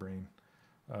stuff in my brain,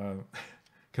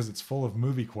 because it's full of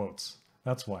movie quotes.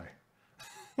 That's why.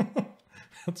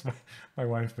 That's why my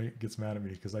wife gets mad at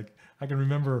me, because I can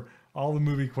remember all the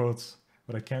movie quotes,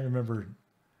 but I can't remember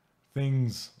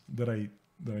things that I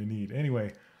need.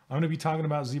 Anyway, I'm going to be talking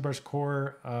about ZBrush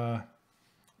Core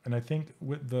and I think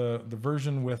with the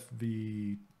version with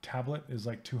the tablet is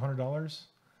like $200.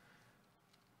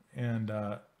 And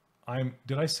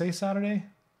did I say Saturday?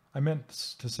 I meant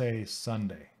to say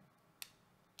Sunday.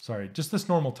 Sorry, just this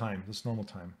normal time.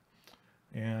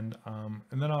 And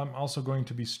then I'm also going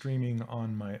to be streaming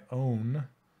on my own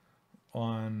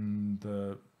on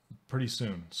the pretty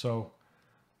soon. So,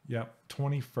 yep,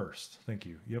 21st. Thank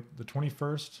you. Yep, the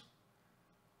 21st,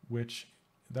 which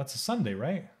that's a Sunday,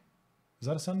 right? Is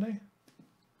that a Sunday?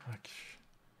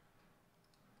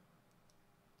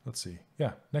 Let's see.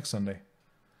 Yeah, next Sunday.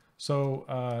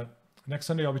 So next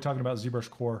Sunday I'll be talking about ZBrush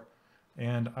Core,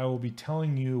 and I will be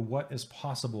telling you what is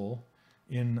possible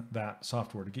in that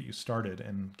software to get you started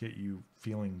and get you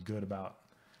feeling good about,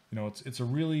 you know, it's a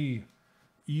really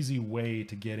easy way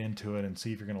to get into it and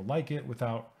see if you're going to like it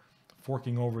without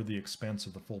forking over the expense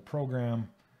of the full program,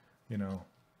 you know.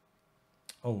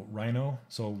 Oh, Rhino,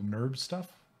 so NURBS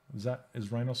stuff.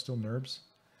 Is Rhino still NURBS?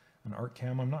 An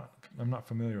ArtCam? I'm not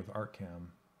familiar with ArtCam.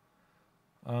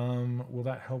 Will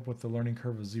that help with the learning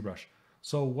curve of ZBrush?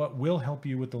 So what will help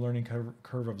you with the learning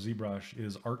curve of ZBrush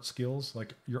is art skills.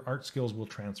 Like your art skills will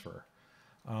transfer,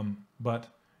 but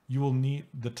you will need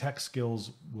the tech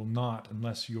skills will not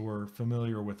unless you're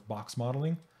familiar with box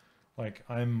modeling. Like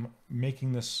I'm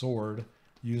making this sword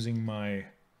using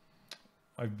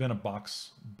I've been a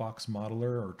box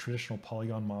modeler or traditional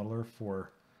polygon modeler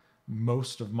for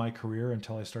most of my career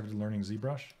until I started learning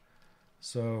ZBrush.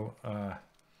 So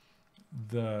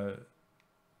the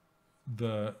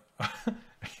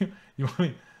you want me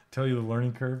to tell you the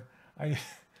learning curve?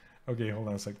 Okay, hold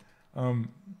on a sec.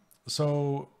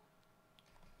 So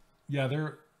yeah,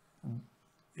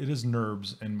 it is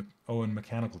NURBS and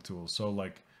mechanical tools. So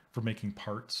like for making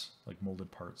parts, like molded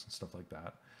parts and stuff like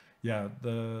that. Yeah,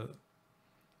 the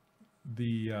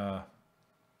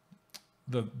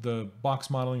box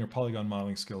modeling or polygon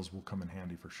modeling skills will come in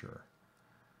handy for sure.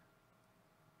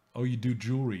 Oh, you do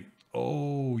jewelry.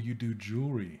 Oh, you do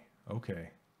jewelry.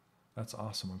 Okay. That's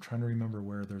awesome. I'm trying to remember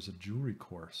where there's a jewelry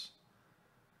course.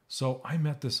 So I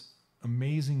met this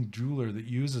amazing jeweler that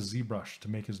uses ZBrush to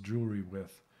make his jewelry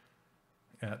with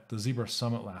at the ZBrush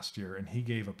Summit last year, and he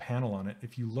gave a panel on it.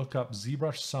 If you look up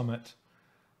ZBrush Summit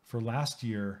for last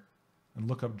year and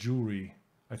look up jewelry,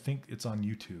 I think it's on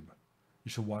YouTube. You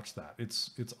should watch that.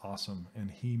 It's awesome, and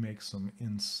he makes some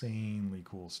insanely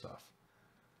cool stuff.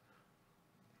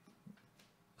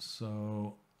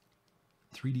 So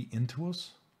 3D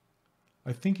Intuos?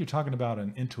 I think you're talking about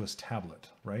an Intuos tablet,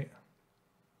 right?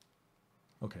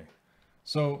 Okay.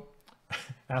 So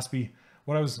Aspie,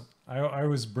 I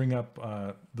always bring up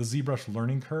the ZBrush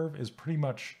learning curve is pretty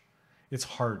much, it's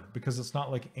hard because it's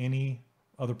not like any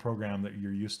other program that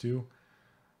you're used to.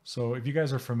 So if you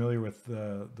guys are familiar with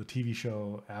the TV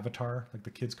show Avatar, like the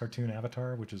kids cartoon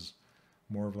Avatar, which is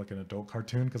more of like an adult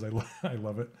cartoon because I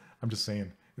love it. I'm just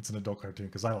saying it's an adult cartoon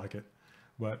because I like it.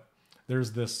 But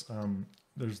there's this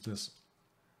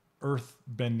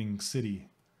earth-bending city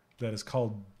that is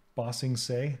called Bossing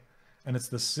Se, and it's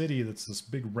the city that's this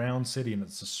big round city, and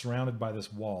it's surrounded by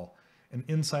this wall. And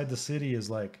inside the city is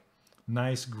like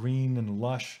nice green and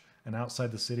lush, and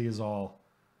outside the city is all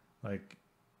like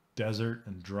desert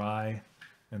and dry.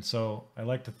 And so I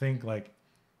like to think like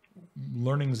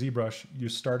learning ZBrush, you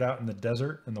start out in the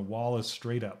desert and the wall is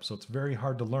straight up. So it's very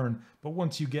hard to learn. But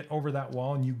once you get over that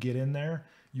wall and you get in there,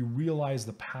 you realize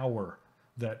the power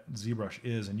that ZBrush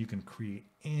is, and you can create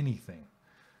anything.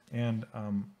 And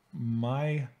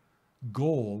my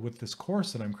goal with this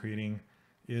course that I'm creating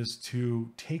is to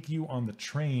take you on the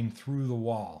train through the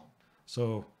wall.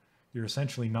 So you're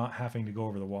essentially not having to go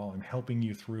over the wall. I'm helping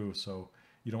you through so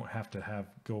you don't have to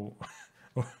go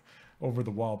over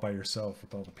the wall by yourself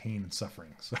with all the pain and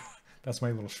suffering. So that's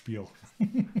my little spiel.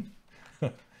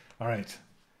 All right.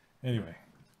 Anyway,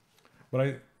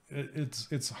 but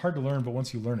it's hard to learn, but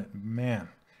once you learn it, man,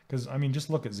 because I mean, just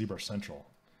look at ZBrush Central.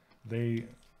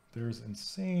 There's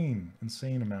insane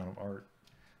amount of art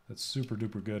that's super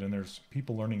duper good, and there's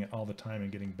people learning it all the time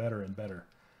and getting better and better.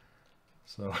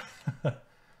 So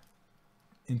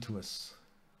Intuos.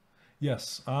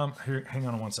 Yes. Here, hang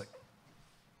on one sec.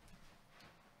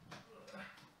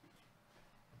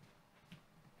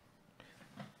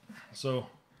 So,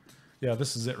 yeah,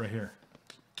 this is it right here.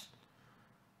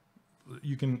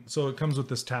 So it comes with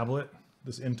this tablet,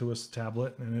 this Intuos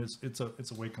tablet, and it's a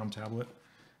Wacom tablet,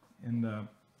 and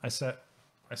I set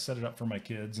it up for my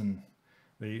kids, and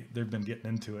they've been getting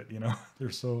into it. You know, they're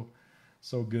so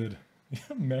good.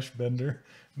 Mesh bender.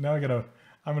 Now I'm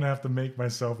gonna have to make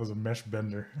myself as a mesh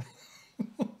bender.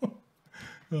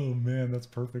 Oh man, that's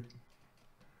perfect.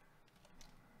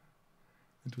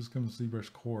 It just comes to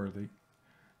ZBrush Core.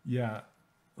 Yeah,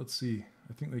 let's see,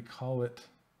 I think they call it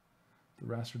the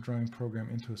raster drawing program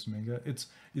Intuos Manga. It's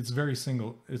very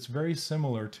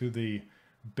similar to the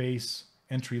base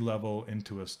entry level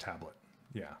Intuos tablet.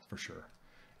 Yeah, for sure.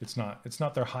 It's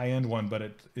not their high end one, but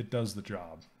it does the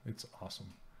job. It's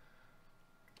awesome.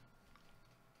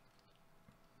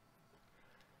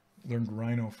 Learned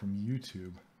Rhino from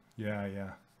YouTube. Yeah.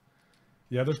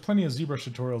 Yeah, there's plenty of ZBrush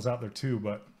tutorials out there too,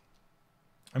 but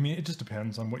I mean, it just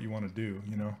depends on what you want to do,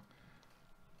 you know.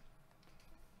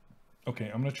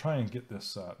 Okay, I'm gonna try and get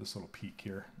this this little peak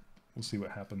here. We'll see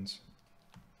what happens.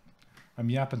 I'm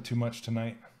yapping too much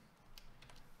tonight.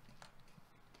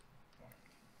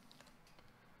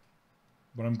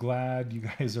 But I'm glad you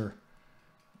guys are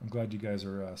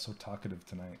so talkative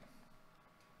tonight.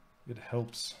 It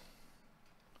helps.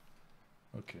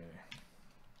 Okay.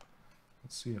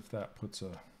 Let's see if that puts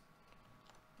a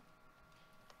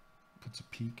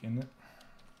peak in it.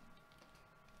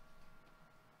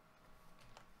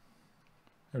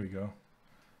 There we go.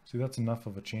 See, that's enough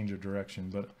of a change of direction,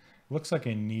 but it looks like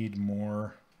I need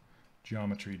more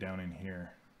geometry down in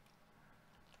here.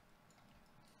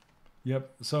 Yep.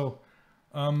 So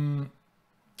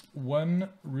one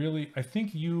really, I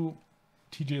think you,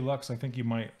 TJ Lux, I think you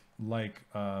might like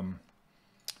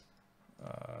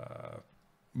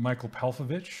Michael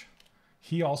Palfovich.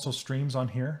 He also streams on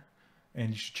here,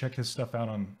 and you should check his stuff out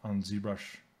on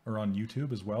ZBrush or on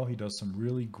YouTube as well. He does some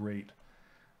really great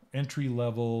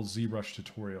entry-level ZBrush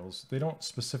tutorials. They don't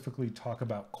specifically talk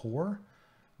about core,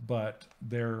 but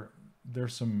there's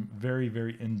some very,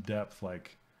 very in-depth,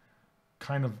 like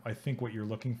kind of, I think, what you're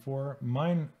looking for.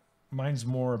 Mine's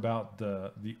more about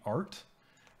the art,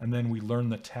 and then we learn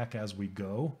the tech as we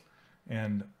go.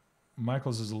 And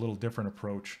Michael's is a little different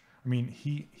approach. I mean,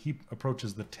 he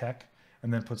approaches the tech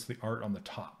and then puts the art on the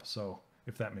top. So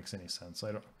if that makes any sense,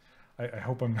 I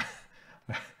hope I'm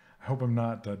I hope I'm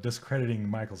not discrediting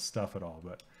Michael's stuff at all,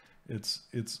 but it's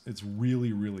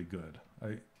really, really good.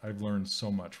 I've learned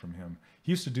so much from him.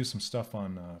 He used to do some stuff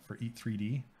on for Eat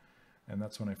 3D, and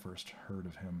that's when I first heard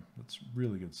of him. That's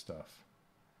really good stuff.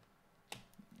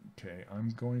 Okay, I'm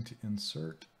going to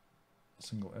insert a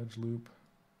single edge loop.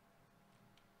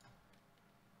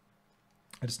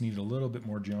 I just need a little bit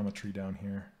more geometry down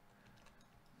here.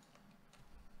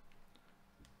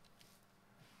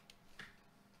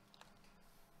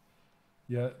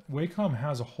 Yeah, Wacom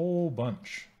has a whole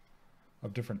bunch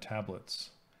of different tablets.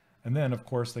 And then, of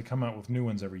course, they come out with new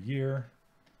ones every year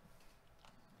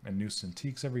and new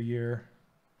Cintiqs every year.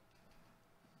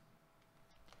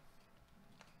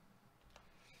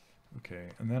 Okay,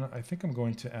 and then I think I'm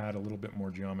going to add a little bit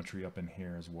more geometry up in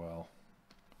here as well.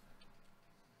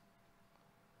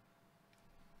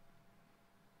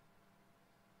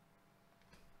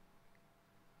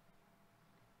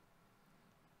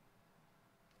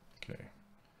 Okay,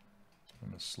 I'm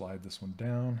going to slide this one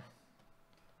down.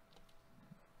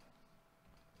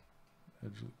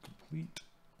 Edge loop complete.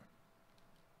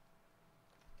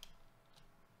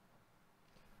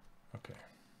 Okay.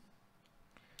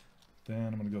 Then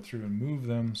I'm going to go through and move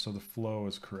them so the flow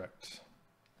is correct.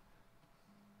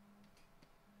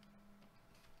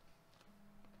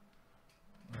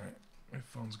 All right, my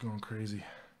phone's going crazy.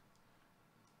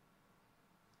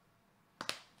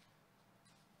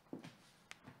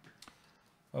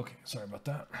 Okay, sorry about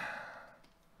that.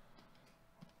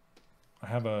 I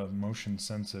have a motion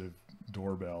sensitive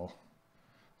doorbell,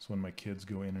 so when my kids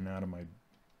go in and out of my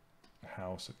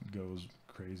house, it goes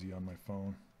crazy on my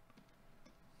phone.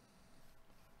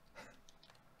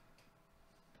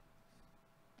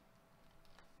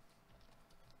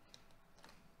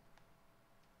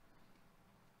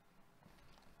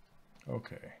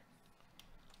 Okay.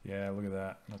 Yeah, look at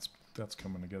that. That's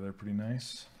coming together pretty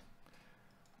nice.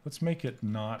 Let's make it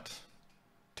not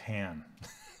tan.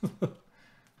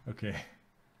 Okay.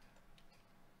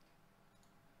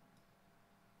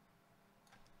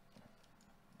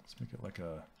 Let's make it like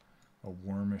a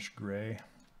warmish gray.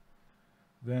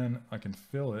 Then I can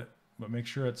fill it, but make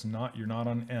sure it's not, you're not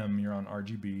on M, you're on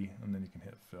RGB, and then you can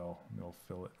hit fill, and it'll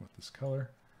fill it with this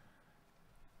color.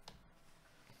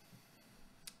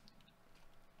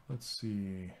 Let's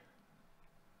see.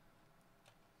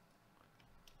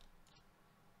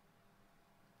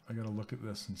 I gotta look at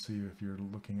this and see if you're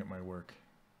looking at my work.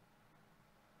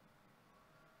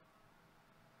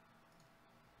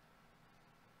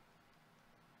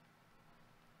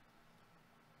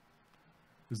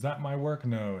 Is that my work?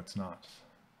 No, it's not.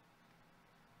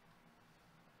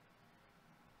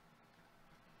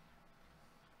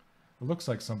 It looks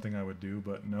like something I would do,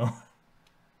 but no.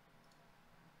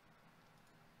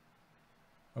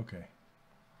 Okay.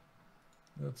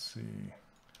 Let's see.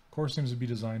 Course seems to be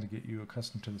designed to get you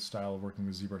accustomed to the style of working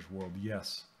with ZBrush World.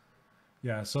 Yes.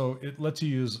 Yeah, so it lets you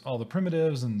use all the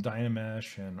primitives and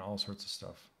Dynamesh and all sorts of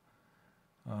stuff.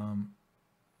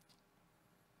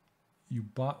 You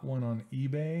bought one on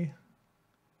eBay,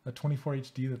 a 24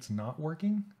 HD that's not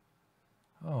working?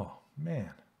 Oh,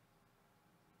 man.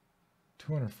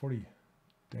 240,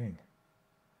 dang.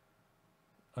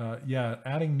 Yeah,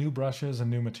 adding new brushes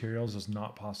and new materials is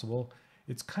not possible.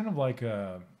 It's kind of like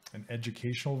an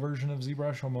educational version of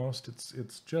ZBrush almost.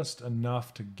 It's just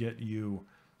enough to get you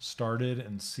started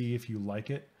and see if you like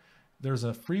it. There's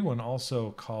a free one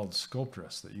also called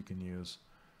Sculpting that you can use.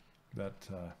 That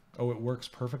oh, it works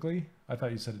perfectly. I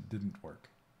thought you said it didn't work.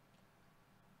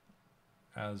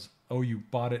 As oh, you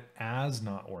bought it as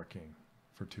not working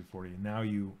for 240.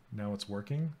 Now it's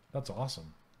working. That's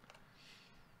awesome.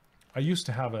 I used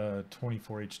to have a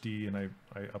 24 HD and I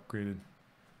upgraded.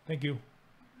 Thank you.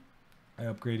 I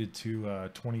upgraded to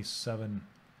 27.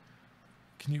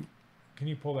 Can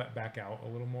you pull that back out a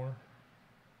little more?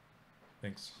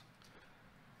 Thanks.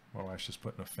 Oh, I was just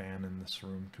putting a fan in this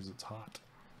room because it's hot.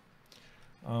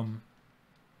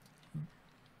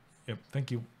 Yep,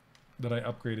 thank you. That I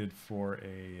upgraded for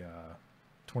a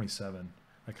 27.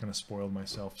 I kind of spoiled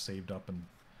myself, saved up and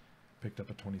picked up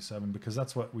a 27 because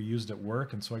that's what we used at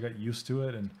work, and so I got used to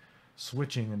it. And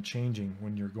switching and changing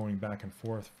when you're going back and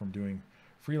forth from doing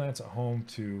freelance at home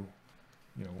to,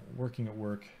 you know, working at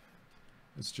work,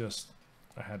 it's just,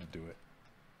 I had to do it.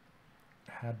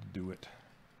 I had to do it.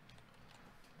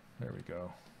 There we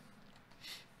go.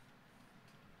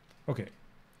 Okay,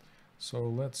 so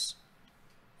let's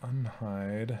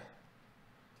unhide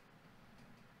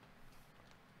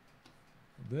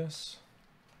this,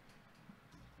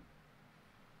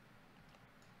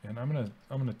 and I'm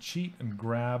gonna cheat and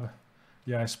grab.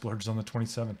 Yeah, I splurged on the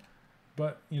 27,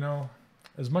 but you know,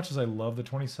 as much as I love the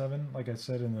 27, like I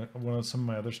said in one of some of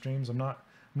my other streams, I'm not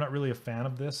really a fan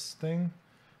of this thing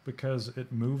because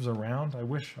it moves around. I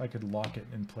wish I could lock it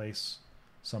in place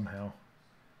somehow.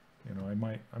 You know,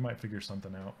 I might figure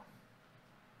something out.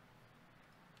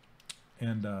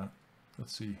 And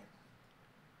let's see.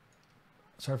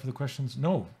 Sorry for the questions.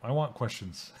 No, I want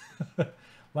questions.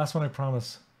 Last one, I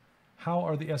promise. How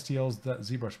are the STLs that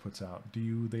ZBrush puts out?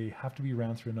 Do they have to be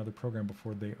ran through another program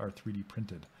before they are 3D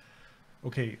printed?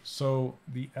 Okay, so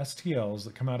the STLs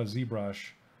that come out of ZBrush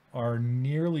are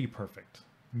nearly perfect.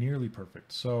 Nearly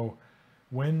perfect. So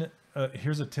when,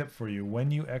 here's a tip for you.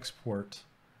 When you export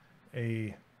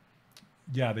a,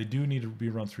 yeah, they do need to be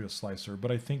run through a slicer,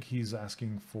 but I think he's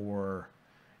asking for,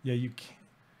 yeah,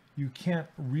 you can't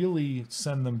really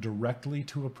send them directly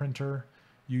to a printer.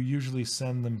 You usually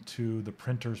send them to the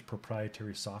printer's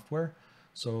proprietary software.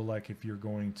 So like if you're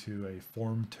going to a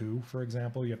Form 2, for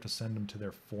example, you have to send them to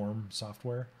their Form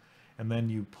software, and then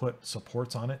you put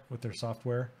supports on it with their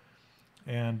software.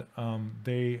 And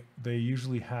they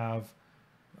usually have,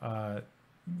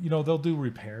 you know, they'll do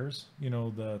repairs. You know,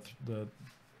 the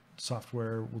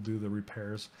software will do the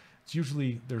repairs. It's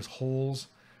usually there's holes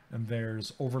and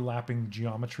there's overlapping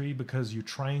geometry because you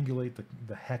triangulate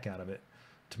the heck out of it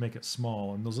to make it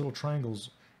small, and those little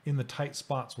triangles in the tight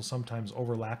spots will sometimes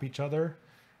overlap each other,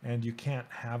 and you can't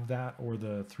have that or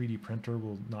the 3D printer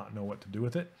will not know what to do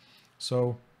with it.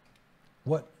 So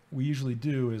what we usually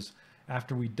do is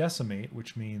after we decimate,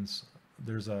 which means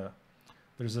there's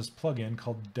this plugin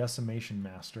called Decimation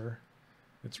Master.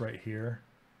 It's right here.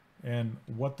 And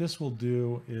what this will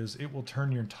do is it will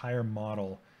turn your entire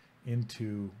model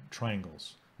into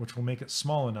triangles, which will make it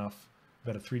small enough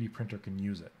that a 3D printer can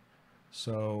use it.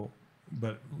 So,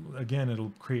 but again,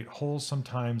 it'll create holes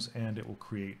sometimes, and it will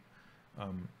create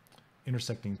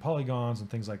intersecting polygons and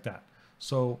things like that.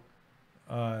 So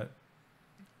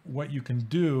what you can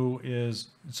do is,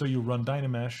 so you run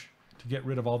Dynamesh to get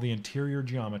rid of all the interior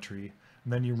geometry,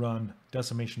 and then you run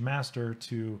Decimation Master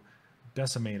to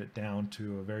decimate it down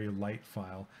to a very light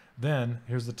file. Then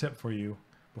here's the tip for you: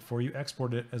 before you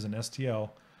export it as an STL,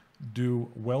 do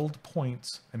weld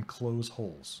points and close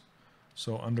holes.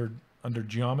 So under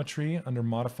geometry, under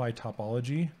modify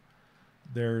topology,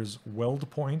 there's weld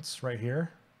points right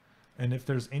here. And if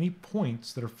there's any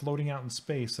points that are floating out in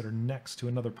space that are next to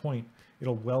another point,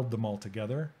 it'll weld them all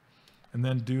together. And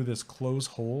then do this close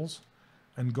holes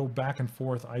and go back and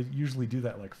forth. I usually do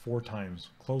that like 4 times.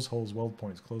 Close holes, weld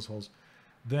points, close holes.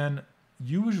 Then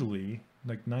usually,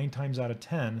 like 9 times out of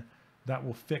 10, that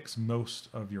will fix most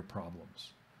of your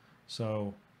problems.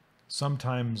 So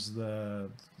sometimes the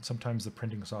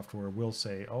printing software will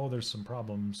say, oh, there's some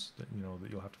problems that, you know,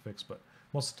 that you'll have to fix, but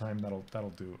most of the time that'll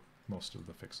do most of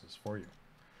the fixes for you.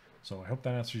 So I hope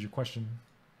that answers your question.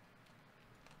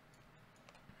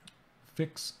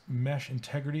 Fix mesh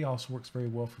integrity also works very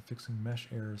well for fixing mesh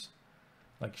errors,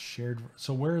 like shared.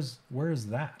 So where is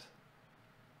that?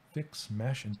 Fix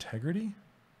mesh integrity?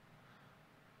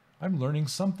 I'm learning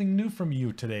something new from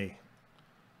you today.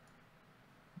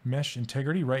 Mesh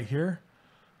integrity right here.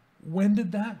 When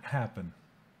did that happen?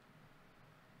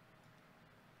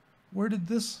 Where did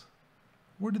this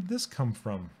come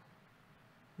from?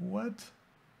 What?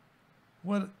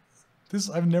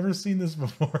 I've never seen this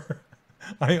before.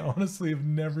 I honestly have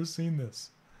never seen this.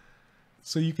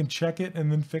 So you can check it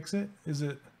and then fix it?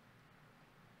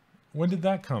 When did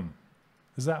that come?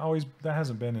 Is that always, that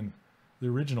hasn't been in the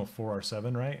original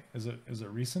 4R7, right? Is it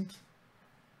recent?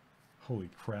 Holy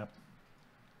crap.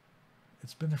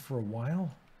 It's been there for a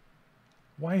while?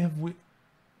 Why have we...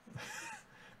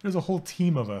 There's a whole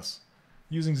team of us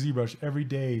using ZBrush every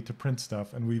day to print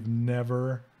stuff, and we've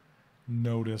never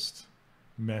noticed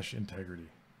mesh integrity.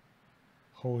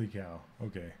 Holy cow.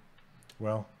 Okay.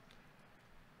 Well,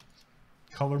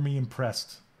 color me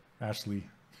impressed, Ashley.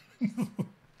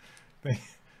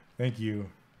 Thank you.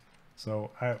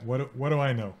 So what do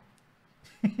I know?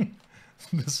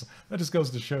 That just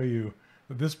goes to show you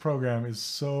that this program is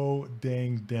so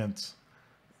dang dense.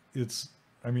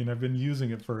 I mean, I've been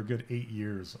using it for a good 8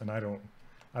 years, and I don't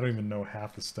even know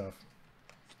half the stuff.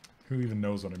 Who even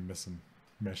knows what I'm missing?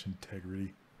 Mesh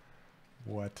integrity.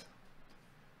 What?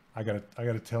 I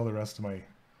gotta tell the rest of my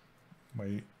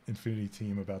Infinity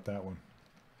team about that one.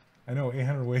 I know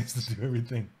 800 ways to do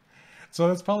everything. So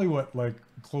that's probably what like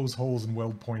close holes and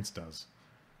weld points does.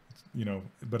 You know,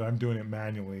 but I'm doing it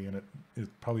manually, and it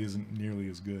probably isn't nearly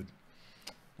as good.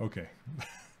 Okay.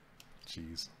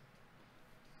 Jeez.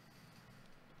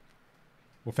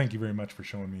 Well, thank you very much for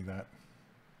showing me that.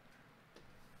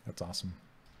 That's awesome.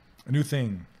 A new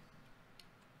thing.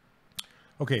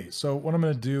 Okay, so what I'm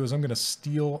going to do is I'm going to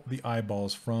steal the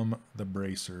eyeballs from the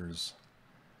bracers.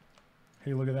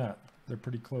 Hey, look at that. They're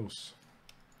pretty close.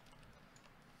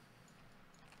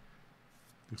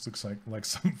 This looks like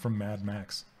something from Mad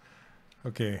Max.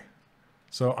 Okay,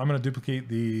 so I'm going to duplicate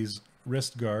these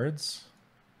wrist guards.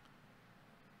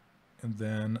 And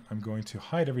then I'm going to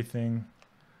hide everything.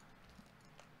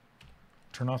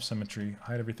 Turn off symmetry.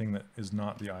 Hide everything that is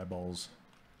not the eyeballs.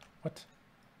 What?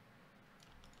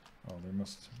 Oh, there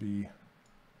must be...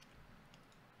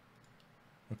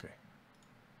 Okay.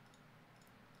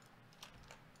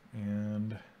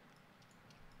 And...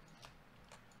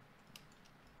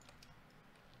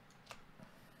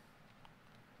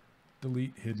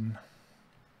 delete hidden.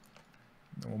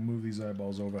 Then we'll move these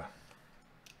eyeballs over.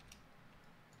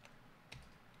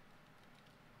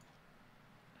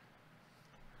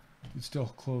 You still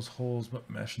close holes, but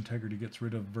mesh integrity gets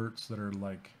rid of verts that are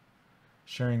like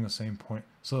sharing the same point.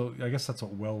 So I guess that's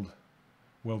what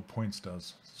weld points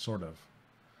does, sort of.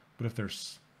 But if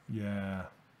there's, yeah,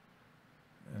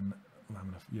 and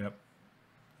laminate, yep.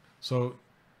 So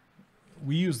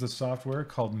we use the software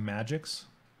called Magix,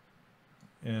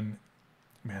 and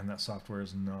man, that software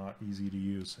is not easy to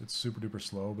use. It's super duper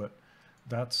slow, but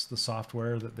that's the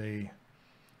software that they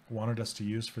wanted us to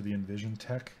use for the Envision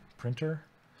Tech printer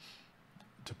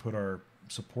to put our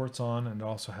supports on, and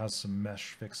also has some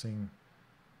mesh fixing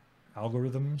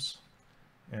algorithms.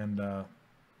 And I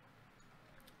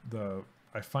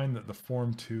find that the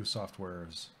Form 2 software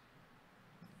is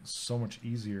so much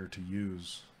easier to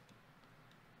use.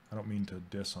 I don't mean to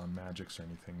diss on Magix or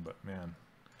anything, but man,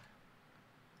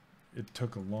 it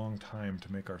took a long time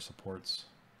to make our supports.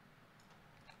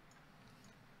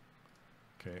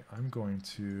 Okay, I'm going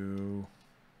to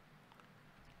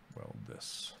weld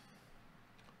this.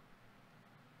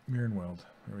 Mirror and weld.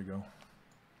 There we go.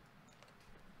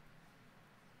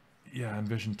 Yeah,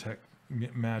 Envision Tech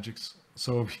Magix.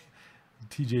 So,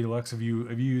 TJ Deluxe, have you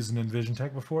used an Envision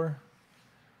Tech before?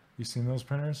 You seen those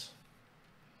printers?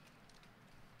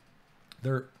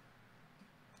 They're...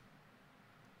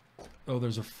 Oh,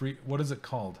 there's a free... What is it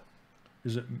called?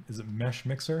 Is it Mesh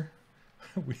Mixer?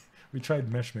 we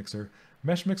tried Mesh Mixer.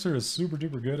 Mesh Mixer is super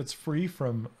duper good. It's free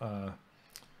from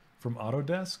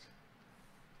Autodesk.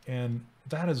 And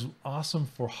that is awesome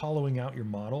for hollowing out your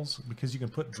models, because you can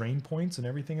put drain points and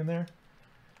everything in there,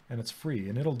 and it's free,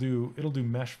 and it'll do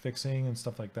mesh fixing and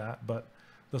stuff like that. But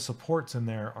the supports in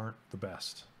there aren't the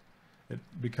best,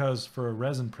 because for a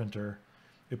resin printer,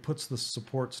 it puts the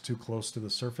supports too close to the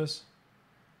surface,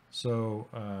 so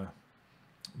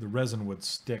the resin would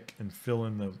stick and fill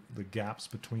in the gaps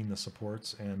between the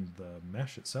supports and the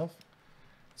mesh itself.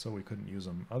 So we couldn't use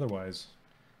them. Otherwise,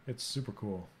 it's super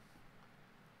cool.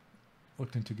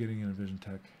 Looked into getting an Envision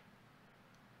Tech.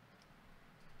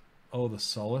 Oh, the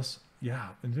Solace? Yeah,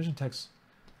 Envision Tech's,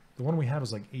 the one we had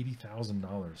was like $80,000,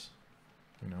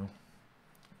 you know?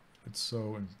 It's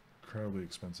so incredibly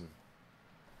expensive.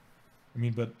 I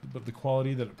mean, but the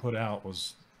quality that it put out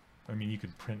was, I mean, you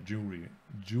could print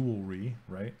jewelry,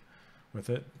 right, with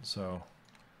it. So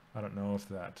I don't know if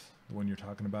that the one you're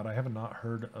talking about. I have not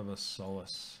heard of a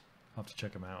Solus. I'll have to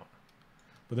check them out.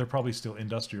 But they're probably still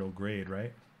industrial grade,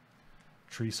 right?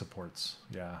 Tree supports,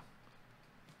 yeah.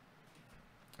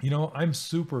 You know, I'm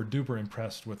super duper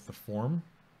impressed with the form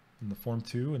and the Form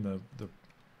 2 and the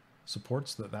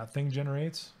supports that thing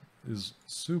generates is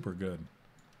super good.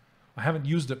 I haven't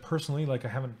used it personally, like I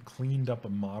haven't cleaned up a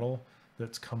model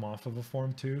that's come off of a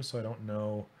Form 2, so I don't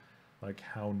know like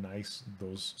how nice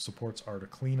those supports are to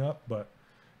clean up, but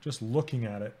just looking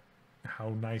at it, how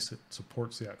nice it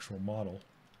supports the actual model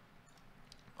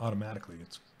automatically,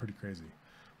 it's pretty crazy.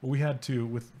 Well, we had to,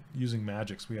 with using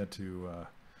Magix, we had to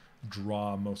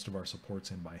draw most of our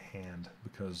supports in by hand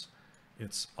because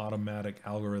its automatic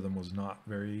algorithm was not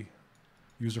very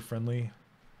user-friendly,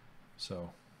 so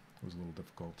it was a little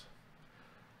difficult.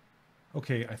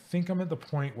 Okay, I think I'm at the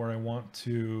point where I want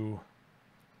to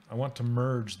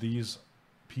merge these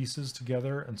pieces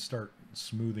together and start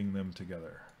smoothing them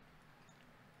together.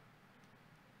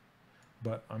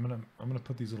 But I'm gonna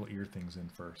put these little ear things in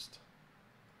first.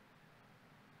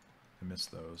 I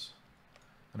missed those,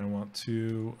 and I want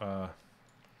to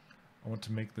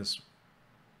make this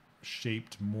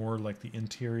shaped more like the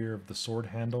interior of the sword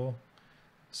handle.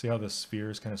 See how the sphere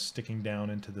is kind of sticking down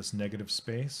into this negative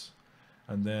space,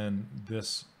 and then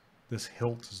this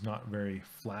hilt is not very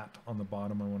flat on the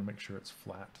bottom. I want to make sure it's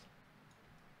flat.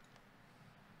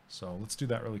 So let's do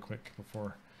that really quick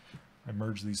before I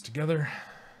merge these together.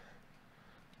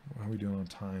 How are we doing on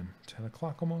time? 10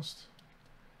 o'clock almost?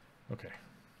 Okay.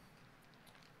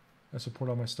 I support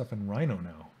all my stuff in Rhino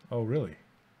now. Oh, really?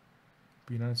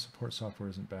 B9 support software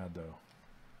isn't bad, though.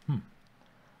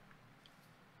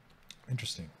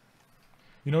 Interesting.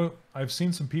 You know, I've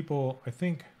seen some people, I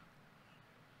think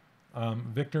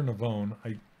Victor Navone,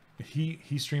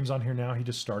 he streams on here now. He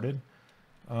just started.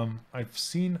 I've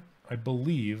seen, I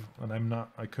believe, and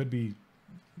I could be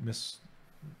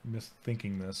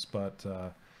misthinking this, but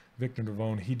Victor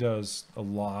Navone, he does a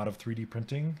lot of 3D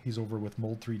printing. He's over with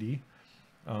Mold 3D.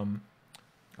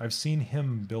 I've seen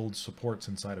him build supports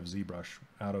inside of ZBrush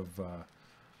out of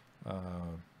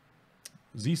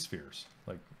Z-spheres,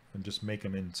 like, and just make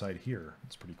them inside here.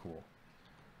 It's pretty cool.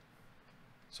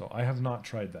 So I have not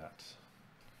tried that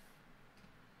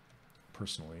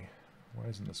personally. Why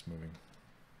isn't this moving?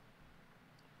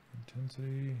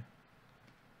 Intensity.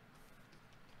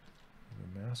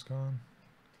 The mask on.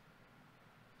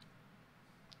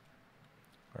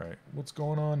 All right, what's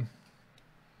going on?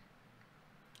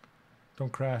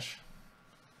 Don't crash.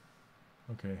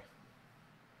 Okay.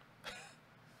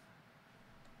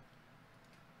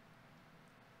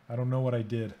 I don't know what I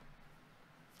did.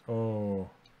 Oh.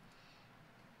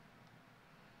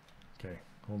 Okay,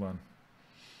 hold on.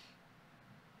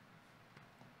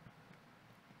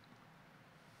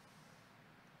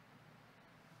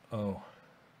 Oh.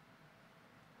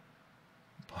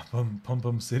 Pum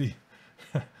Pum City.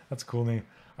 That's a cool name.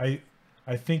 I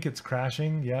think it's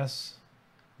crashing, yes,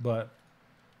 but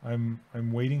I'm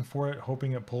waiting for it,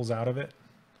 hoping it pulls out of it.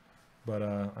 But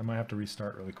I might have to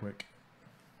restart really quick.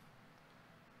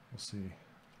 We'll see.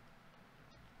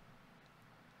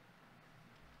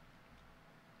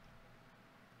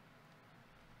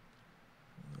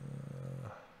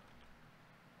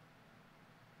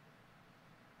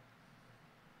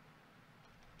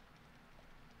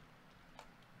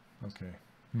 Okay.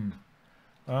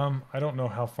 I don't know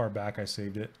how far back I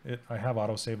saved it. I have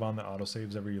autosave on that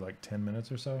autosaves every like 10 minutes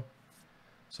or so.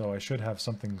 So I should have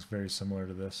something very similar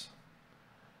to this.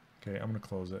 Okay, I'm going to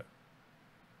close it.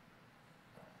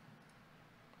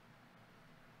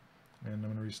 And I'm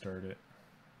going to restart it.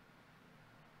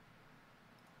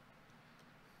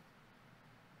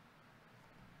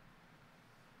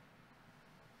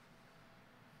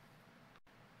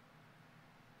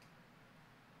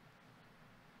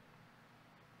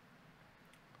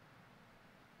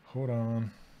 Hold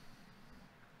on.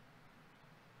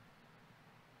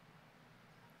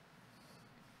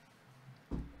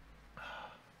 Look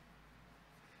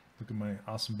at my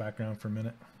awesome background for a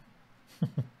minute.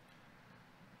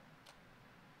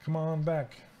 Come on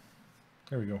back.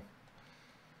 There we go.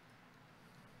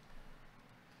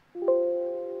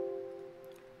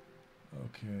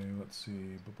 Okay, let's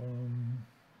see.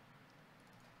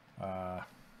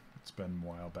 It's been a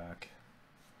while back.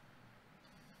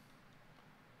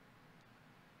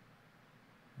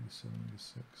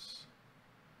 76.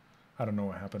 I don't know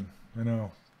what happened. I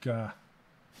know. God.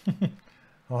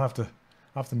 I'll have to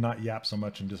not yap so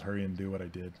much and just hurry and do what I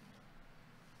did.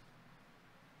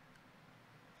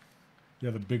 Yeah,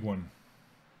 the big one.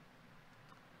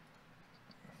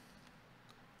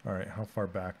 All right, how far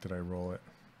back did I roll it?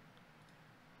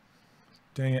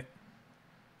 Dang it.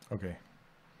 Okay.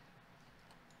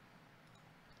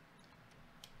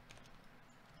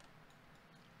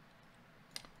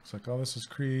 Looks like all this is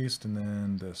creased, and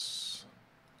then this.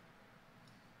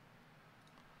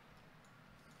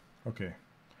 Okay.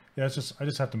 Yeah, it's just I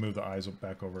just have to move the eyes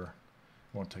back over.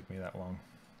 It won't take me that long.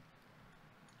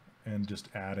 And just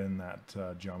add in that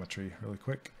geometry really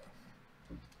quick.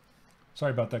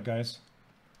 Sorry about that, guys.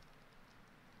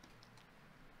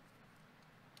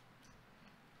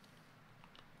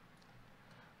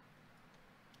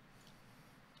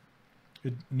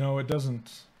 No, it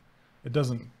doesn't. It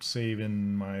doesn't save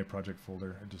in my project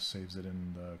folder. It just saves it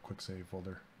in the quick save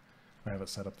folder. I have it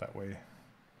set up that way.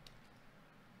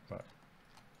 But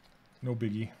no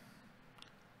biggie.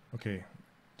 Okay,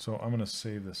 so I'm gonna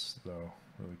save this though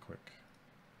really quick.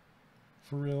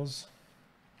 For reals.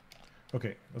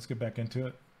 Okay, let's get back into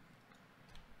it.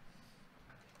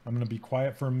 I'm gonna be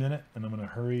quiet for a minute and I'm gonna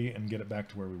hurry and get it back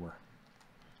to where we were.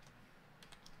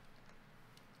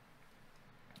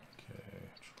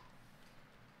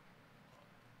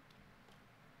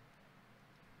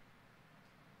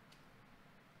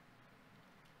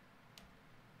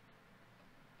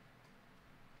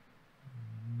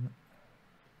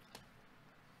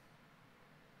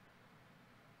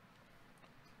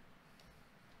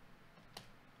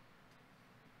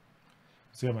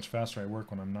 See how much faster I work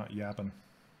when I'm not yapping.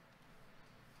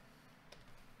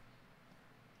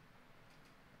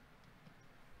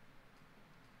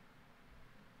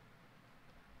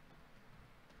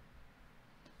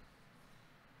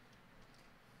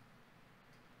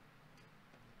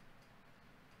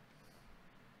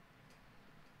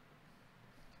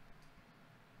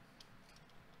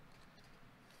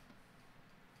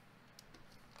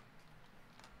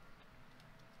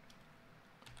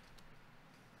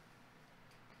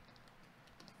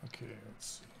 Okay,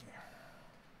 let's see.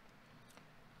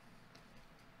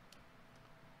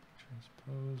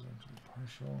 Transpose, actually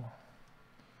partial.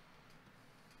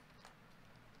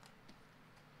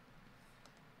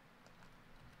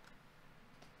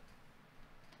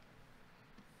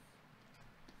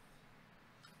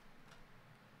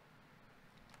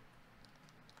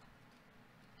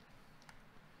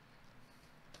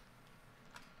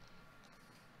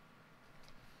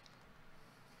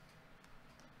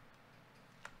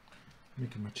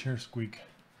 Making my chair squeak.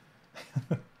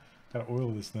 Gotta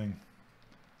oil this thing.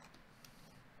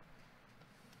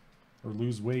 Or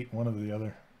lose weight, one or the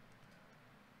other.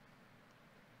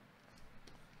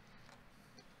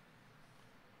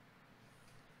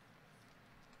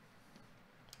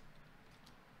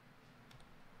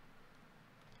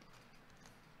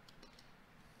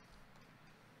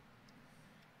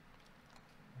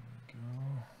 There we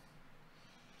go.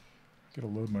 Gotta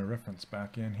load my reference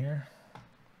back in here.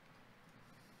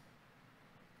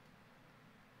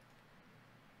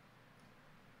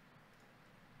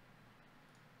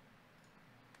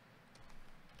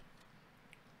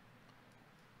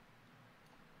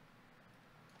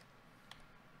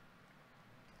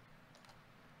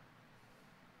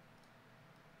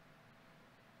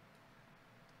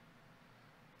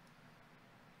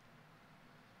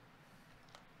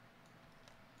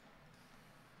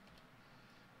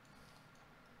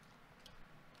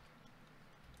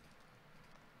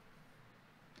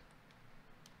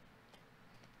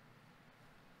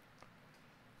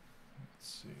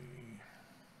 Let's see.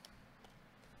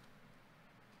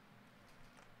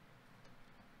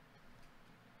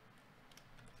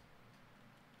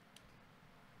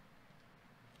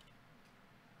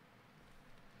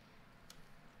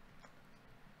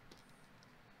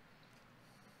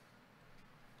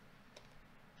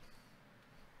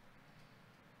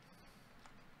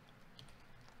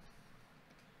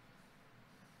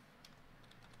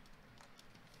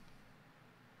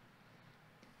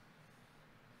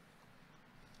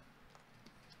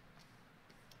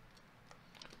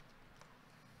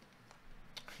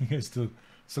 You guys still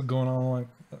going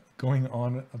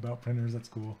on about printers? That's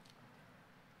cool.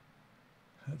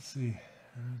 Let's see.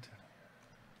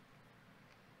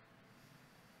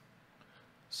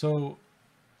 So,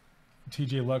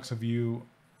 TJ Lux,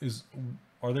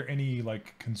 are there any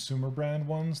like consumer brand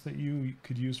ones that you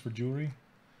could use for jewelry?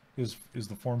 Is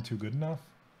the Form 2 good enough?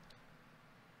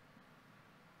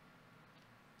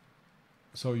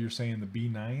 So you're saying the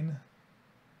B9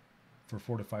 for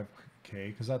 4 to 5K,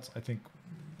 because that's, I think,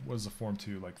 was the Form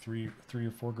 2 like three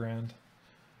or 4 grand,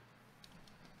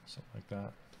 something like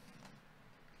that.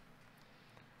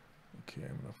 Okay,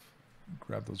 I'm gonna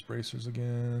grab those bracers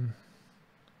again.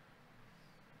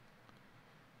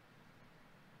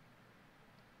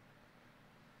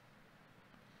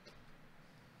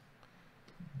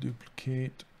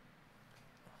 Duplicate.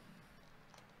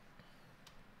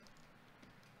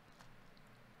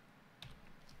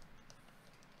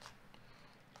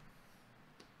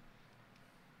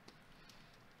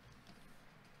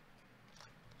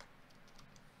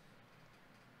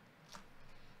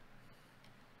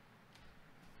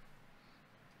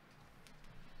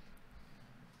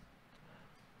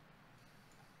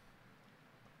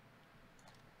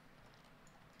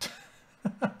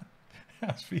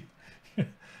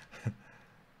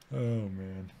 Oh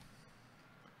man.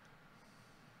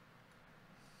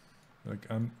 Like,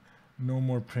 I'm no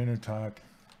more printer talk.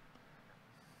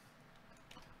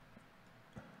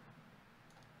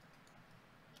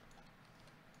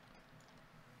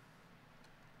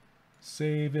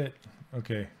 Save it.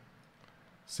 Okay.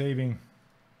 Saving.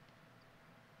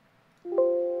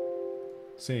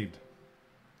 Saved.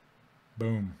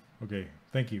 Boom. Okay.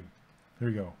 Thank you. Here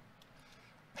we go.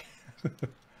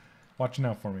 Watching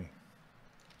out for me.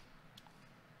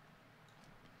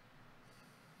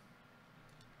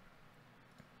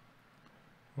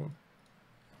 Oh.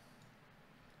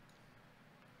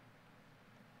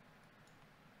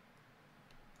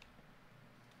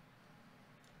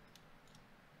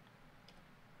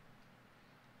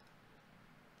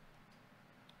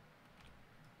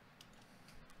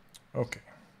 Okay.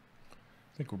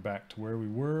 I think we're back to where we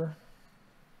were.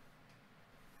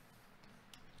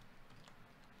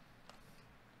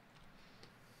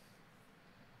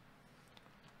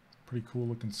 Pretty cool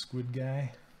looking squid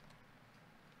guy.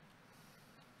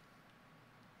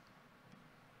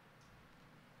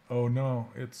 Oh no,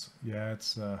 it's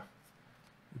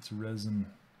resin,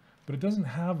 but it doesn't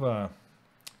have a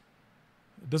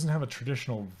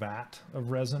traditional vat of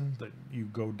resin that you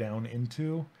go down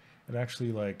into. It actually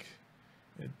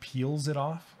it peels it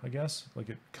off, I guess. Like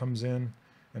it comes in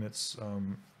and it's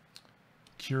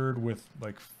cured with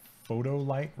like photo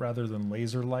light rather than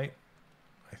laser light,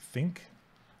 I think.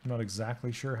 I'm not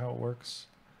exactly sure how it works.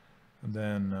 And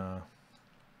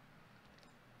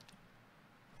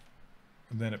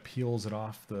then it peels it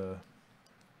off the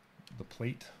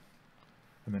plate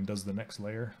and then does the next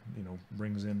layer, you know,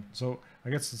 brings in. So I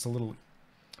guess it's a little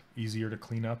easier to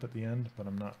clean up at the end, but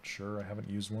I'm not sure. I haven't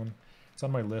used one. It's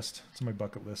on my list. It's on my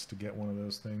bucket list to get one of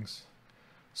those things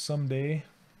someday.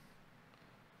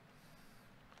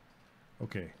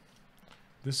 Okay.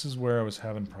 This is where I was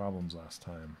having problems last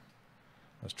time.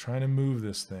 I was trying to move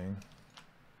this thing.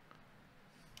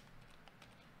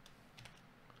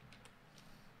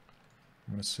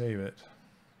 I'm going to save it.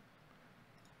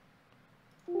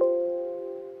 And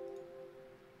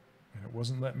it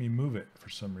wasn't letting me move it for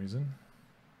some reason.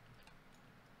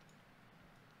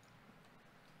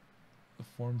 The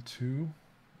Form 2.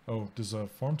 Oh, does a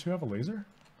Form 2 have a laser?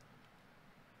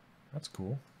 That's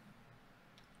cool.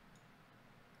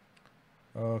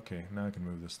 Okay, now I can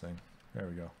move this thing. There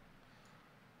we go.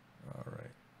 All right.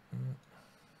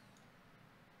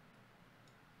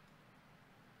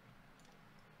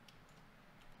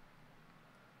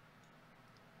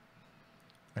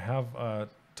 I have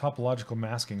topological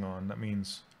masking on. That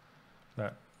means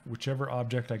that whichever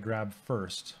object I grab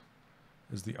first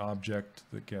is the object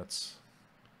that gets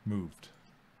moved.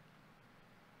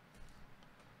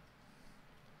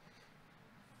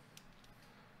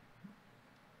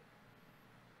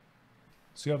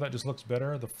 See how that just looks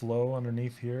better? The flow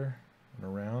underneath here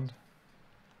and around.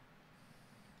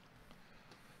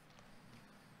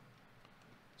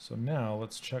 So now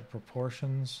let's check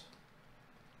proportions.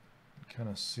 Kind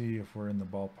of see if we're in the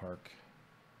ballpark.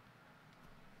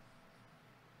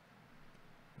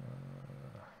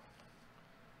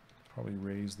 Probably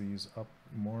raise these up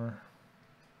more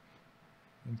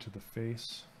into the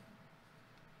face.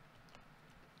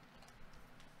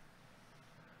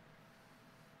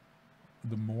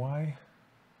 The Moai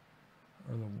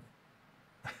or the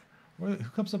who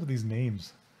comes up with these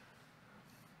names?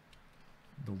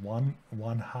 The Wan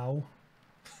Hao.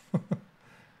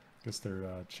 Guess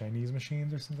they're Chinese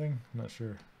machines or something. I'm not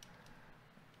sure.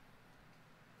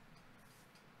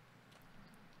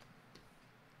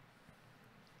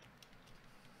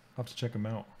 I'll have to check them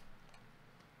out.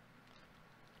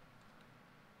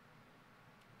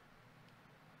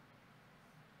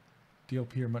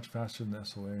 DLP are much faster than the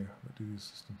SOA that do these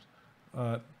systems.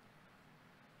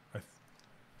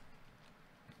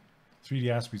 3D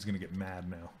Aspie's gonna get mad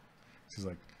now. He's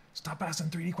like, stop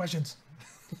asking 3D questions.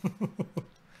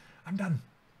 I'm done.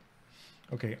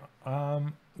 Okay,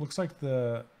 looks like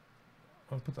I'll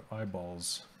put the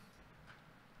eyeballs.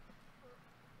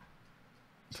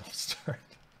 I'll start.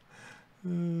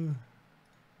 Okay,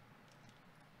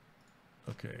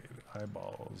 the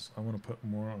eyeballs. I want to put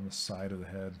more on the side of the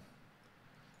head.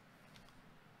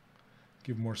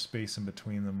 give more space in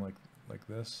between them, like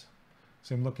this.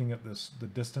 So I'm looking at the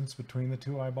distance between the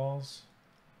two eyeballs,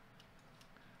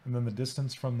 and then the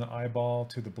distance from the eyeball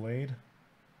to the blade,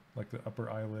 like the upper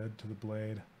eyelid to the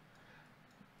blade.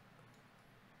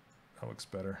 That looks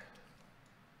better.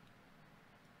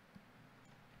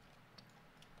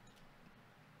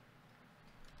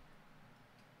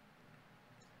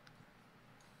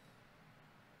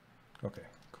 Okay,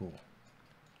 cool.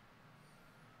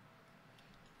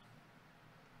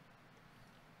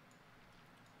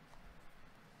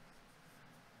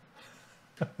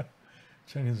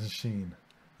 Chinese machine,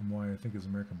 and why I think is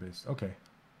American based. Okay,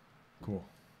 cool.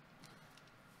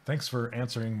 Thanks for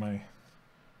answering my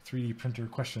 3D printer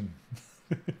question.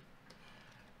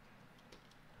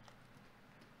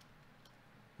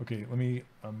 Okay, let me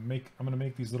I'm gonna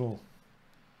make these little,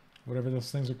 whatever those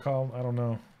things are called. I don't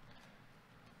know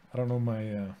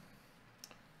my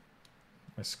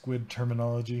my squid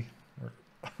terminology, or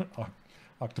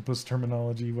octopus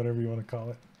terminology, whatever you want to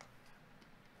call it.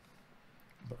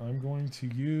 But I'm going to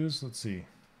use, let's see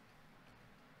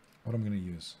what I'm going to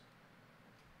use.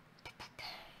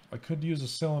 I could use a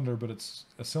cylinder, but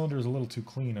a cylinder is a little too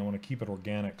clean. I want to keep it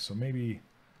organic, so maybe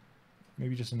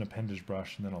just an appendage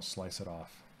brush, and then I'll slice it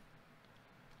off.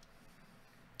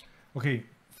 Okay,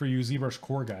 for you ZBrush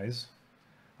Core guys,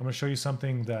 I'm going to show you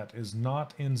something that is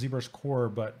not in ZBrush Core,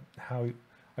 but how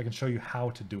I can show you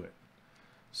how to do it.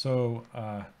 So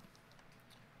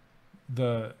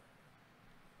the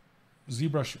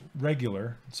ZBrush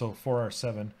regular, so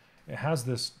 4R7, it has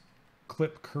this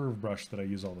clip curve brush that I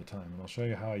use all the time, and I'll show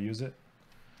you how I use it.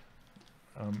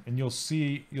 And you'll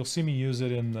see me use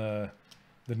it in the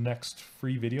next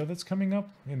free video that's coming up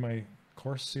in my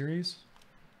course series.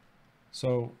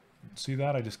 So see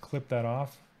that? I just clip that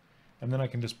off, and then I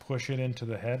can just push it into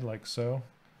the head like so,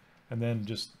 and then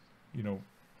just, you know,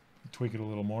 tweak it a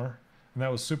little more. And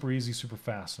that was super easy, super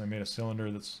fast, and I made a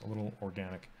cylinder that's a little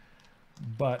organic.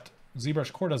 But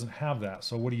ZBrush Core doesn't have that,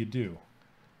 so what do?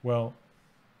 Well,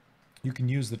 you can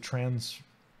use the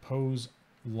transpose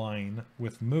line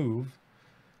with move.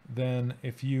 Then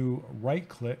if you right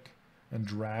click and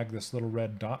drag this little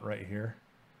red dot right here,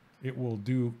 it will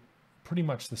do pretty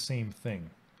much the same thing,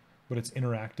 but it's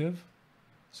interactive.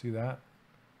 See that?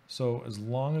 So as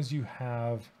long as you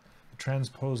have the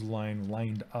transpose line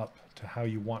lined up to how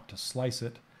you want to slice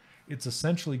it, it's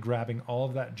essentially grabbing all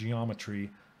of that geometry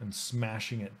and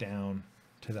smashing it down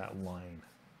to that line.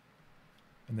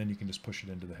 And then you can just push it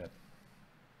into the head.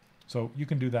 So you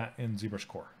can do that in ZBrush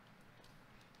Core.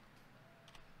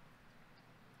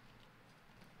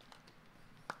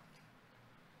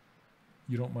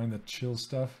 You don't mind the chill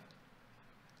stuff?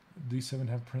 D7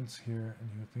 have prints here, and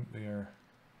you think they are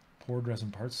poured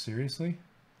resin parts? Seriously?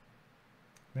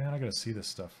 Man, I gotta see this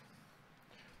stuff.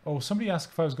 Oh, somebody asked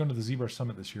if I was going to the ZBrush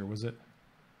Summit this year. Was it?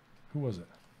 Who was it?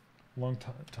 A long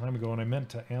time ago, and I meant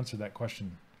to answer that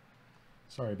question.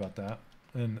 Sorry about that.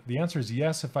 And the answer is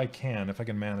yes, if I can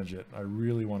manage it. I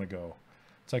really want to go.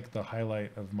 It's like the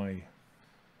highlight of my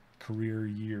career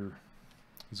year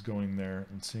is going there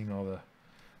and seeing all the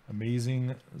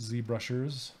amazing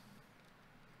ZBrushers.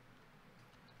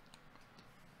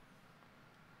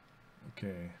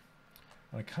 Okay,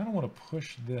 I kind of want to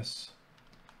push this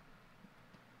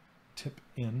tip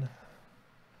in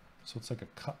so it's like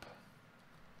a cup.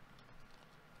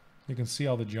 You can see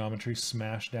all the geometry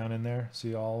smashed down in there.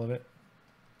 See all of it?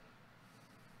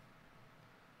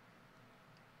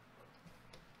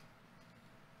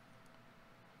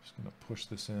 Just going to push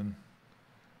this in,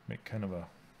 make kind of a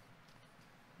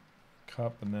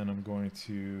cup, and then I'm going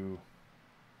to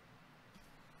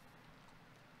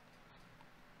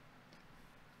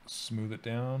smooth it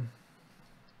down.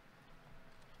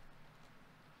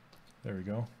 There we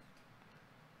go.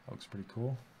 That looks pretty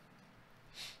cool.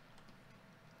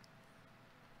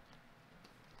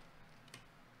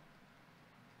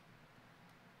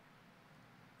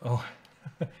 Oh,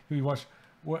 you watch,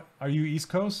 what, are you East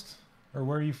Coast or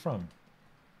where are you from?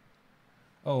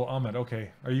 Oh, Ahmed,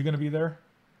 okay. Are you going to be there?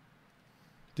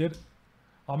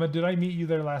 Ahmed, did I meet you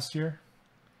there last year?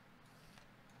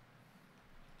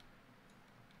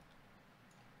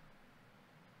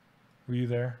 Were you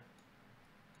there?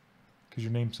 Because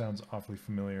your name sounds awfully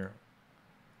familiar.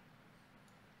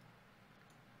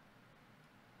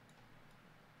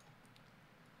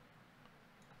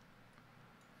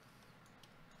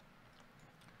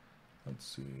 Let's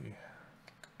see.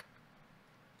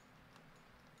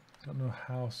 Don't know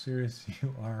how serious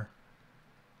you are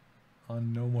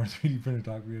on no more 3D printer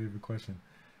talk. We have a question.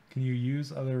 Can you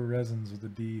use other resins with the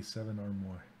D7 or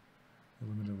more? You're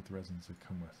limited with the resins they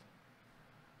come with.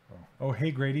 Oh,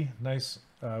 hey Grady, nice.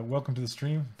 Welcome to the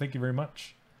stream. Thank you very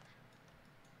much.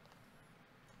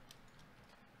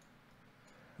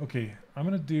 Okay, I'm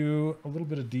gonna do a little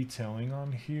bit of detailing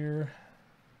on here.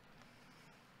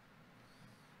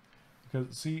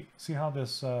 Because see how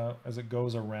this, as it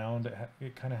goes around,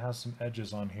 it kind of has some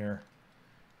edges on here.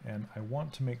 And I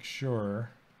want to make sure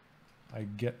I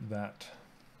get that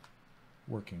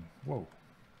working. Whoa.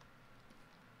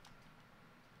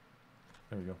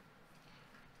 There we go.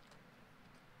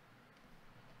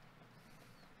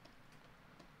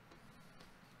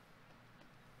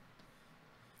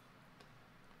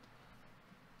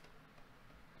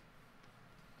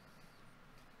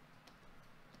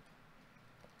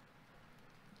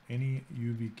 Any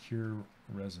UV cure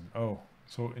resin. Oh,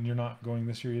 so, and you're not going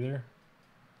this year either?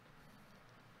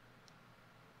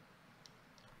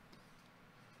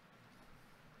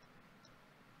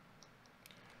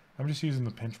 I'm just using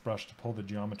the pinch brush to pull the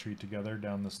geometry together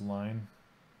down this line.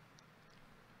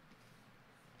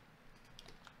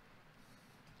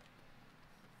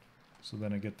 So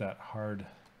then I get that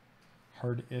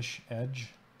hard-ish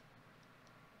edge.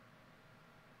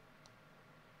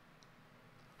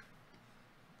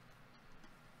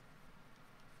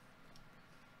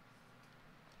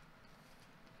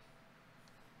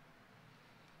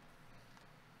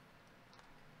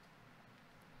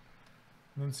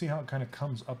 And then see how it kind of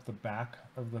comes up the back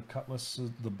of the cutlass,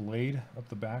 the blade up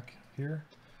the back here.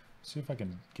 See if I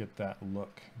can get that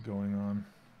look going on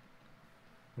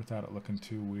without it looking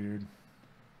too weird.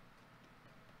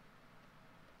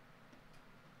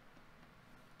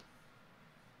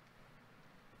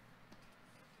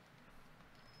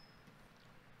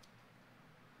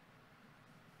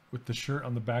 With the shirt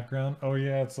on the background. Oh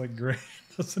yeah, it's like great,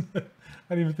 doesn't it?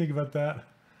 I didn't even think about that.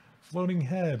 Floating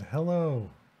head, hello.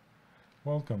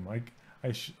 Welcome. I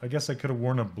guess I could have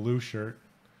worn a blue shirt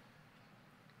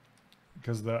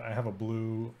because I have a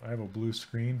blue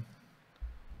screen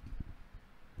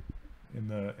in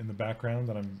the background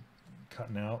that I'm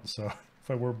cutting out. So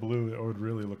if I wore blue, it would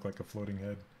really look like a floating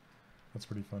head. That's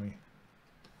pretty funny.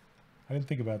 I didn't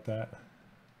think about that.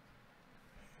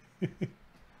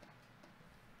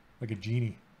 Like a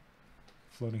genie,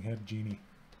 floating head genie.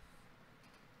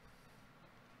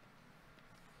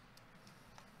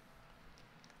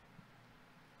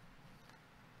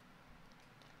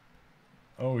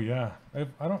 Oh yeah, I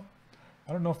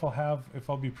don't know if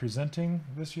I'll be presenting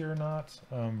this year or not.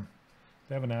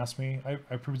 They haven't asked me.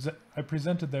 I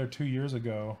presented there 2 years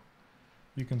ago.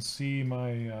 You can see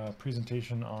my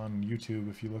presentation on YouTube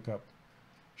if you look up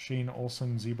Shane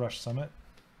Olson ZBrush Summit.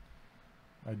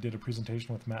 I did a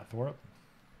presentation with Matt Thorpe.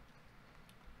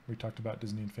 We talked about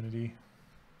Disney Infinity.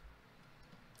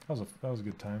 That was a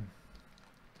good time.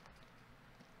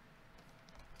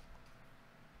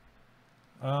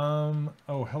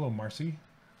 Oh, hello, Marcy.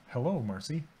 Hello,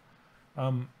 Marcy.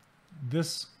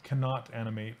 This cannot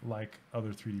animate like other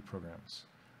 3D programs.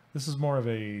 This is more of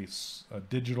a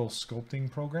digital sculpting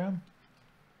program.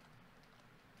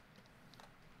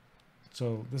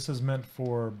 So this is meant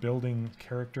for building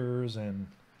characters and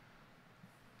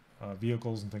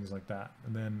vehicles and things like that.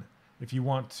 And then if you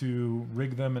want to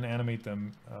rig them and animate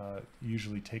them, you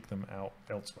usually take them out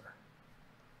elsewhere.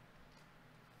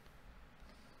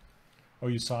 Oh,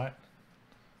 you saw it?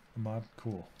 Ahmad,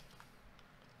 cool.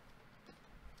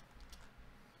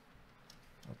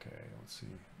 Okay, let's see.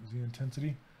 Z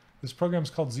intensity. This program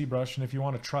is called ZBrush, and if you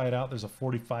want to try it out, there's a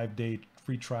 45-day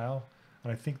free trial.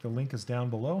 And I think the link is down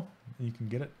below. You can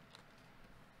get it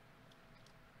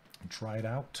and try it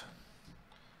out.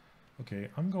 Okay,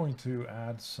 I'm going to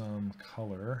add some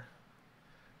color.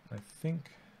 I think,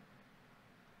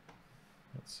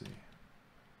 let's see.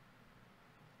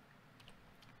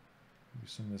 Do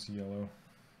some of this yellow.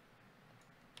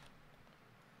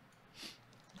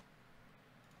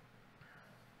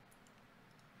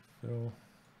 Fill.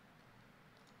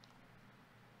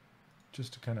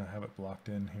 Just to kind of have it blocked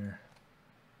in here.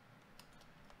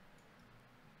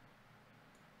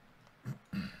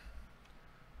 Looks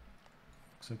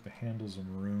like the handles are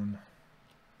maroon.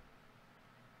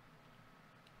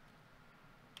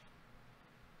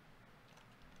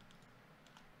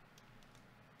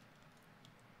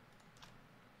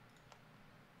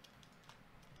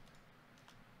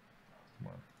 Come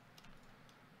on.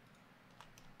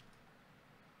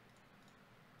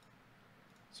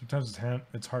 Sometimes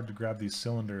it's hard to grab these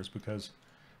cylinders because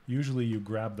usually you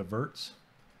grab the verts,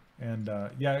 and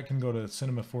yeah, it can go to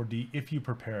Cinema 4D if you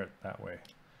prepare it that way.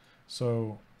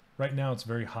 So right now it's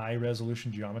very high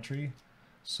resolution geometry,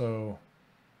 so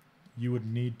you would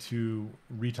need to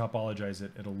retopologize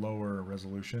it at a lower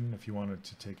resolution if you wanted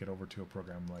to take it over to a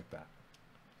program like that.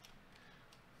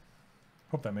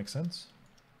 Hope that makes sense.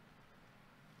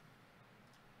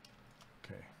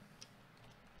 Okay.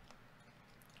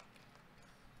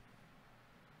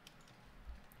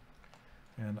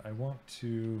 And I want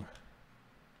to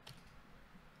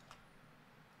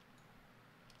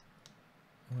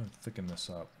thicken this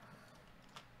up.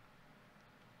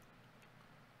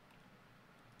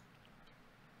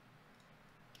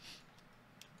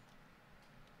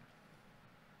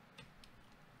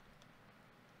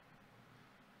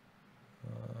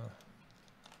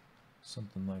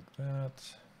 Something like that.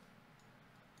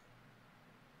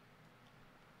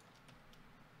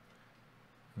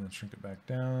 And then shrink it back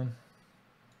down.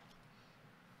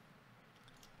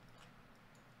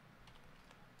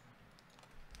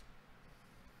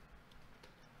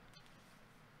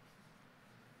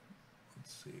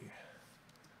 Let's see.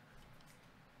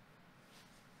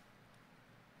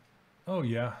 Oh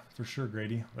yeah, for sure,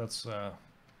 Grady. That's I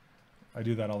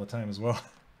do that all the time as well.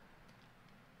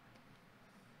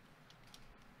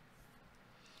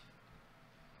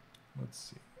 Let's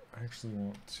see. I actually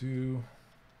want to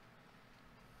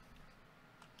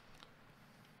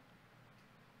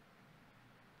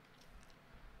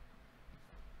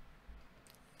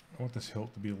this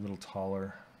hilt to be a little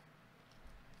taller.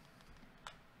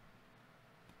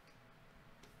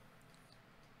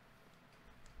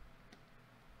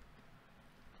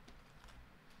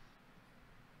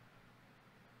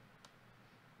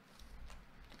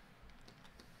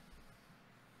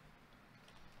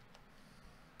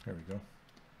 There we go.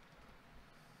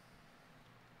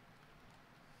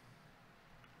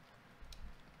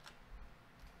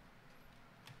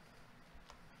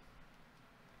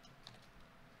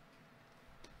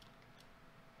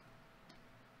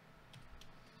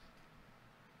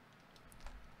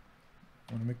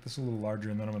 I'm going to make this a little larger,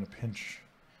 and then I'm going to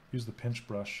use the pinch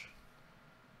brush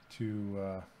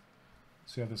to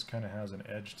see how this kind of has an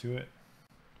edge to it.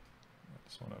 I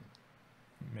just want to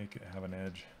make it have an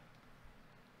edge.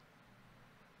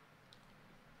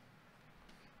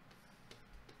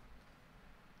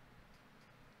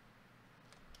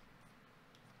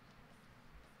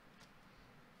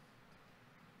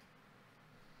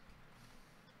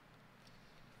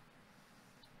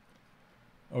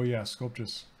 Oh yeah,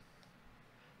 Sculptus.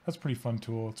 That's a pretty fun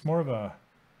tool. It's more of a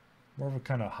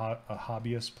kind of a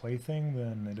hobbyist plaything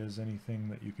than it is anything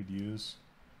that you could use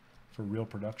for real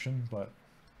production, but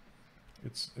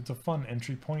it's a fun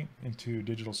entry point into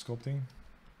digital sculpting.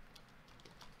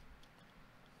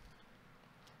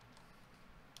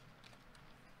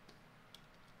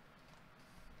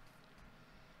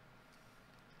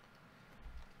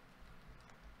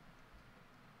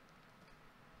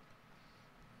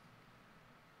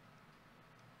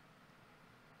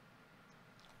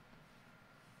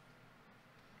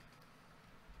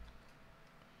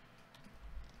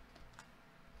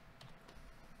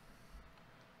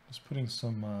 Just putting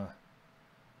some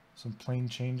plane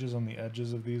changes on the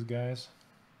edges of these guys,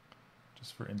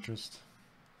 just for interest.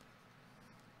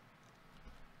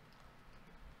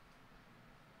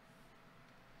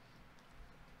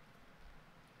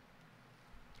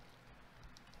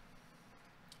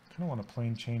 Kind of want a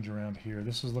plane change around here.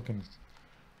 This is looking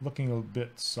a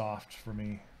bit soft for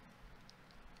me.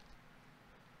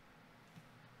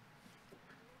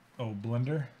 Oh,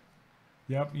 Blender.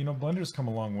 Yep, you know, Blender's come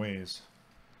a long ways.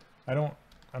 I don't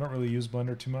really use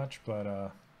Blender too much, but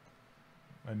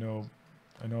I know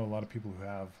a lot of people who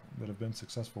have been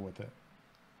successful with it.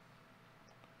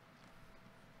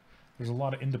 There's a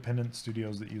lot of independent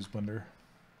studios that use Blender.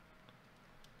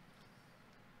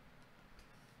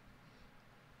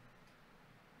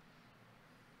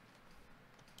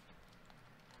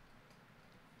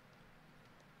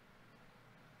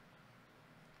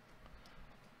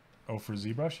 Oh, for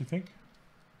ZBrush, you think?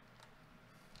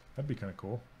 That'd be kind of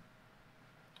cool.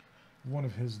 One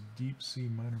of his deep sea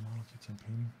minor model kits I'm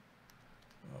painting.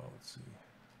 Oh, let's see.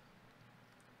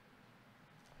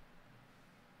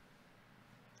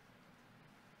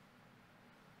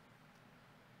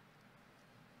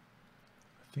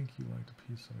 I think you liked a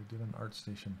piece that I did on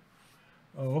ArtStation.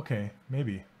 Oh, okay,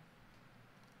 maybe.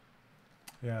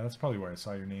 Yeah, that's probably where I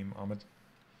saw your name, Ahmed.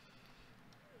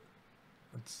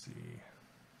 Let's see.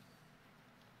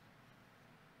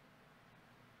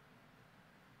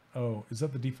 Oh, is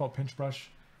that the default pinch brush?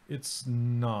 It's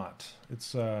not. It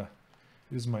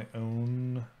is my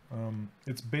own.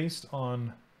 It's based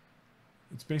on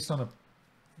a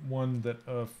one that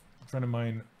a friend of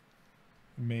mine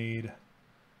made.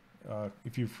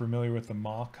 If you're familiar with the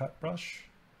Ma cut brush,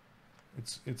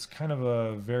 it's kind of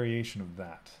a variation of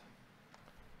that.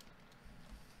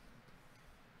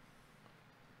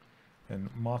 And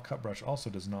Ma cut brush also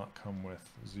does not come with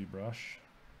ZBrush.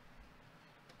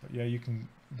 But yeah, you can,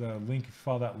 the link, if you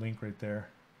follow that link right there.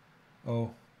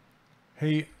 Oh,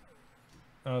 hey,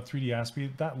 3D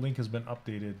Aspie, that link has been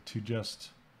updated to just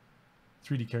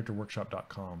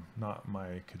 3dcharacterworkshop.com, not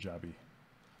my Kajabi.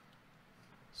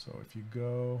 So if you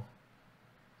go,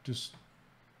 just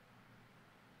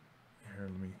here,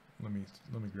 let me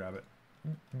grab it.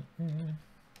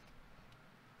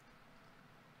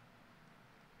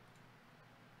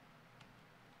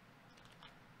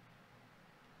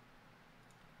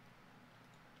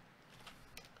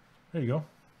 There you go.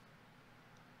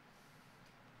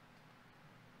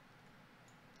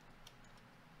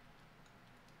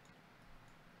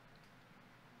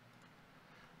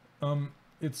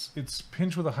 It's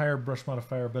pinched with a higher brush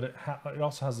modifier, but it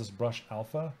also has this brush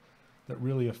alpha that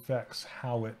really affects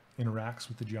how it interacts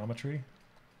with the geometry.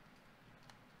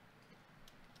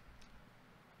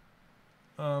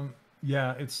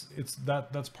 Yeah,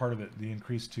 that's part of it. The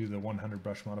increase to the 100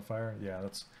 brush modifier. Yeah,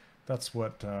 that's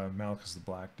what Malchus the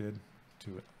Black did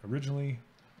to it originally.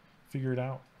 Figure it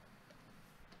out.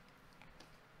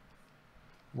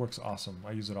 Works awesome.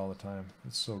 I use it all the time.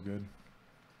 It's so good.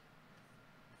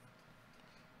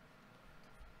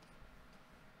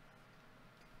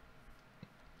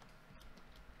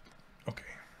 Okay.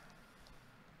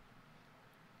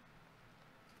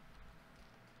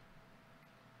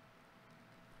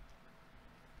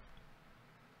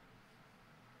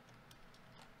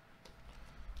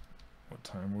 What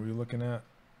time were we looking at?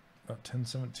 About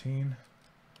 10:17.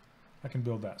 I can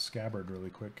build that scabbard really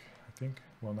quick, I think.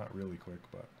 Well, not really quick,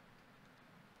 but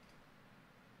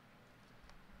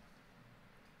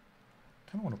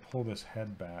I kind of want to pull this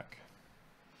head back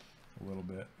a little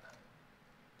bit.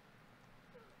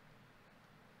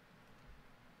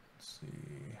 Let's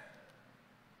see.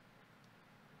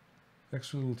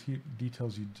 Extra little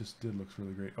details you just did looks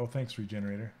really great. Oh, thanks,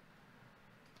 Regenerator.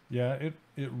 Yeah, it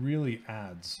really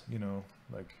adds, you know,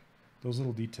 like those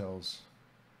little details.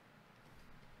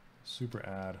 Super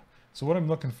add. So what I'm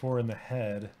looking for in the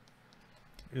head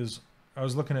is, I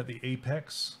was looking at the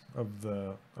apex of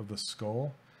the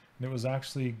skull, and it was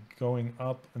actually going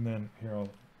up, and then here, I'll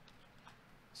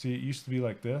see, it used to be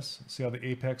like this. See how the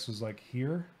apex was like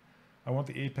here? I want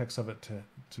the apex of it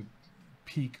to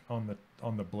peak on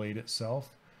the blade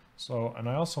itself. So, and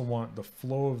I also want the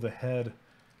flow of the head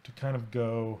to kind of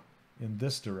go in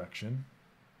this direction,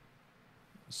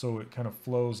 so it kind of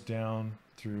flows down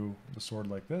through the sword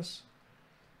like this.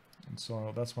 And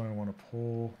so that's why I want to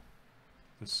pull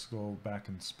the skull back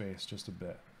in space just a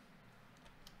bit,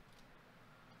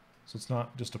 so it's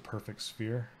not just a perfect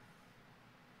sphere.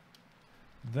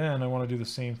 Then I want to do the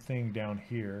same thing down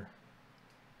here,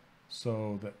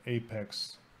 so the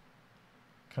apex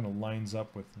kind of lines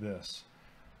up with this.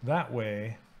 That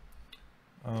way,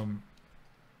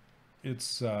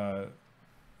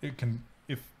 it can,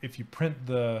 if you print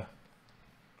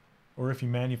or if you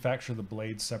manufacture the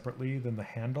blade separately than the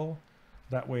handle,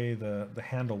 that way the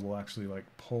handle will actually like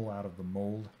pull out of the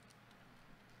mold.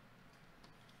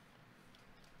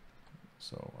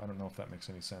 So I don't know if that makes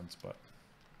any sense, but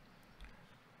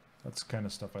that's kind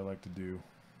of stuff I like to do.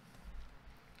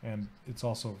 And it's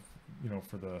also, you know,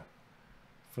 for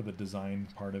the design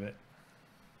part of it.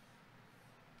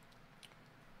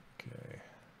 Okay.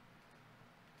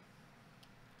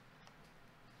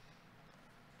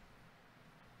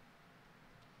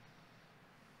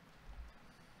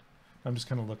 I'm just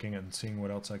kind of looking at and seeing what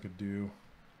else I could do.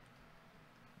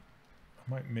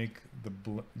 I might make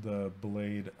the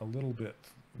blade a little bit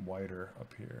wider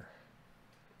up here.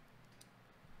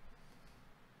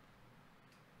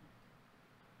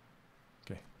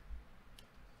 Okay.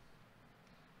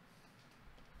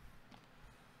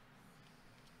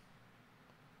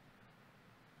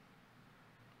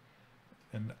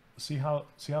 And see how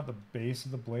the base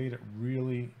of the blade, it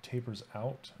really tapers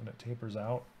out, and it tapers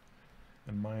out.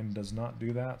 And mine does not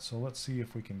do that, so let's see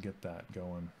if we can get that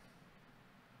going.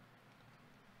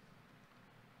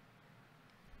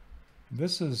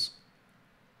 This is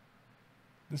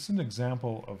an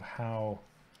example of how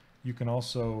you can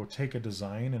also take a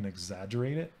design and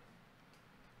exaggerate it,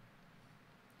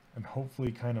 and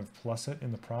hopefully kind of plus it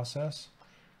in the process,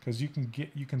 because you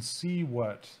can see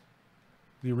what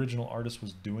the original artist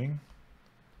was doing,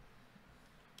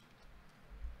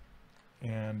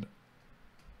 and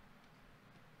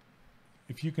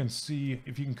if you can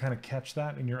kind of catch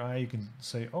that in your eye, you can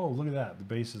say, oh, look at that, the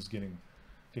base is getting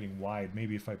wide.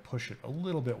 Maybe if I push it a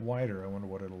little bit wider, I wonder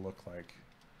what it'll look like.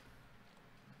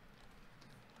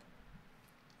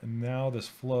 And now this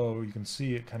flow, you can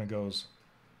see it kind of goes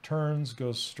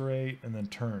straight, and then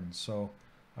turns. So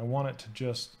I want it to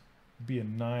just be a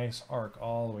nice arc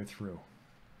all the way through.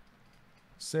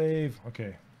 Save.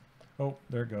 Okay, Oh,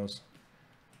 there it goes.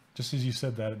 Just as you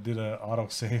said that, it did a auto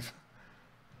save.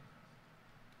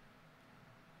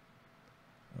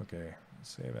 Okay,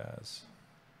 save as.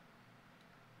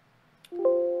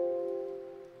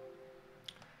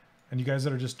 And you guys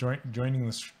that are just joining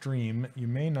the stream, you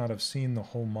may not have seen the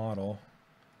whole model.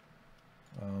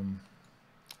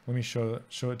 Let me show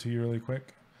it to you really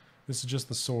quick. This is just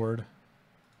the sword.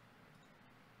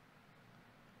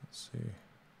 Let's see.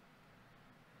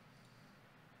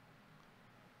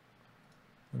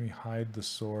 Let me hide the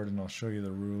sword and I'll show you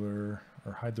the ruler,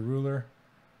 or hide the ruler.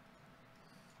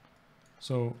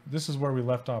 So this is where we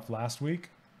left off last week.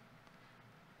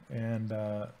 And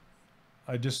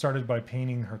I just started by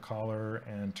painting her collar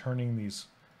and turning these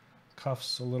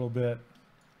cuffs a little bit.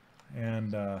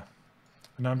 And now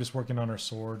I'm just working on her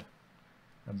sword.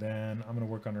 And then I'm going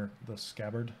to work on the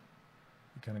scabbard.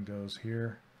 It kind of goes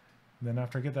here. And then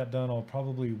after I get that done, I'll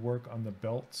probably work on the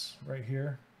belts right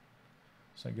here.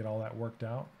 So I get all that worked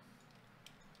out.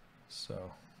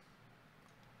 So,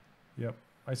 yep.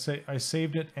 I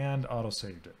saved it and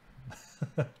auto-saved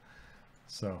it.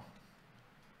 So,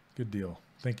 good deal.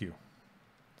 Thank you.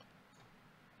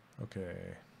 Okay.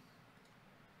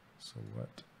 So what?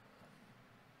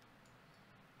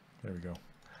 There we go.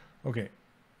 Okay.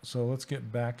 So let's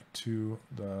get back to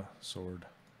the sword.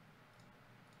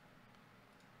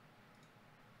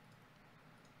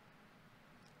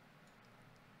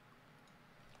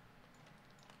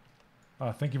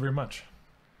 Thank you very much.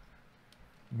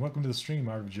 Welcome to the stream,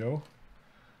 Art of Joe.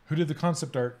 Who did the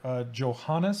concept art?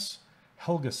 Johannes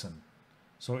Helgeson.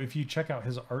 So if you check out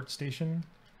his art station,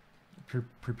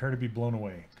 prepare to be blown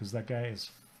away, because that guy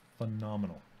is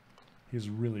phenomenal. He's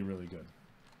really, really good.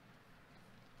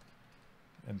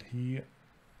 And he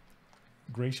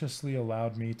graciously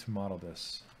allowed me to model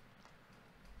this.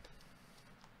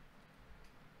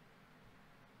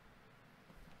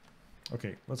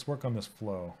 Okay, let's work on this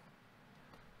flow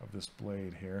of this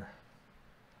blade here.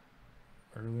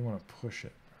 I really want to push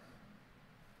it.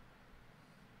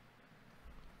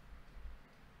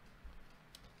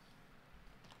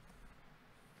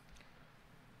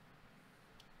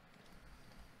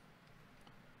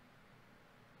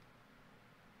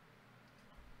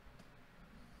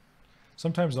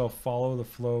 Sometimes I'll follow the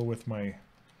flow with my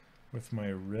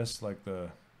wrist, like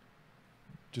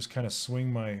just kind of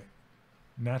swing my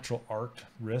natural arced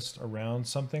wrist around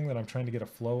something that I'm trying to get a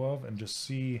flow of, and just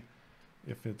see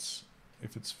if it's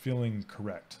feeling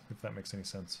correct, if that makes any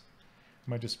sense. It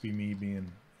might just be me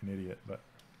being an idiot, but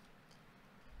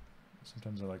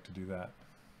sometimes I like to do that.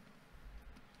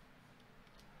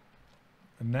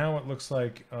 And now it looks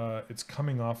like it's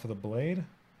coming off of the blade,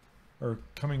 or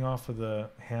coming off of the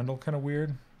handle, kind of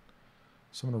weird.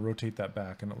 So I'm going to rotate that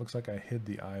back, and it looks like I hid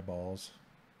the eyeballs.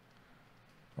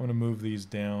 I'm going to move these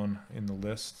down in the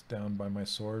list, down by my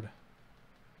sword.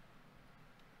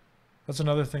 That's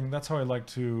another thing. That's how I like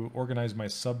to organize my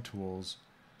subtools,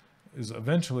 is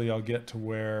eventually I'll get to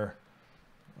where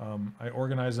I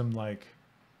organize them like,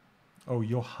 oh,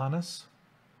 Johannes.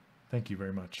 Thank you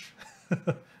very much.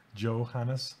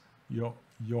 Johannes.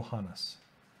 Johannes.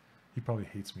 He probably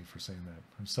hates me for saying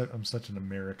that. I'm such an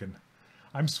American.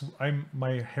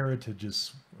 My heritage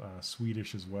is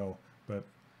Swedish as well, but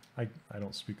I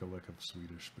don't speak a lick of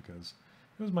Swedish because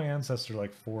it was my ancestor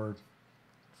like four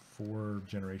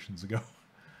generations ago.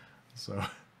 So,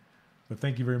 but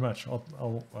thank you very much.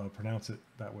 I'll pronounce it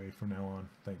that way from now on.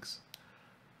 Thanks.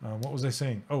 What was I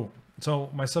saying? Oh, so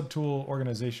my subtool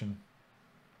organization.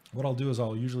 What I'll do is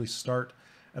I'll usually start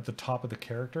at the top of the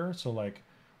character. So like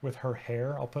with her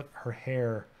hair, I'll put her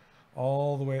hair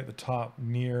all the way at the top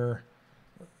near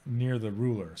the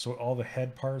ruler. So all the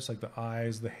head parts, like the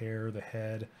eyes, the hair, the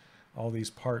head, all these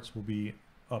parts will be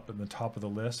up in the top of the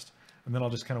list. And then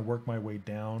I'll just kind of work my way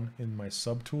down in my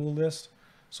subtool list.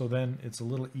 So then it's a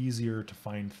little easier to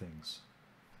find things.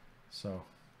 So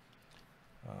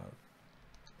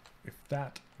if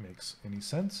that makes any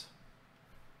sense.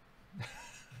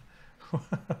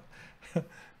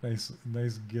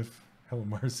 nice gif. Hello,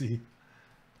 Marcy.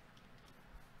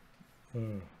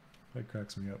 That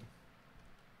cracks me up.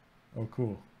 Oh,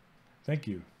 cool. Thank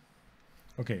you.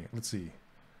 Okay, let's see.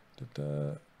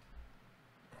 I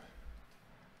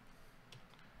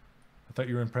thought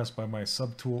you were impressed by my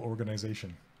subtool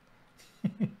organization.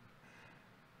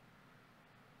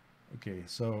 Okay,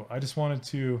 so I just wanted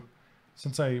to,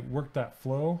 since I worked that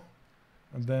flow,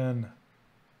 and then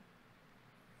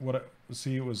it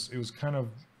was kind of,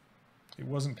 it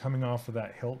wasn't coming off of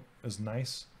that hilt as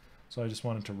nice, so I just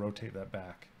wanted to rotate that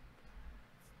back.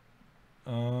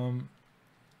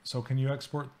 So can you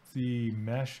export the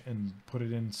mesh and put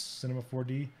it in Cinema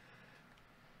 4D?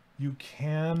 You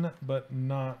can, but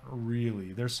not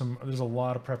really. There's a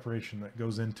lot of preparation that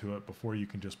goes into it before you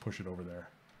can just push it over there.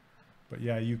 But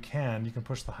yeah, you can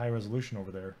push the high resolution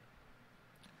over there.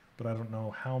 But I don't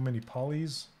know how many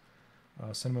polys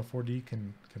Cinema 4D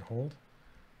can hold.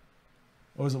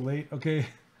 Oh, is it late? Okay.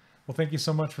 Well, thank you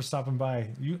so much for stopping by.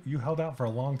 You held out for a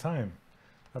long time.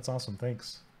 That's awesome.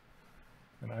 Thanks.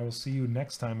 And I will see you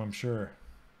next time, I'm sure.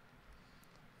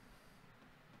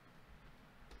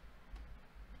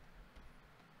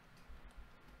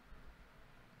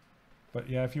 But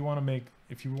yeah, if you want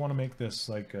to make this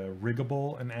like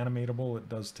riggable and animatable,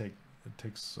 it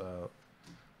takes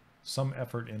some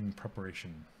effort in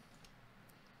preparation.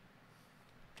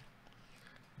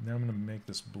 Now I'm going to make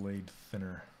this blade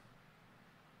thinner.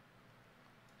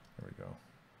 There we go.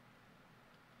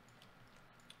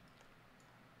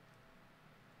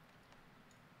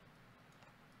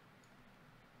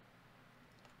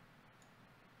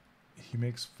 He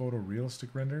makes photorealistic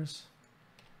renders?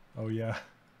 Oh yeah.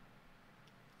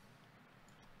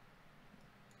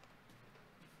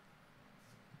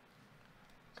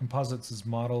 Composites his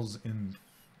models in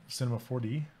Cinema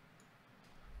 4D.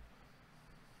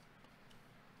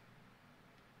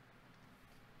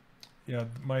 Yeah,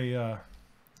 my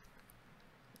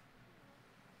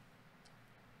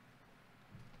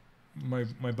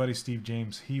my buddy Steve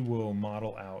James, he will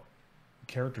model out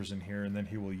characters in here and then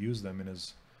he will use them in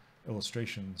his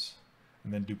illustrations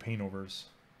and then do paint overs.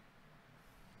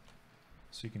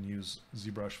 So you can use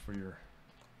ZBrush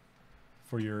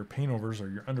for your paint overs or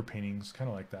your underpaintings, kind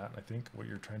of like that, I think, what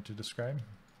you're trying to describe.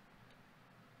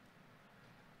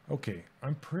 Okay,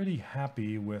 I'm pretty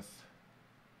happy with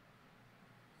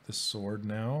this sword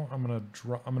now. I'm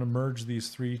gonna merge these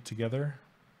three together.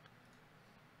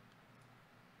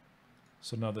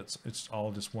 So now that it's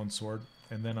all just one sword,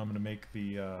 and then I'm gonna make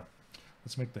the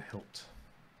let's make the hilt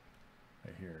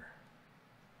right here.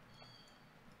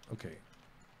 Okay.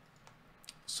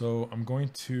 So I'm going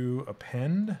to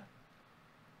append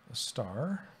a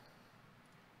star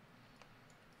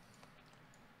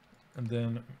and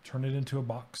then turn it into a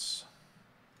box.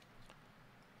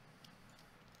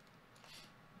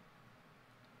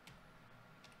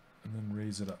 And then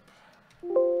raise it up.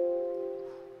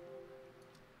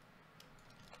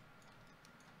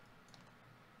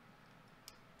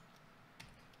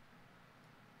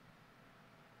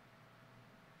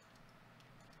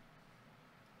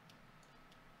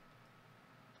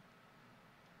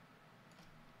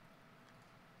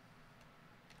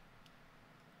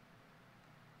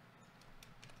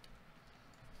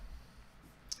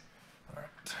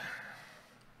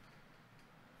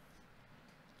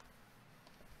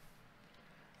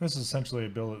 This is essentially I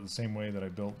built it the same way that I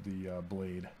built the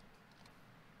blade.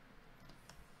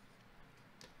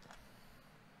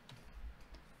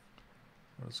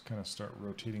 Let's kind of start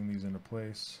rotating these into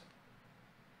place.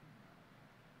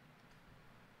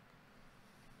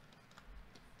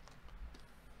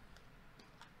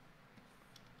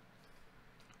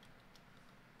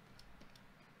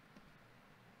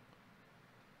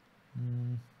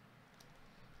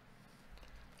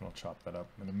 I'll chop that up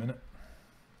in a minute.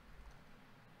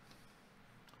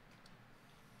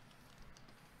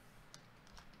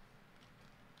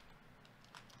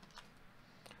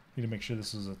 Need to make sure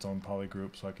this is its own poly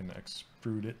group so I can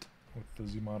extrude it with the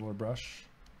ZModeler brush.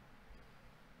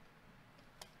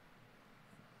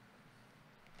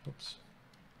 Oops.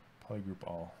 Poly group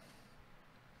all.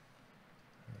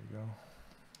 There we go.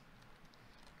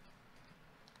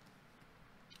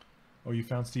 Oh, you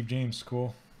found Steve James.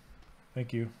 Cool.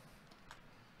 Thank you.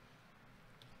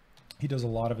 He does a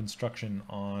lot of instruction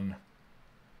on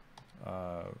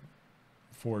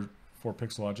for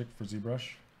Pixelogic for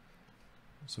ZBrush.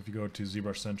 So if you go to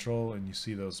ZBrush Central and you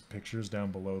see those pictures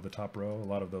down below the top row, a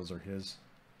lot of those are his.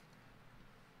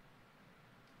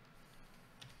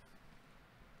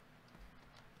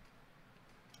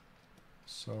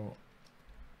 So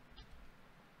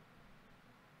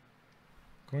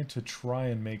I'm going to try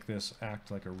and make this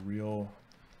act like a real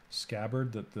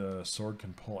scabbard that the sword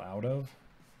can pull out of.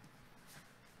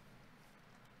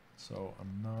 So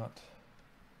I'm not...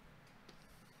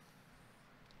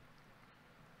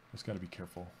 Just got to be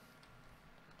careful.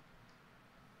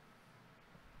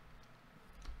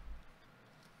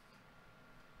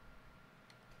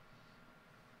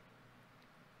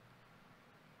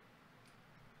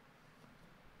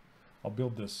 I'll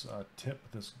build this tip,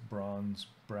 this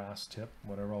brass tip,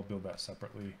 whatever, I'll build that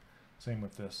separately. Same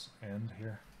with this end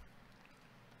here.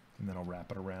 And then I'll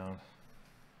wrap it around.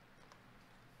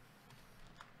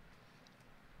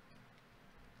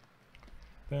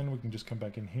 Then we can just come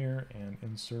back in here and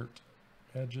insert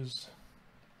edges.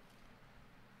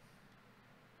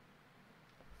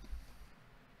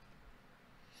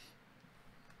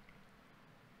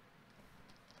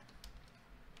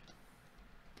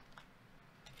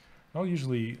 I'll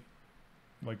usually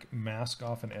like mask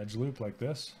off an edge loop like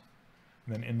this,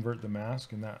 and then invert the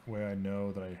mask, and that way I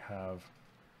know that I have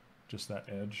just that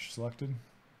edge selected.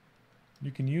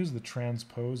 You can use the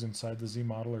transpose inside the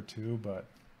ZModeler too, but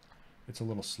it's a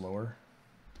little slower.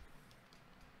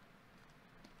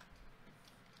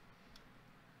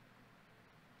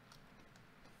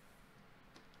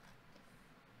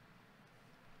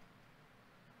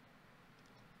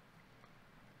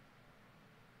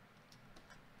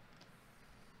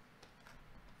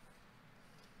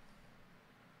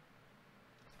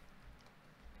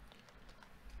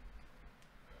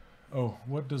 Oh,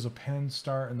 what does a pen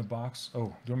start in the box?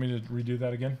 Oh, do you want me to redo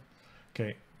that again?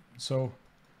 Okay, so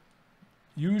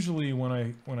usually when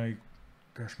I,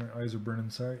 gosh, my eyes are burning,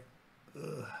 sorry.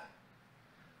 Ugh.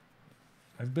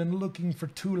 I've been looking for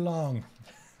too long.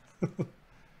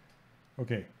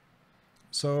 Okay,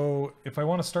 so if I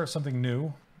want to start something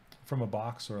new from a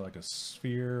box or like a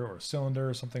sphere or a cylinder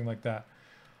or something like that,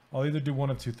 I'll either do one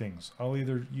of two things. I'll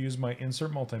either use my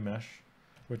insert multi-mesh,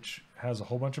 which has a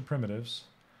whole bunch of primitives,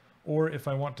 or if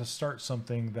I want to start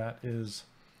something that is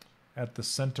at the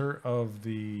center of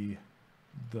the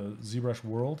ZBrush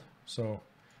world. So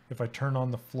if I turn on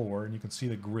the floor, and you can see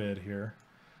the grid here,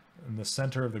 and the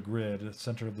center of the grid, the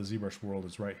center of the ZBrush world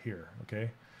is right here, okay?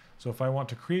 So if I want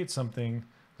to create something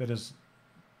that is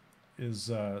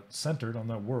centered on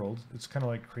that world, it's kind of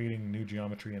like creating new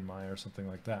geometry in Maya or something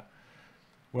like that.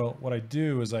 Well, what I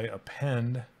do is I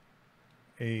append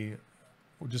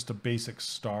just a basic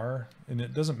star, and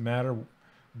it doesn't matter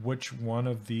which one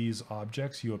of these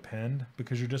objects you append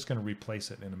because you're just going to replace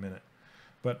it in a minute.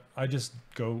 But I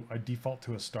default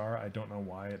to a star. I don't know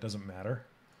why, it doesn't matter.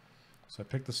 So I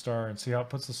pick the star and see how it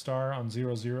puts the star on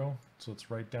 0, 0. So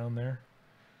it's right down there.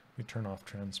 Let me turn off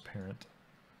transparent.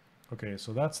 Okay,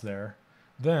 so that's there.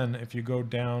 Then if you go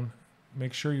down,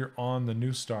 make sure you're on the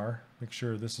new star. Make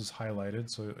sure this is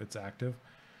highlighted so it's active.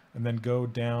 And then go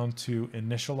down to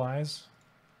initialize.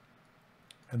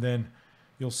 And then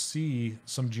you'll see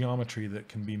some geometry that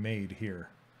can be made here.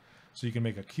 So you can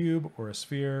make a cube or a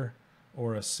sphere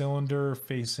or a cylinder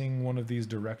facing one of these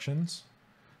directions,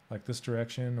 like this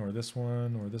direction or this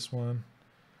one or this one,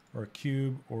 or a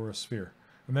cube or a sphere.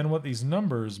 And then what these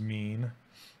numbers mean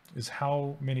is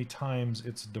how many times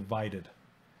it's divided.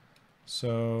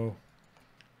 So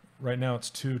right now it's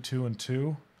 2, 2, and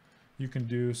 2. You can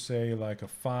do, say, like a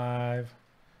 5,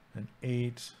 an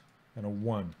 8, and a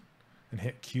 1. And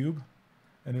hit cube,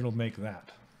 and it'll make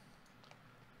that.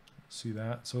 See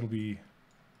that? So it'll be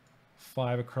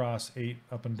 5 across, 8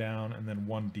 up and down, and then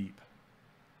 1 deep.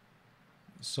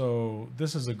 So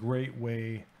this is a great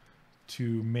way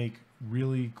to make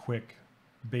really quick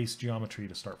base geometry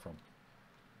to start from.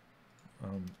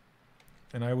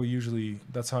 And I will usually,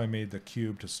 that's how I made the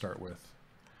cube to start with.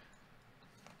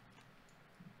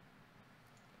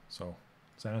 So,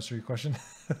 does that answer your question?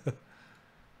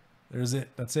 There's it.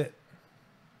 That's it.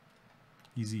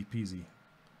 Easy peasy.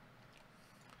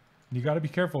 You got to be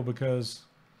careful because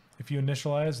if you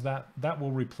initialize that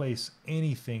will replace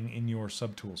anything in your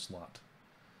subtool slot.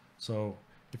 So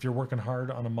if you're working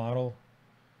hard on a model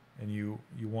and you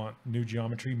want new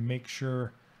geometry, make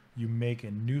sure you make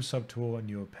a new subtool and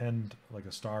you append like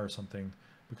a star or something,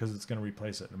 because it's going to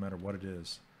replace it no matter what it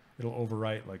is. It'll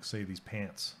overwrite, like say these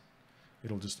pants.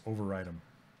 It'll just overwrite them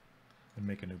and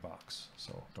make a new box.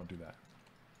 So don't do that.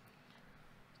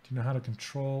 Do you know how to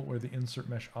control where the insert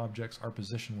mesh objects are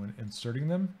positioned when inserting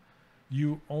them?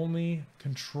 You only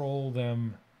control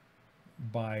them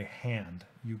by hand.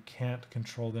 You can't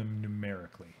control them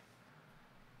numerically.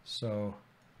 So,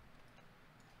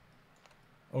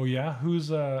 oh yeah, who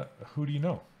do you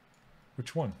know?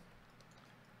 Which one?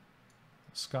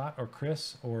 Scott or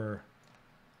Chris or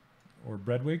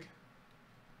Breadwig?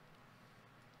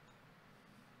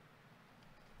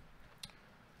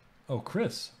 Oh,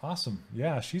 Chris. Awesome.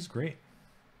 Yeah, she's great.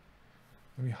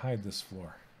 Let me hide this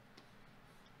floor.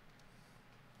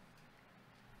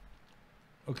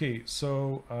 Okay,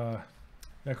 so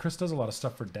yeah, Chris does a lot of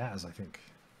stuff for Daz, I think.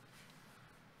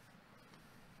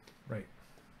 Right.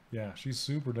 Yeah, she's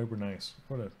super duper nice.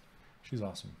 She's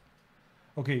awesome.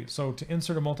 Okay, so to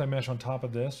insert a multi-mesh on top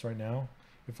of this right now,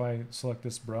 if I select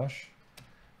this brush,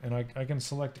 and I can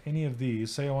select any of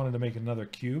these, say I wanted to make another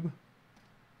cube,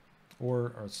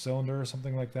 or a cylinder or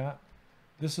something like that,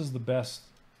 this is the best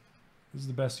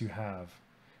you have,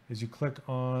 is you click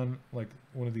on like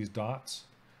one of these dots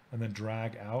and then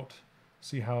drag out.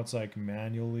 See how it's like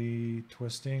manually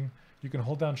twisting? You can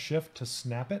hold down shift to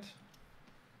snap it,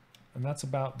 and that's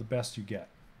about the best you get.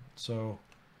 So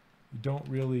you don't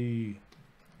really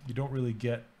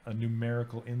get a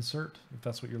numerical insert if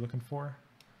that's what you're looking for.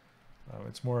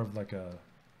 It's more of like a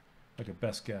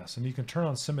best guess. And you can turn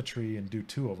on symmetry and do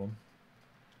 2 of them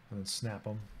and then snap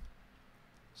them.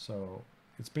 So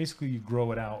it's basically you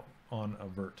grow it out on a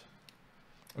vert.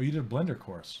 Oh, you did a Blender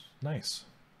course. Nice.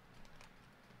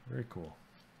 Very cool.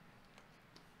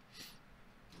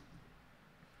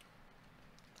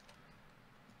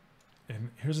 And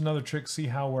here's another trick. See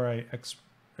how where I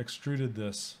extruded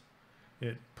this,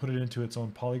 it put it into its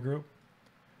own polygroup?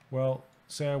 Well,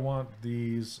 say I want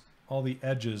all the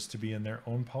edges to be in their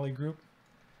own polygroup.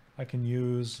 I can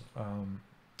use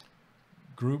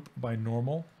group by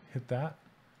normal, hit that,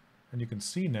 and you can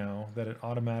see now that it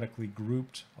automatically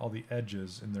grouped all the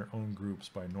edges in their own groups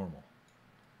by normal.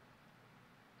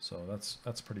 So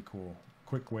that's pretty cool.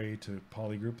 Quick way to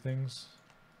polygroup things,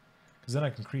 because then I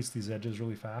can crease these edges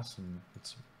really fast and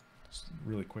it's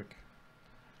really quick.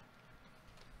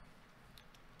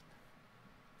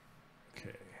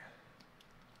 Okay.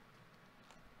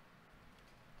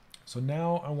 So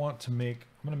now I'm going to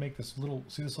make this little,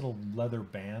 see this little leather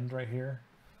band right here?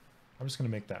 I'm just going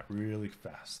to make that really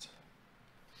fast.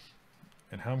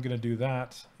 And how I'm going to do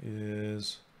that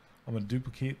is I'm going to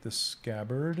duplicate this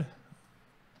scabbard,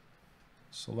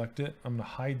 select it. I'm going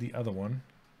to hide the other one.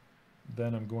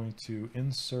 Then I'm going to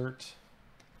insert,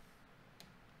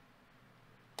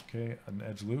 okay, an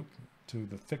edge loop to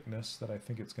the thickness that I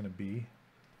think it's going to be,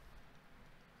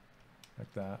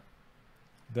 like that.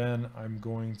 Then I'm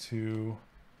going to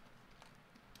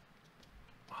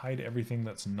hide everything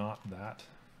that's not that.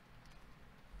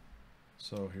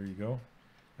 So here you go.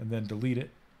 And then delete it.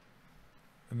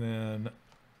 And then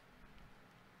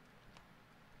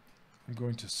I'm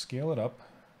going to scale it up.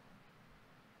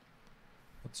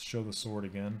 Let's show the sword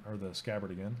again, or the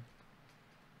scabbard again.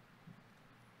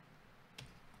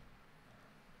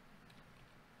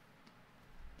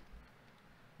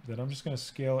 Then I'm just going to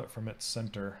scale it from its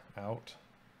center out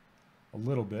a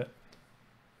little bit.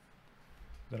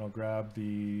 Then I'll grab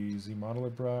the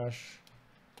ZModeler brush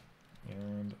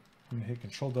and I'm going to hit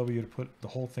Control W to put the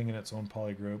whole thing in its own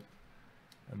polygroup,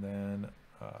 and then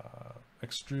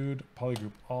extrude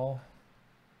polygroup all.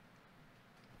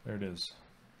 There it is.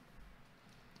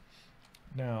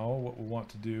 Now what we'll want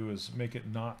to do is make it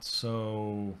not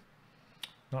so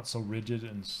rigid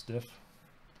and stiff.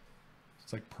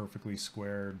 It's like perfectly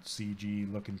squared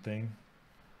CG looking thing.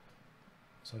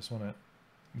 So I just want to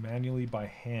manually by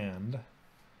hand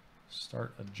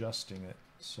start adjusting it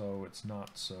so it's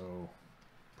not so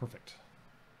perfect.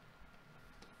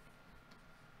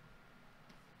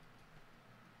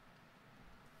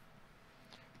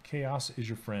 Chaos is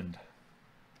your friend.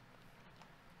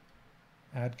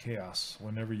 Add chaos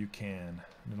whenever you can,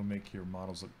 and it'll make your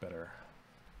models look better.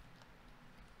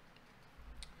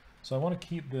 So I want to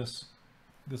keep this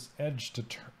edge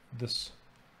this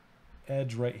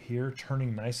edge right here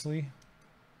turning nicely.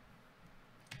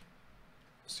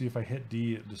 See, if I hit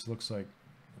D, it just looks like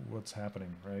what's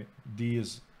happening, right? D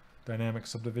is dynamic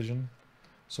subdivision.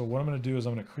 So what I'm going to do is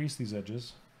I'm going to crease these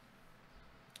edges.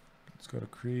 Let's go to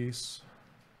crease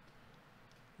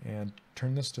and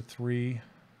turn this to 3,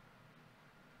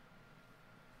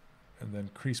 and then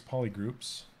crease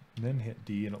polygroups, and then hit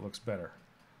D, and it looks better.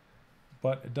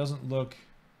 But it doesn't look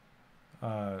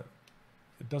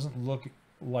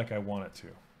like I want it to.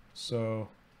 So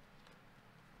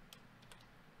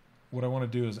what I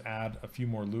want to do is add a few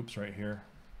more loops right here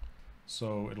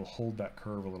so it'll hold that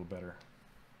curve a little better.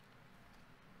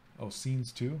 Oh,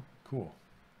 scenes too? Cool.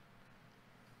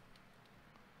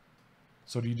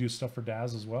 So do you do stuff for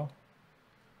DAZ as well?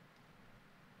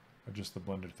 Or just the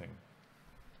Blender thing?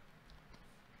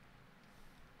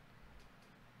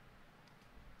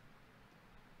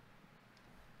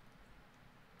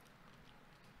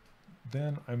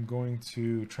 Then I'm going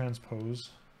to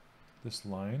transpose this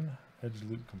line, edge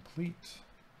loop complete.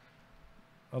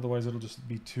 Otherwise it'll just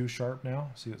be too sharp now.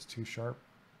 See, it's too sharp.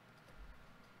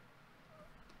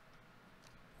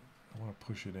 I want to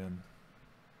push it in.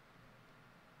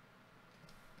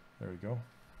 There we go.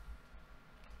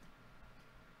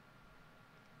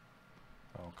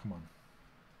 Oh, come on.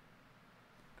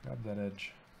 Grab that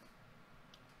edge.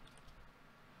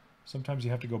 Sometimes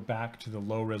you have to go back to the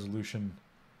low resolution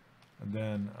and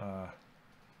then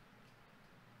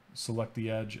select the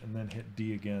edge and then hit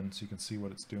D again so you can see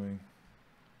what it's doing.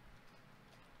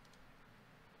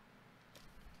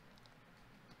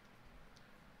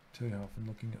 Tell you how often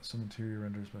looking at some interior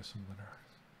renders by some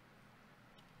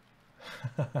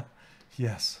Blender.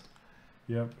 Yes.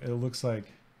 Yep, it looks like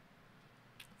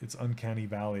it's Uncanny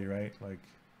Valley, right? Like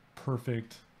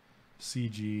perfect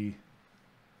CG,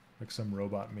 like some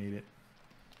robot made it.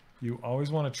 You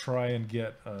always want to try and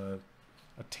get a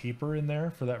taper in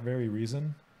there for that very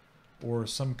reason. or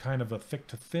some kind of a thick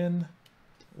to thin,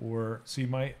 or see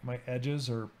my edges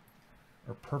are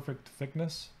perfect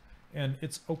thickness. And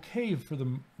it's okay for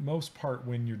the most part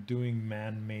when you're doing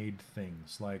man-made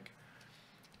things like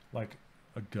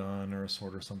a gun or a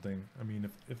sword or something. I mean,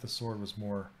 if the sword was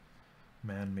more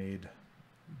man-made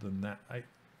than that,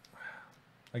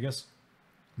 I guess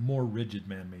more rigid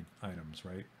man-made items,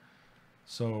 right?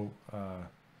 So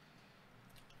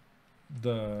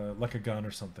like a gun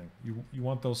or something, you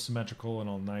want those symmetrical and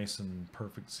all nice and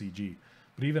perfect CG.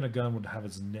 But even a gun would have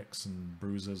its nicks and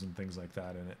bruises and things like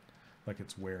that in it, like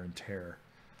its wear and tear.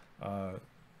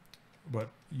 But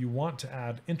you want to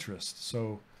add interest.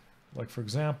 So, like for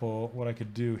example, what I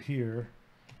could do here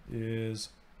is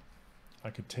I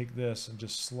could take this and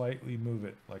just slightly move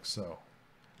it like so.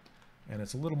 And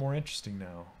it's a little more interesting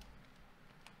now.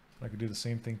 I could do the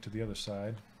same thing to the other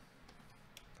side.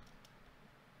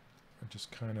 And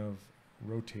just kind of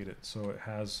rotate it so it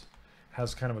has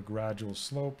kind of a gradual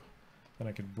slope. Then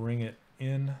I could bring it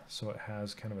in so it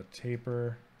has kind of a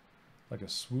taper, like a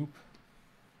swoop,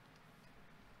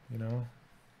 you know?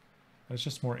 And it's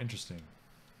just more interesting.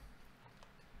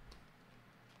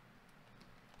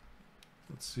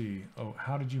 Let's see. Oh,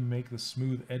 how did you make the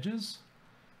smooth edges?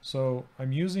 So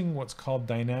I'm using what's called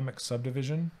dynamic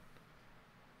subdivision.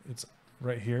 It's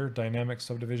right here, dynamic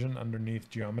subdivision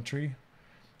underneath geometry.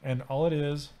 And all it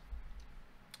is,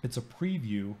 it's a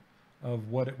preview of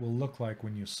what it will look like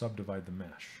when you subdivide the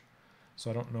mesh. So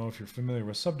I don't know if you're familiar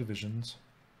with subdivisions,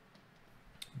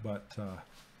 but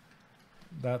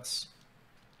it's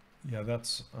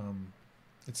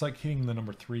like hitting the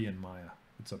number 3 in Maya.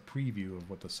 It's a preview of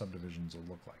what the subdivisions will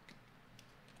look like.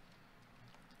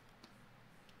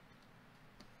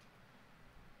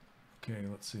 Okay,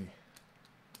 let's see.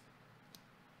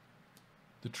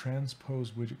 The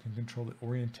transpose widget can control the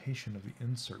orientation of the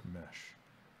insert mesh.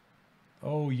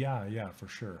 Oh yeah, for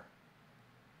sure.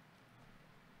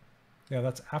 Yeah,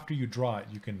 that's after you draw it,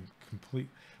 you can complete,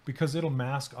 because it'll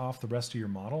mask off the rest of your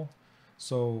model.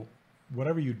 So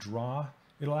whatever you draw,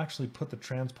 it'll actually put the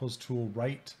transpose tool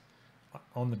right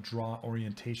on the draw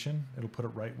orientation. It'll put it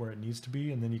right where it needs to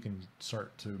be, and then you can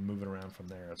start to move it around from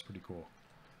there. That's pretty cool.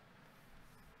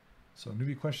 So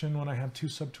newbie question, when I have two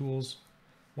subtools,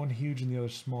 one huge and the other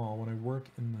small, when I work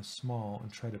in the small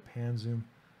and try to pan zoom.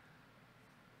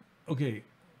 Okay.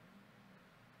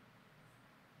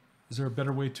 Is there a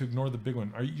better way to ignore the big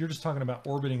one? You're just talking about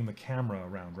orbiting the camera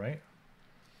around, right?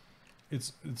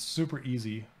 It's super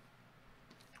easy.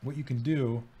 What you can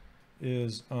do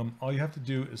is all you have to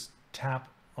do is tap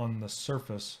on the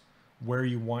surface where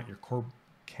you want your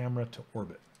camera to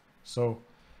orbit. So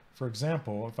for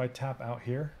example, if I tap out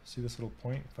here, see this little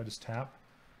point? If I just tap,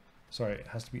 sorry, it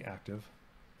has to be active.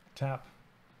 Tap.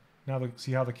 Now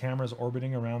see how the camera is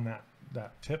orbiting around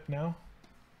that tip now?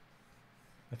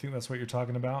 I think that's what you're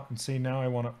talking about. And say now I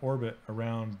want to orbit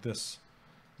around this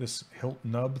hilt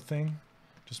nub thing.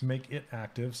 Just make it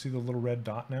active. See the little red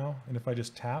dot now? And if I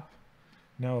just tap,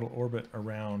 now it'll orbit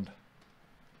around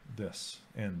this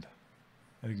end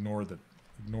and ignore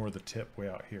the tip way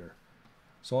out here.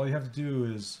 So all you have to do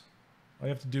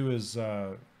is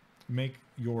make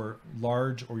your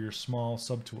large or your small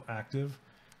subtool active,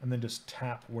 and then just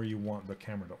tap where you want the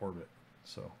camera to orbit.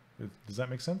 So does that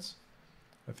make sense?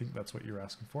 I think that's what you're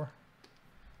asking for.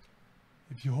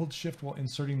 If you hold shift while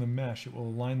inserting the mesh, it will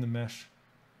align the mesh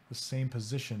the same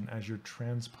position as your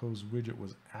transpose widget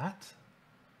was at.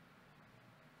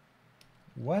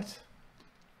 What?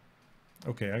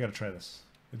 Okay, I gotta try this.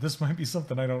 This might be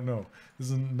something I don't know. This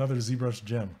is another ZBrush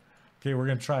gem. Okay, we're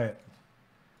gonna try it.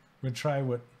 We're gonna try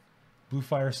what Blue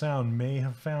Fire Sound may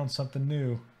have found something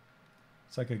new.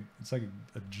 It's like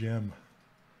a gem.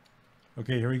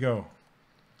 Okay, here we go.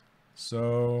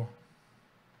 So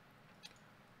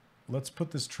let's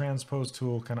put this transpose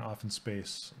tool kind of off in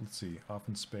space. Let's see, off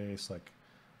in space, like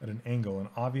at an angle, an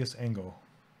obvious angle,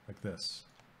 like this.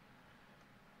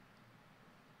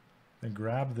 Then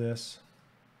grab this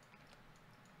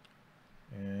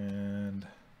and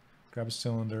grab a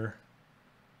cylinder,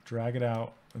 drag it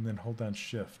out, and then hold down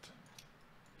shift.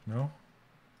 No?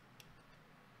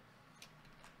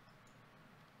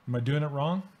 Am I doing it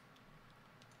wrong?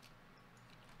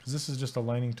 Because this is just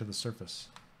aligning to the surface.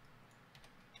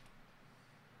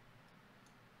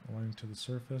 Aligning to the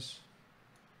surface.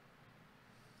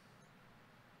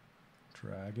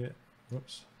 Drag it.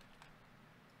 Whoops.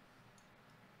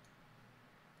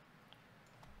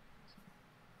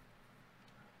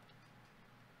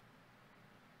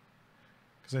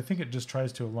 Because I think it just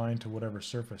tries to align to whatever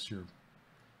surface you're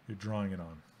drawing it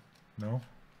on. No?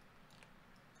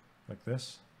 Like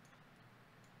this?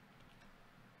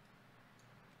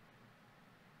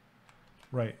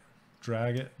 Right.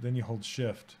 Drag it, then you hold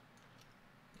shift.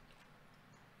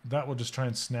 That will just try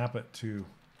and snap it to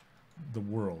the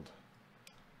world.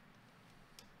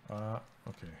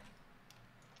 Okay.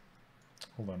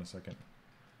 Hold on a second.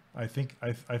 I think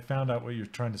I found out what you're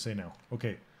trying to say now.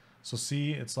 Okay. So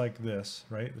see, it's like this,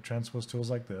 right? The transpose tool is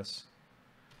like this.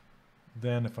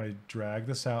 Then if I drag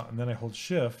this out and then I hold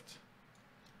shift,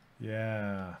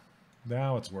 yeah,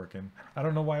 now it's working. I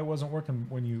don't know why it wasn't working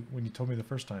when you told me the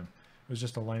first time. It was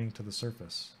just aligning to the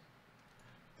surface.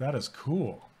 That is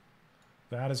cool.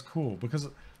 That is cool, because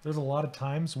there's a lot of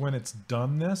times when it's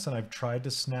done this and I've tried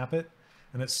to snap it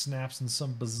and it snaps in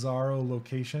some bizarro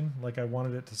location like I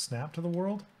wanted it to snap to the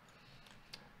world.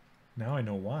 Now I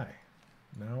know why.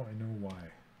 Now I know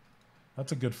why.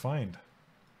 That's a good find.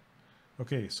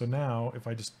 Okay, so now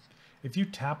if you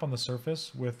tap on the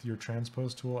surface with your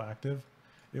transpose tool active,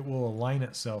 it will align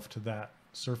itself to that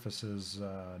surface's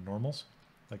normals,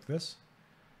 like this.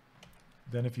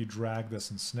 Then if you drag this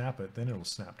and snap it, then it'll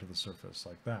snap to the surface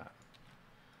like that.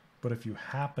 But if you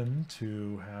happen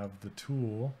to have the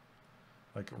tool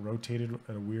like rotated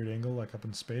at a weird angle, like up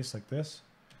in space like this,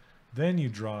 then you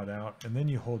draw it out and then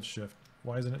you hold shift.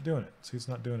 Why isn't it doing it? See, it's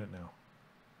not doing it now.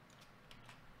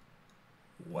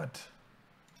 What?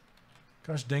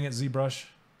 Gosh dang it, ZBrush.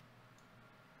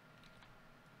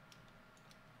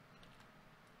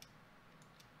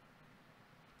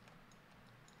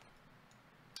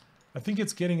 I think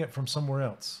it's getting it from somewhere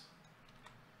else.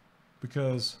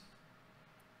 Because,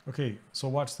 okay, so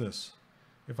watch this.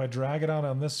 If I drag it out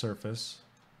on this surface,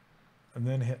 and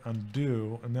then hit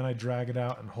undo, and then I drag it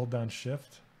out and hold down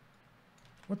shift,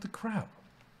 what the crap?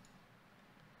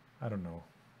 I don't know.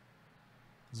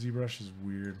 ZBrush is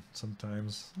weird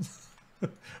sometimes.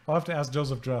 I'll have to ask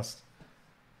Joseph Just.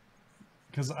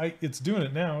 Because it's doing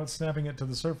it now, it's snapping it to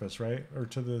the surface, right? Or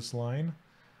to this line.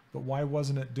 But why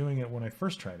wasn't it doing it when I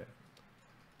first tried it?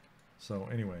 So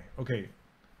anyway, okay.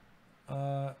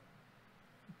 I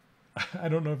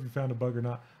don't know if you found a bug or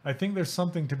not. I think there's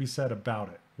something to be said about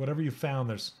it. Whatever you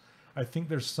found, I think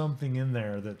there's something in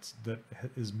there that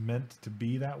is meant to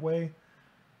be that way,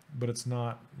 but it's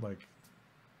not like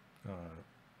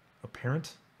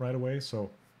apparent right away.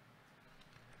 So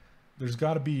there's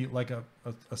got to be like a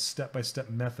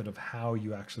step-by-step method of how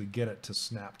you actually get it to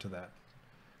snap to that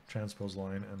transpose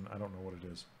line, and I don't know what it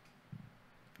is.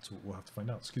 So we'll have to find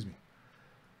out. Excuse me.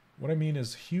 What I mean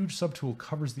is huge subtool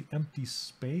covers the empty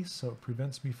space, so it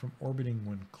prevents me from orbiting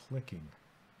when clicking.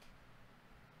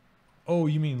 Oh,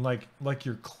 you mean like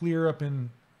you're clear up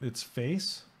in its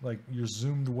face? Like you're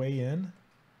zoomed way in?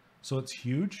 So it's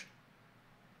huge?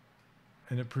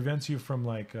 And it prevents you from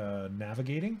like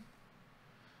navigating?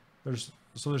 There's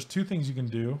two things you can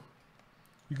do.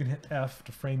 You can hit F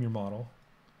to frame your model,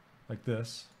 like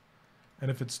this.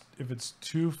 And if it's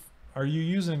too, are you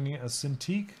using a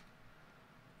Cintiq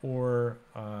or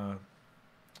a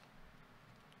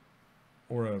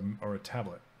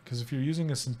tablet? Because if you're using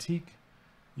a Cintiq,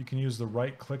 you can use the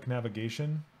right-click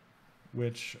navigation,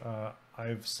 which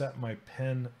I've set my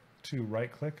pen to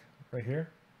right-click right here.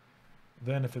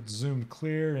 Then if it's zoomed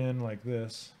clear in like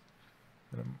this,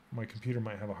 then my computer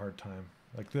might have a hard time.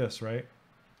 Like this, right?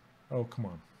 Oh, come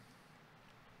on.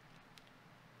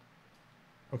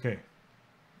 Okay.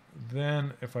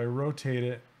 Then if I rotate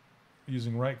it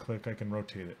using right click, I can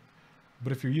rotate it.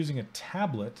 But if you're using a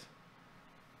tablet,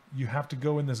 you have to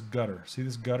go in this gutter. See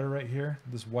this gutter right here?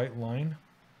 This white line?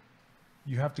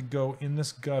 You have to go in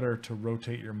this gutter to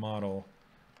rotate your model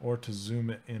or to zoom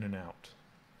it in and out.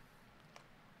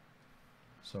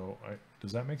 So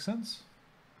does that make sense?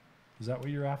 Is that what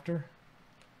you're after?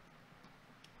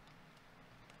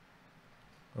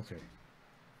 Okay.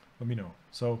 Let me know.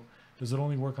 So does it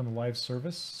only work on the live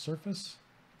surface?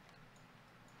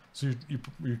 So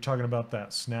you're talking about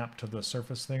that snap to the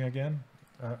surface thing again?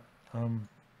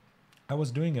 I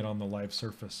was doing it on the live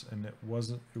surface and it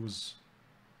was, I'm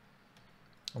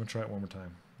gonna try it one more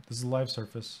time. This is the live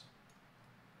surface.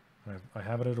 I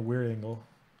have it at a weird angle.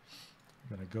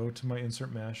 I'm gonna go to my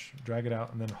insert mesh, drag it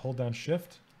out, and then hold down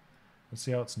shift and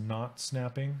see how it's not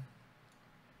snapping.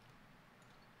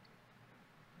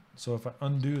 So if I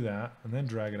undo that and then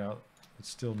drag it out, it's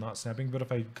still not snapping. But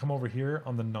if I come over here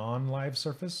on the non-live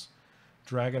surface,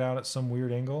 drag it out at some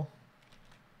weird angle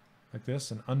like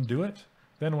this and undo it,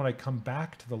 then when I come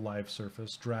back to the live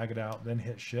surface, drag it out, then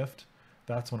hit shift,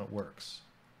 that's when it works.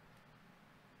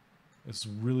 It's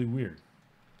really weird.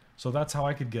 So that's how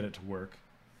I could get it to work.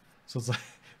 So it's like,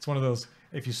 it's one of those,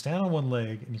 if you stand on one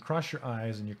leg and you cross your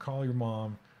eyes and you call your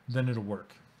mom, then it'll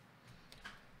work.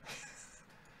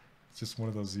 It's just one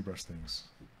of those ZBrush things.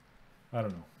 I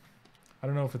don't know. I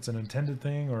don't know if it's an intended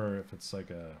thing or if it's like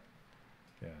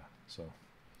Yeah, so,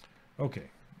 okay.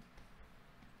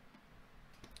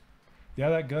 Yeah,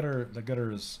 that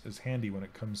gutter is handy when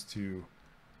it comes to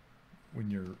when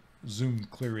you're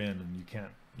zoomed clear in and you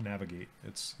can't navigate.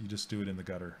 It's, you just do it in the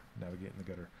gutter, navigate in the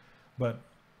gutter. But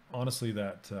honestly,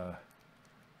 that,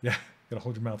 yeah, gotta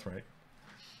hold your mouth right.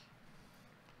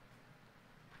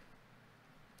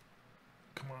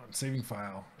 Come on, saving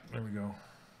file. There we go.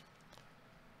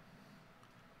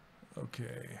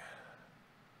 Okay.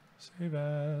 Save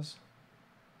as.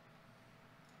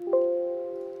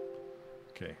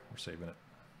 Okay, we're saving it.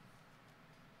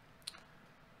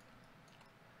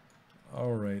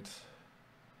 All right.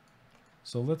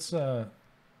 So let's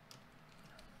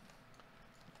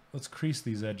crease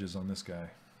these edges on this guy.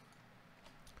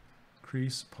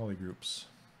 Crease polygroups.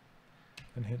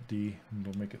 And hit D, and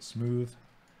it'll make it smooth.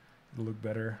 It'll look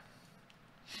better.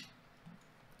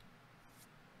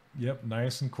 Yep,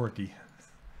 nice and quirky.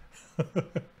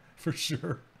 For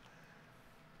sure.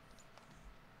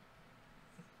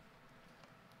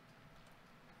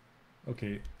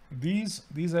 Okay, these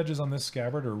edges on this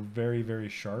scabbard are very, very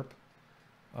sharp.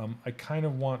 I kind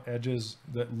of want edges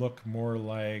that look more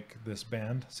like this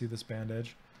band. See this band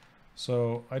edge?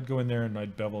 So I'd go in there and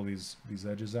I'd bevel these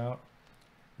edges out.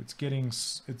 It's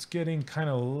getting kind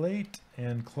of late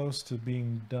and close to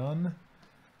being done.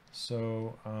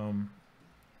 So I'm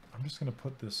just gonna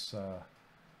put this. I'm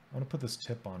gonna put this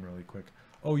tip on really quick.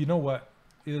 Oh, you know what?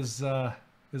 Is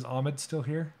Ahmed still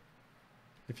here?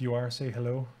 If you are, say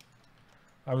hello.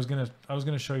 I was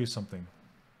gonna show you something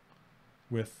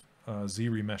with Z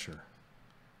Remesher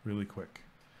really quick.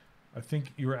 I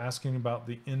think you were asking about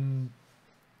the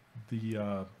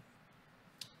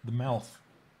mouth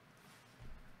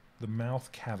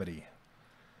cavity.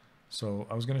 So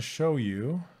I was going to show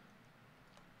you.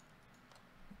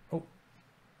 Oh,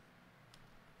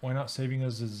 why not saving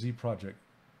as a Z project?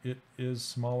 It is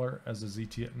smaller as a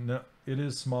ZTL. No, it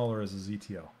is smaller as a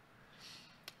ZTL.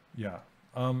 Yeah.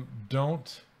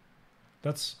 Don't.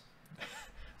 That's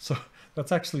so.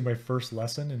 That's actually my first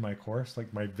lesson in my course.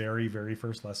 Like my very, very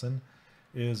first lesson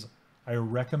is I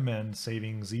recommend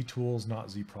saving Z tools,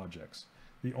 not Z projects.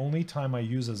 The only time I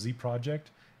use a Z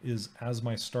project is as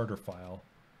my starter file,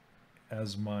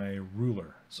 as my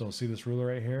ruler. So see this ruler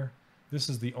right here? This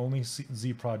is the only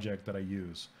Z project that I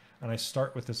use. And I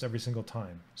start with this every single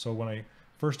time. So when I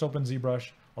first open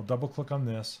ZBrush, I'll double click on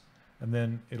this and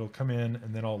then it'll come in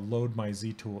and then I'll load my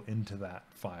Z tool into that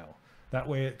file. That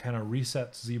way it kind of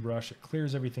resets ZBrush, it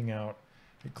clears everything out,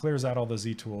 it clears out all the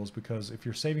Z tools, because if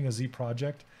you're saving a Z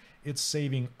project, it's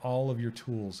saving all of your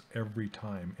tools every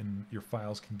time and your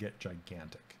files can get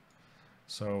gigantic.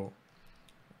 So,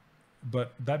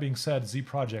 but that being said, Z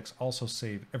projects also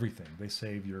save everything. They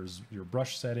save your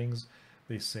brush settings,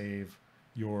 they save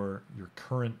your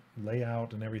current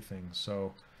layout and everything.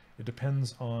 So it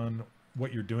depends on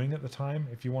what you're doing at the time.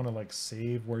 If you want to like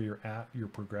save where you're at, your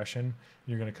progression, and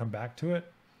you're going to come back to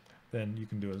it, then you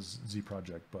can do a Z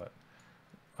project, but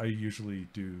I usually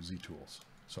do Z tools.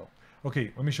 So,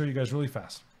 okay, let me show you guys really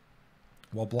fast.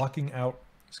 While blocking out,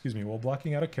 while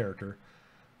blocking out a character,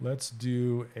 let's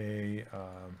do a,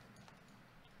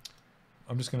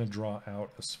 I'm just going to draw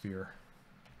out a sphere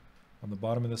on the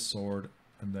bottom of this sword,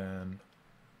 and then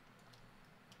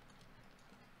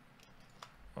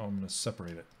I'm going to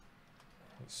separate it.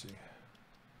 Let's see.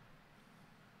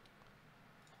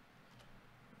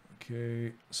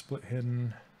 Okay, split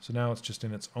hidden. So now it's just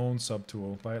in its own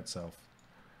subtool by itself.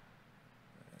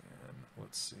 And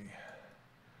let's see.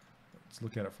 Let's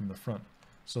look at it from the front.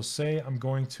 So say I'm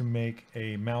going to make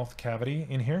a mouth cavity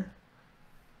in here.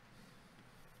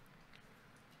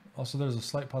 Also, there's a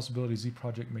slight possibility Z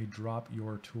project may drop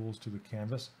your tools to the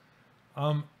canvas.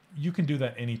 You can do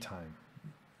that anytime.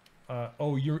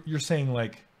 Oh, you're saying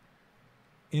like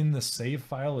in the save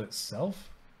file itself?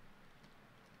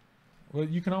 Well,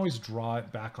 you can always draw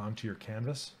it back onto your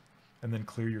canvas and then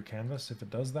clear your canvas if it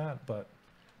does that, but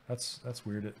that's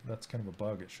weird. That's kind of a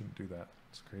bug. It shouldn't do that.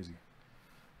 It's crazy.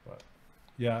 But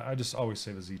yeah, I just always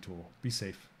save a Z tool. Be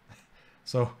safe.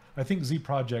 So I think Z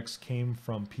projects came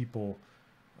from people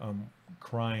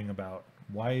crying about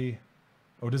why,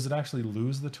 oh, does it actually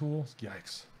lose the tool?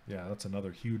 Yikes. Yeah, that's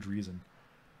another huge reason.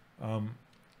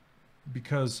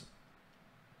 Because,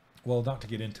 well, not to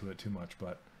get into it too much,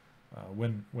 but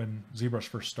when ZBrush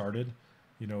first started,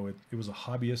 you know, it was a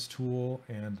hobbyist tool,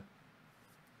 and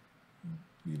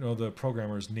you know, the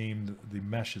programmers named the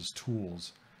mesh as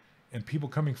tools, and people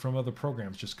coming from other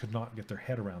programs just could not get their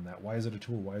head around that. Why is it a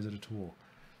tool? Why is it a tool?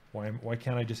 Why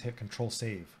can't I just hit Control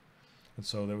Save? And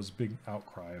so there was a big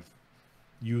outcry of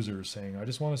users saying, I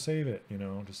just want to save it, you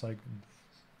know, just like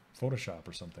Photoshop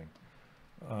or something.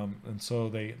 And so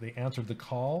they answered the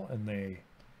call and they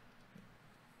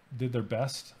did their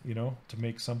best, you know, to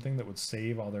make something that would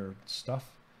save all their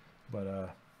stuff.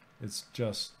 But it's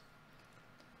just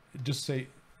say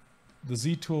the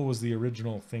Z tool was the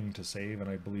original thing to save, and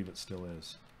I believe it still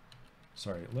is.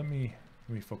 Sorry, let me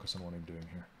focus on what I'm doing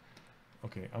here.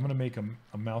 Okay, I'm gonna make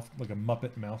a mouth, like a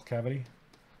Muppet mouth cavity.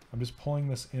 I'm just pulling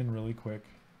this in really quick.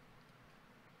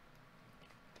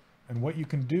 And what you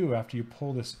can do after you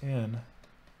pull this in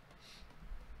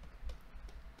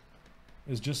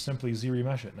is just simply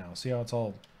ZRemesh it now. See how it's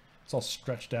all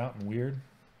stretched out and weird?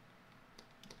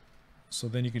 So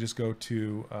then you can just go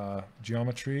to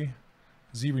geometry,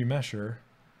 ZRemesher,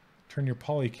 turn your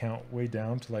poly count way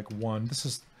down to like 1.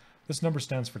 This number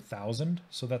stands for 1,000,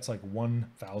 so that's like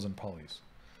 1,000 polys.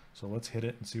 So let's hit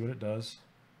it and see what it does.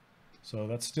 So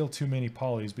that's still too many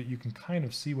polys, but you can kind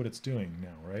of see what it's doing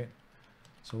now, right?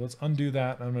 So let's undo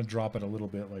that. I'm going to drop it a little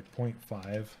bit, like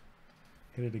 0.5.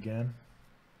 Hit it again.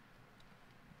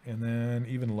 And then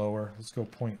even lower. Let's go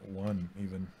 0.1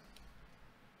 even.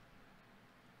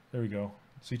 There we go.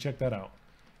 So you check that out.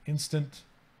 Instant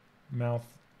mouth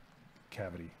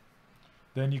cavity.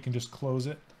 Then you can just close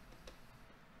it.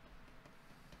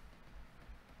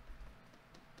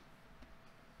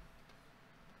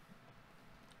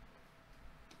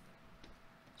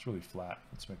 It's really flat.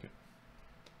 Let's make it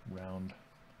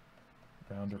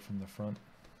rounder from the front.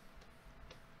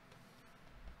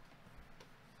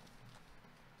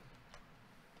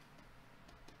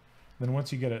 Then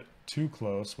once you get it too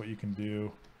close, what you can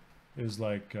do is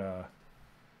like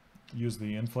use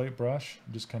the inflate brush.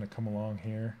 Just kind of come along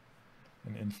here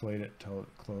and inflate it till it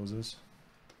closes.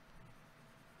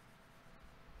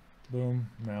 Boom,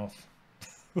 mouth.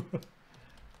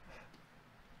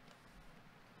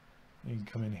 You can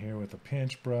come in here with a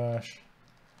pinch brush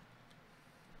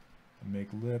and make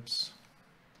lips.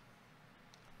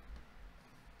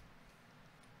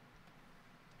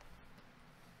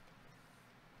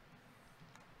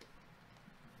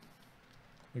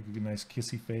 Make a nice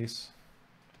kissy face.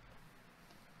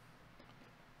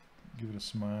 Give it a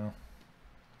smile.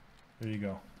 There you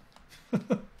go.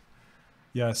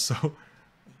 Yeah, so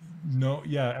no,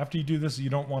 yeah, after you do this,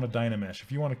 you don't want to Dynamesh.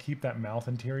 If you want to keep that mouth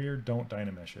interior, don't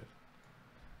Dynamesh it.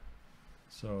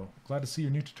 So glad to see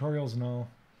your new tutorials and all.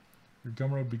 Your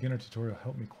Gumroad beginner tutorial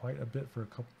helped me quite a bit for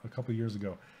a couple years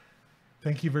ago.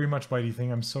 Thank you very much, Bitey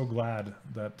Thing. I'm so glad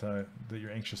that that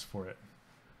you're anxious for it.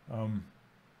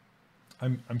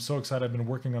 I'm so excited. I've been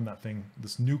working on that thing,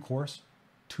 this new course,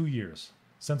 2 years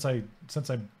since I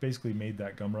basically made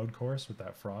that Gumroad course with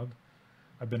that frog.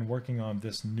 I've been working on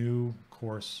this new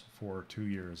course for 2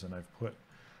 years, and I've put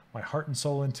my heart and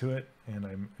soul into it, and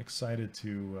I'm excited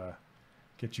to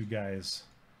get you guys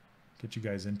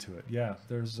into it. Yeah,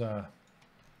 there's let's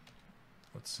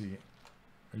see,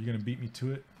 are you gonna beat me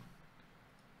to it,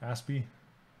 Aspie,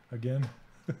 again?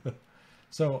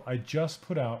 So I just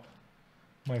put out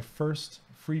my first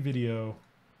free video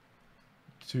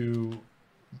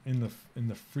in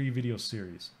the free video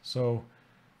series. So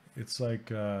it's like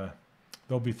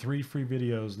there'll be 3 free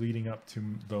videos leading up to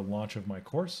the launch of my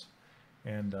course,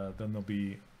 and then there'll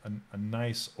be a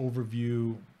nice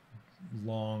overview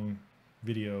long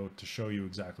video to show you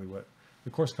exactly what the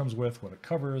course comes with, what it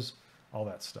covers, all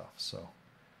that stuff. So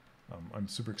I'm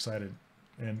super excited,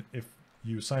 and if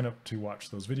you sign up to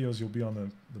watch those videos, you'll be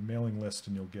on the mailing list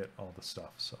and you'll get all the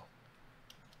stuff. So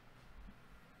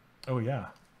oh yeah,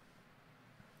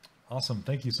 awesome.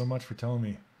 Thank you so much for telling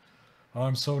me. Oh,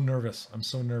 I'm so nervous. I'm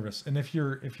so nervous. And if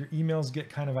your emails get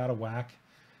kind of out of whack,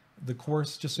 the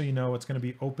course, just so you know, it's going to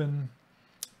be open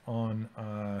on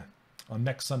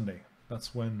next Sunday.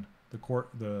 That's when the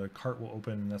cart will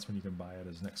open, and that's when you can buy it,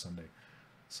 is next Sunday.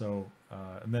 So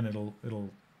and then it'll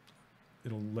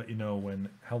let you know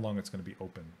how long it's going to be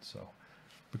open. So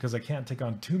because I can't take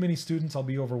on too many students, I'll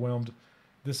be overwhelmed.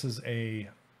 This is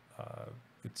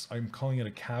I'm calling it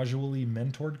a casually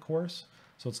mentored course.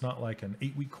 So it's not like an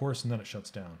 8-week course and then it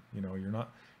shuts down. You know, you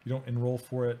don't enroll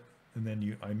for it and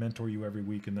then I mentor you every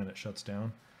week and then it shuts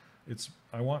down.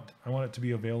 I want it to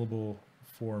be available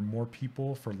for more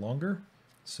people for longer.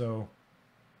 So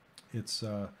it's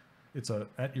a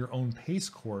at your own pace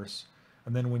course,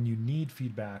 and then when you need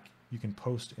feedback, you can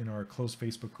post in our closed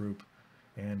Facebook group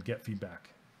and get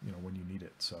feedback, you know, when you need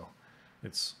it. So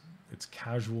it's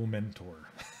casual mentor.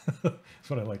 That's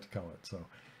what I like to call it. So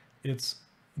it's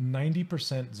 90%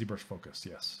 ZBrush focused,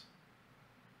 yes.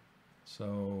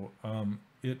 So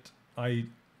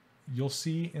you'll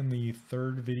see in the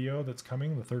third video that's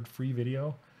coming, the third free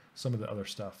video, some of the other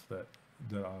stuff that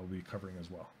I'll be covering as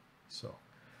well. So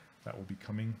that will be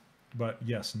coming. But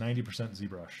yes, 90%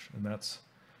 ZBrush, and that's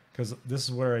because this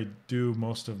is where I do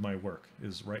most of my work,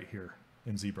 is right here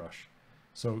in ZBrush.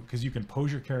 So, because you can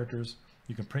pose your characters,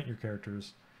 you can print your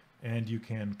characters, and you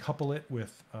can couple it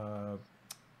with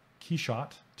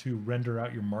Keyshot to render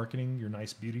out your marketing, your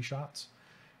nice beauty shots.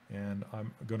 And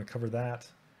I'm going to cover that.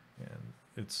 And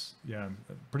it's, yeah,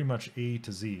 pretty much A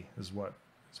to Z is what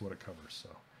it covers. So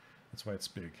that's why it's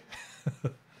big.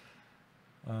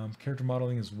 Character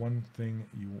modeling is one thing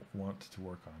you want to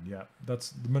work on. Yeah, that's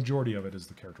the majority of it is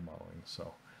the character modeling.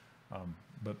 So,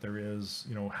 but there is,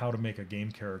 you know, how to make a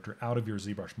game character out of your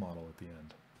ZBrush model at the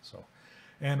end. So,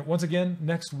 and once again,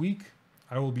 next week,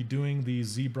 I will be doing the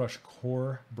ZBrush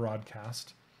Core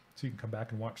broadcast. So you can come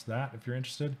back and watch that if you're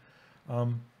interested.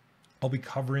 I'll be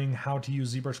covering how to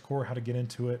use ZBrush Core, how to get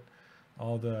into it,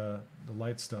 all the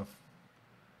light stuff.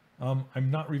 I'm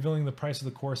not revealing the price of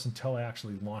the course until I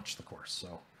actually launch the course,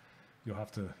 so you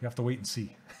have to wait and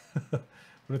see. But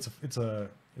it's a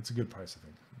good price, I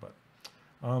think. But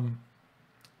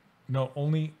no,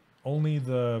 only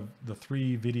the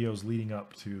 3 videos leading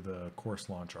up to the course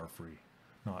launch are free,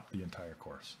 not the entire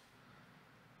course.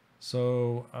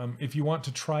 So if you want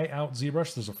to try out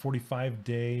ZBrush, there's a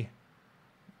 45-day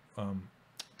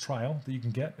trial that you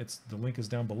can get. The link is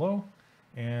down below.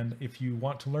 And if you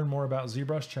want to learn more about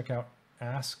ZBrush, check out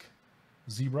Ask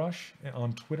ZBrush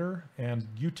on Twitter and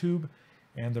YouTube.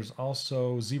 And there's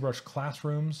also ZBrush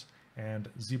Classrooms and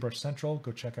ZBrush Central.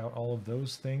 Go check out all of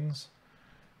those things.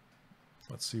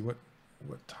 Let's see, what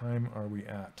time are we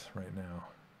at right now?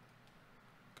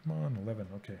 Come on, 11.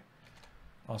 Okay,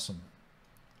 awesome.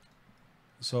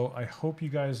 So I hope you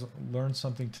guys learned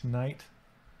something tonight.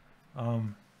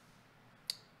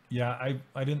 Yeah,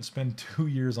 I didn't spend 2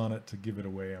 years on it to give it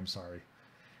away. I'm sorry.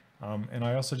 And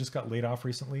I also just got laid off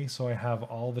recently, so I have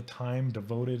all the time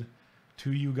devoted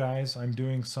to you guys. I'm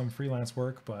doing some freelance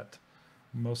work, but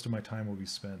most of my time will be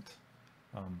spent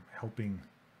helping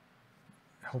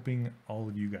all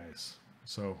of you guys.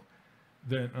 So,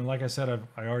 and like I said,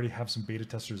 I already have some beta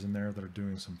testers in there that are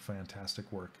doing some fantastic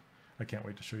work. I can't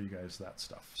wait to show you guys that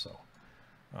stuff. So,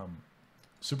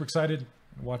 super excited.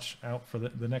 Watch out for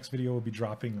the next video will be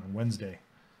dropping on Wednesday.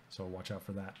 So watch out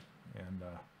for that. And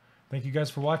thank you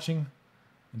guys for watching.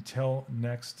 Until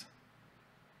next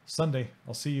Sunday,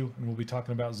 I'll see you and we'll be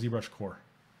talking about ZBrush Core.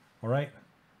 All right.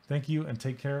 Thank you and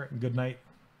take care and good night.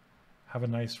 Have a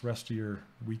nice rest of your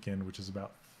weekend, which is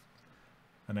about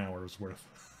an hour's worth.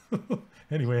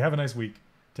 Anyway, have a nice week.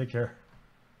 Take care.